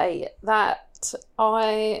today that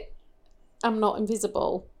I am not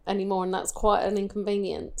invisible anymore, and that's quite an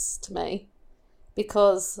inconvenience to me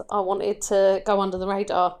because I wanted to go under the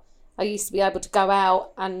radar. I used to be able to go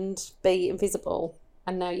out and be invisible,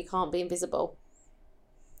 and now you can't be invisible,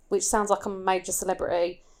 which sounds like I'm a major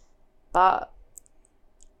celebrity, but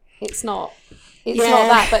it's not. It's not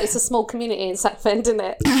that, but it's a small community in Southend, isn't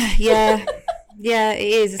it? Yeah. Yeah,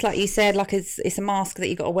 it is. It's like you said, like it's a mask that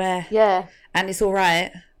you got to wear. Yeah. And it's all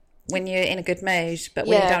right when you're in a good mood, but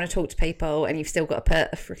when you don't want to talk to people and you've still got to put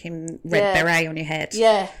a freaking red beret on your head.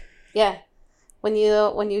 Yeah. Yeah. When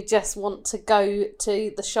you just want to go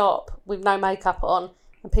to the shop with no makeup on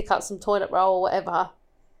and pick up some toilet roll or whatever,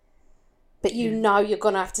 but you're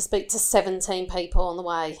going to have to speak to 17 people on the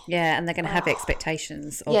way. Yeah, and they're going to have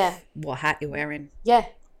expectations of what hat you're wearing. Yeah,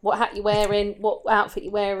 what hat you're wearing, what outfit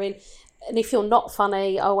you're wearing. And if you're not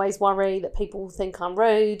funny, I always worry that people will think I'm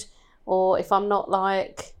rude, or if I'm not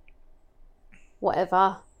like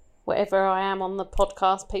whatever I am on the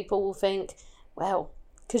podcast, people will think, well,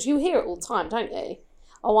 because you hear it all the time, don't you?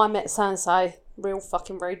 Oh, I met so-and-so, real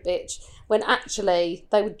fucking rude bitch. When actually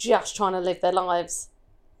they were just trying to live their lives.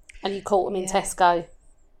 And you caught them in Tesco.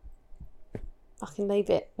 I can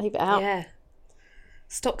leave it out. Yeah.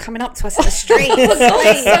 Stop coming up to us in the street.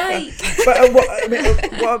 But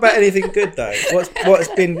what about anything good though?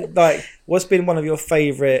 What's been one of your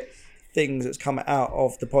favourite things that's come out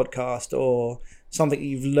of the podcast, or something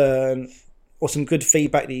you've learned, or some good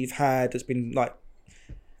feedback that you've had that's been like?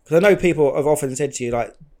 Because I know people have often said to you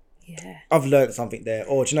like, "I've learned something there,"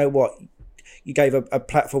 or "Do you know what? you gave a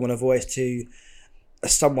platform and a voice to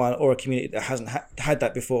someone or a community that hasn't had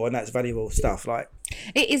that before, and that's valuable stuff. Like,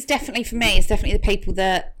 it is definitely, for me, it's definitely the people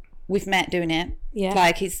that we've met doing it. Yeah.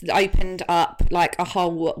 Like, it's opened up like a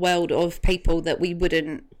whole world of people that we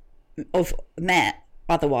wouldn't have met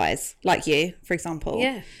otherwise, like you, for example.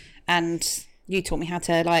 Yeah. And you taught me how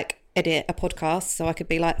to like edit a podcast, so I could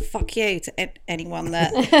be like, fuck you to anyone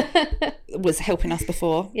that was helping us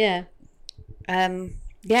before. Yeah. Yeah,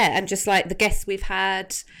 and just like the guests we've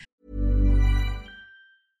had.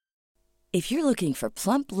 If you're looking for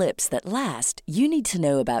plump lips that last, you need to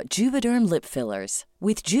know about Juvederm lip fillers.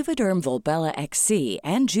 With Juvederm Volbella XC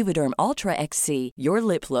and Juvederm Ultra XC, your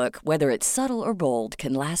lip look, whether it's subtle or bold,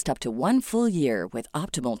 can last up to 1 full year with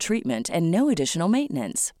optimal treatment and no additional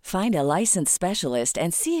maintenance. Find a licensed specialist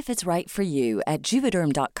and see if it's right for you at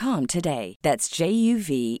Juvederm.com today. That's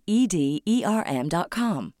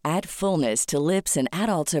JUVEDERM.com. Add fullness to lips in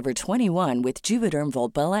adults over 21 with Juvederm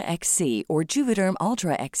Volbella XC or Juvederm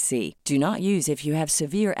Ultra XC. Do not use if you have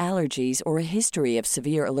severe allergies or a history of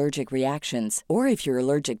severe allergic reactions, or if you're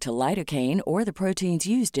allergic to lidocaine or the proteins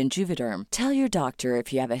used in Juvederm. Tell your doctor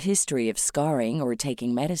if you have a history of scarring or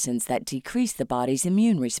taking medicines that decrease the body's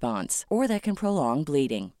immune response or that can prolong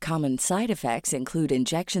bleeding. Common side effects include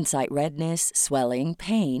injection site redness, swelling,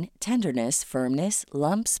 pain, tenderness, firmness,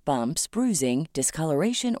 lumps, bumps, bruising,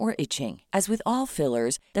 discoloration, or itching. As with all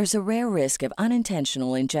fillers, there's a rare risk of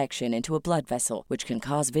unintentional injection into a blood vessel, which can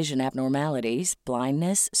cause vision abnormalities,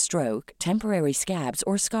 blindness, stroke, temporary scabs,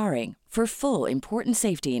 or scarring. For full important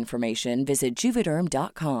safety information, visit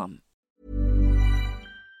Juvederm.com.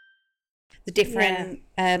 The different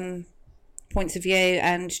points of view,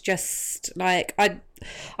 and just like I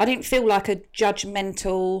didn't feel like a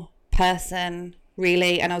judgmental person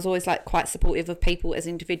really, and I was always like quite supportive of people as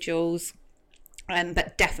individuals,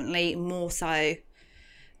 but definitely more so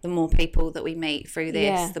the more people that we meet through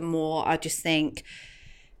this, the more I just think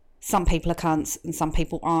some people are cunts and some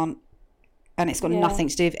people aren't. And it's got nothing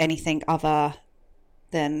to do with anything other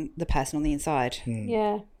than the person on the inside.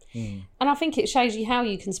 Yeah. And I think it shows you how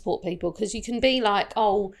you can support people, because you can be like,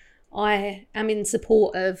 oh, I am in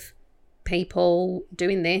support of people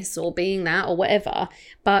doing this or being that or whatever,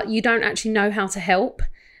 but you don't actually know how to help.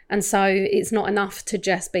 And so it's not enough to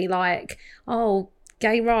just be like, oh,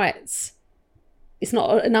 gay rights. It's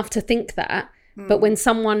not enough to think that. But when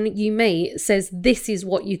someone you meet says, this is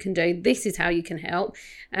what you can do, this is how you can help,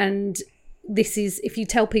 and this is, if you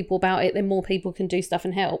tell people about it, then more people can do stuff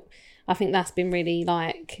and help. I think that's been really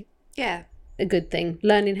like a good thing,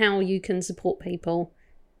 learning how you can support people.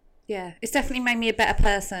 It's definitely made me a better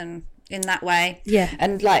person in that way,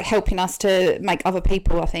 and like helping us to make other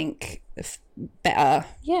people, I think, better.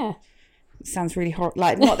 It sounds really horrible,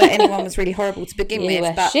 like not that anyone was really horrible to begin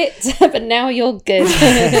with, but shit but now you're good.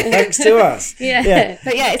 Thanks to us.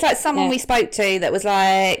 But it's like someone we spoke to that was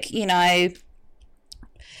like, you know,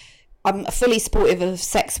 I'm fully supportive of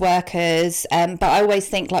sex workers, but I always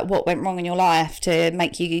think like, what went wrong in your life to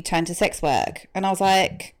make you turn to sex work? And I was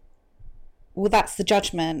like, well, that's the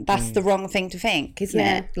judgment. That's the wrong thing to think, isn't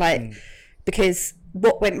it? Like, because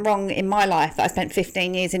what went wrong in my life, that I spent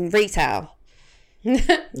 15 years in retail.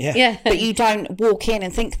 But you don't walk in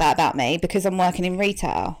and think that about me because I'm working in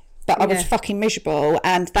retail. But I was fucking miserable,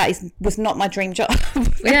 and that was not my dream job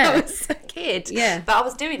when I was a kid. But I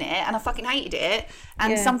was doing it and I fucking hated it,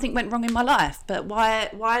 and something went wrong in my life. But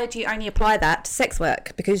why do you only apply that to sex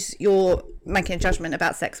work? Because you're making a judgment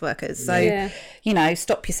about sex workers. So you know,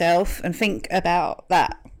 stop yourself and think about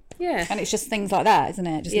that. And it's just things like that, isn't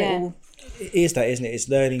it? Just little. It is that, isn't it? It's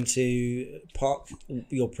learning to park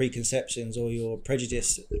your preconceptions or your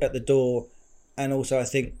prejudice at the door. And also, I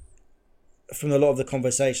think from a lot of the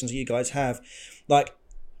conversations that you guys have, like,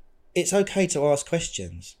 it's okay to ask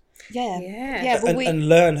questions. And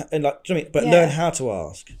learn, and like, do you know what I mean? But learn how to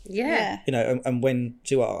ask. You know, and when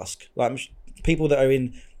to ask. Like, people that are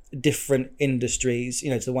in different industries,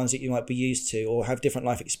 you know, to the ones that you might be used to, or have different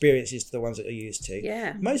life experiences to the ones that are used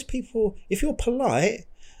to. Most people, if you're polite,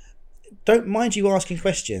 don't mind you asking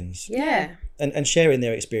questions. And sharing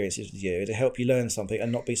their experiences with you to help you learn something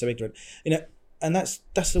and not be so ignorant. You know, and that's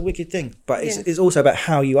the wicked thing. But it's also about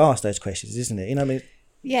how you ask those questions, isn't it? You know what I mean?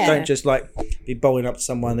 Don't just like be bowling up to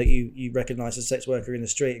someone that you recognise as a sex worker in the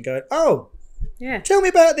street and going, oh, tell me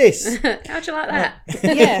about this. How'd you like that?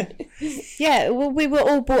 Well, we were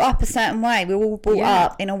all brought up a certain way. We were all brought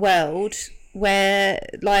up in a world where,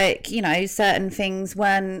 like, you know, certain things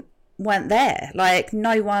weren't there. Like,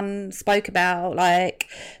 no one spoke about like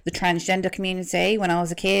the transgender community when I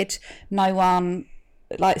was a kid. No one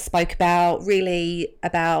like spoke about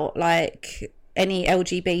like any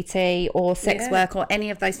LGBT or sex Yeah. work or any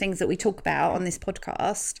of those things that we talk about on this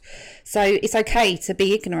podcast. So it's okay to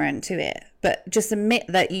be ignorant to it, but just admit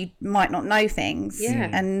that you might not know things. Yeah.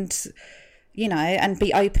 And, you know, and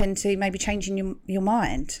be open to maybe changing your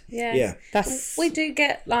mind. Yeah. That's We do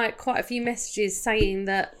get like quite a few messages saying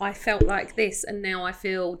that I felt like this and now I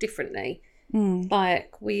feel differently.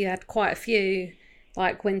 Like we had quite a few,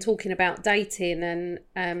 like when talking about dating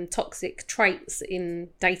and toxic traits in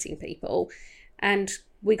dating people, and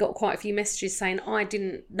we got quite a few messages saying I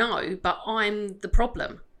didn't know, but I'm the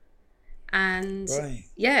problem. And Right.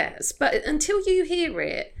 yes, but until you hear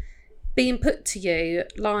it being put to you,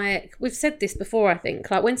 like we've said this before, I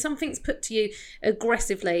think, like when something's put to you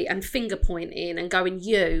aggressively and finger pointing and going,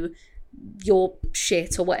 you're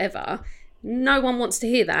shit or whatever, no one wants to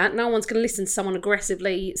hear that. No one's going to listen to someone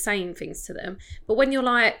aggressively saying things to them. But when you're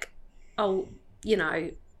like, oh, you know,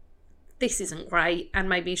 this isn't great and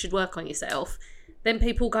maybe you should work on yourself, then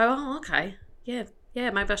people go, oh, okay, yeah,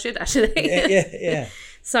 maybe I should actually. Yeah.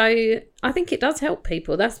 So I think it does help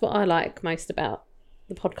people. That's what I like most about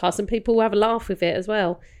the podcast, and people have a laugh with it as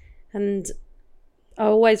well. And I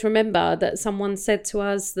always remember that someone said to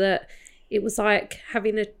us that it was like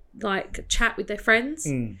having a chat with their friends.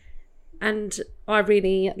 And I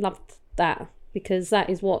really loved that, because that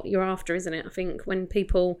is what you're after, isn't it? I think when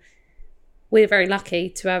people, we're very lucky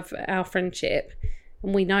to have our friendship,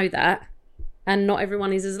 and we know that, and not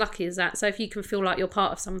everyone is as lucky as that. So if you can feel like you're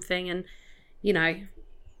part of something and, you know,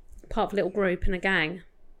 part of a little group and a gang,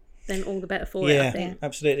 then all the better for it, I think.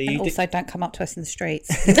 Absolutely. And You also, don't come up to us in the streets.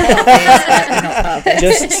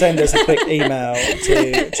 just send us a quick email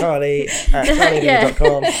to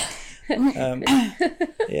charlie@charlie.com.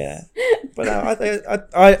 But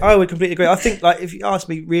I would completely agree. I think, like, if you ask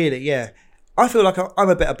me, really, I feel like I'm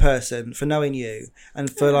a better person for knowing you,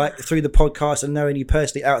 and for like through the podcast and knowing you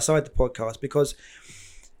personally outside the podcast, because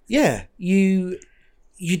you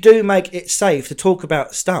do make it safe to talk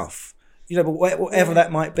about stuff, you know, but whatever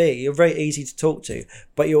that might be. You're very easy to talk to,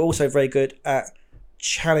 but you're also very good at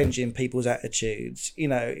challenging people's attitudes, you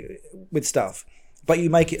know, with stuff. But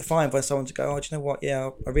you make it fine for someone to go, oh, do you know what?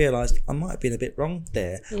 Yeah, I realised I might have been a bit wrong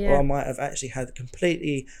there. Or I might have actually had a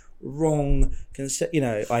completely wrong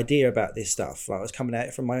idea about this stuff. Like I was coming at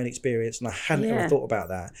it from my own experience and I hadn't ever thought about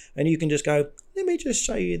that. And you can just go, let me just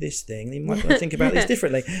show you this thing. And you might want to think about this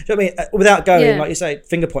differently. Do you know what I mean? Without going, like you say,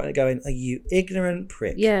 finger pointing, going, are you ignorant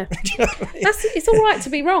prick? Yeah. Do you know what I mean? It's all right to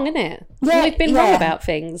be wrong, isn't it? Yeah, We've been wrong about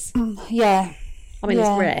things. Yeah. I mean, it's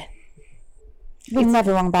rare. We're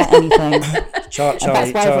never wrong about anything. Charlie's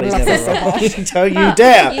why never everyone loves wrong. us Don't you But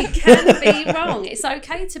dare. you can be wrong. It's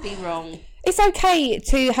okay to be wrong. It's okay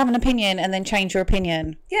to have an opinion and then change your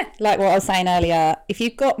opinion. Yeah. Like what I was saying earlier, if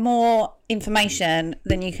you've got more information,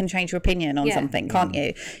 then you can change your opinion on something, can't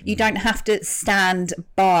you? You don't have to stand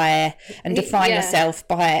by and define yourself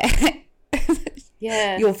by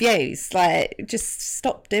your views. Like, just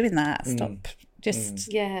stop doing that. Stop. Just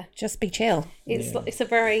be chill. It's a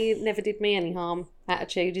very never did me any harm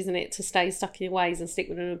attitude, isn't it? To stay stuck in your ways and stick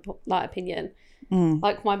with an opinion.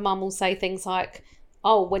 Like my mum will say things like,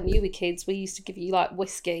 oh, when you were kids, we used to give you like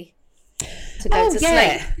whiskey to go to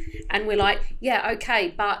sleep. And we're like, yeah,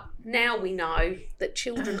 okay, but now we know that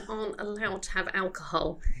children aren't allowed to have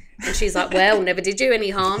alcohol. And she's like, well, never did you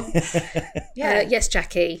any harm. Yes,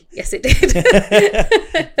 Jackie. Yes, it did.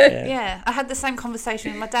 I had the same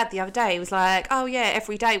conversation with my dad the other day. He was like, oh yeah,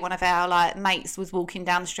 every day one of our like mates was walking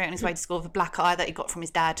down the street on his way to school with a black eye that he got from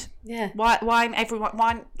his dad. Why everyone,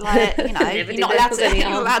 like, you know, you're not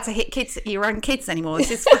allowed to hit your own kids anymore. It's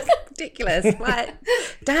just fucking ridiculous. Like,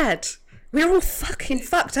 Dad, we're all fucking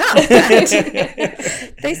fucked up.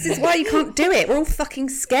 This is why you can't do it. We're all fucking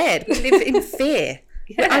scared. We live in fear.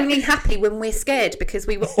 We're only happy when we're scared, because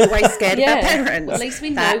we were always scared of our parents. Well, at least we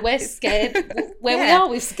know we're scared. Where we are,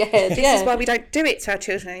 we're scared. This is why we don't do it to our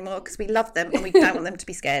children anymore, because we love them and we don't want them to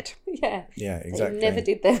be scared. Yeah, exactly. You never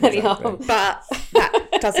did them any harm. But that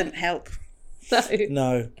doesn't help.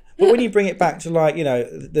 No. But when you bring it back to, like, you know,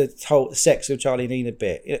 the whole sex with Charlie and Nina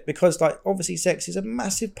bit, because, like, obviously sex is a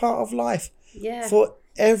massive part of life for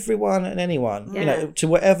everyone and anyone, you know, to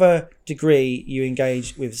whatever degree you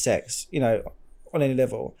engage with sex, you know, on any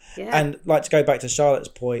level. And, like, to go back to Charlotte's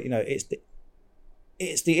point, you know, it's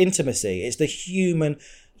the intimacy, it's the human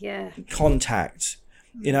contact,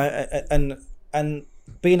 you know, and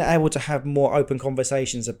being able to have more open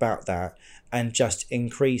conversations about that and just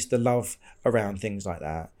increase the love around things like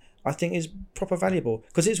that, I think is proper valuable,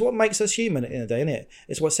 because it's what makes us human at the end of the day, isn't it?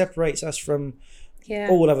 It's what separates us from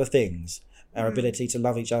all other things. our ability to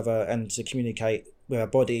love each other and to communicate with our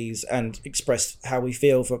bodies and express how we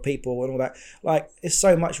feel for people and all that. Like, it's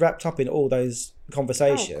so much wrapped up in all those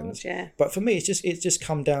conversations. Oh, God, yeah. But for me, it's just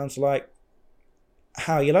come down to like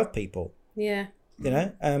how you love people. Yeah. You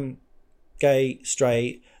know, gay,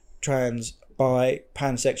 straight, trans, bi,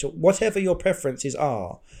 pansexual, whatever your preferences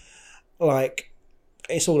are. Like,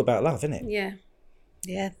 it's all about love, isn't it? Yeah.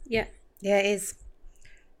 Yeah. Yeah. Yeah, it is.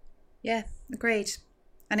 Yeah, agreed.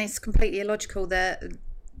 And it's completely illogical that,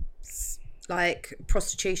 like,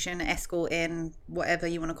 prostitution, escorting, whatever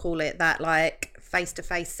you want to call it, that, like,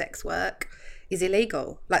 face-to-face sex work is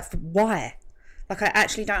illegal. Like, why? Like, I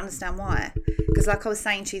actually don't understand why. Because, like I was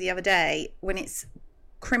saying to you the other day, when it's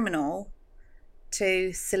criminal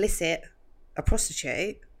to solicit a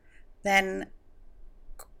prostitute, then,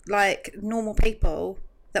 like, normal people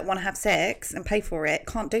that want to have sex and pay for it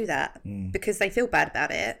can't do that because they feel bad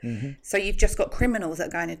about it. So you've just got criminals that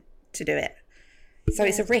are going to do it. So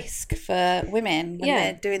it's a risk for women when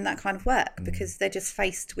they're doing that kind of work because they're just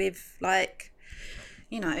faced with, like,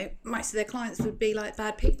 you know, most of their clients would be like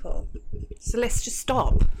bad people. So let's just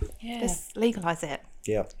stop. Yeah. Let's legalise it.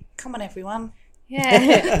 Yeah. Come on, everyone.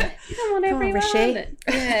 Yeah. Come on, everyone. Rishi.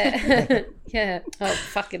 Yeah. Yeah. Oh,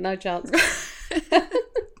 fucking no chance.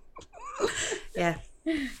 Yeah.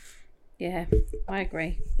 Yeah, I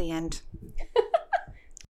agree. The end.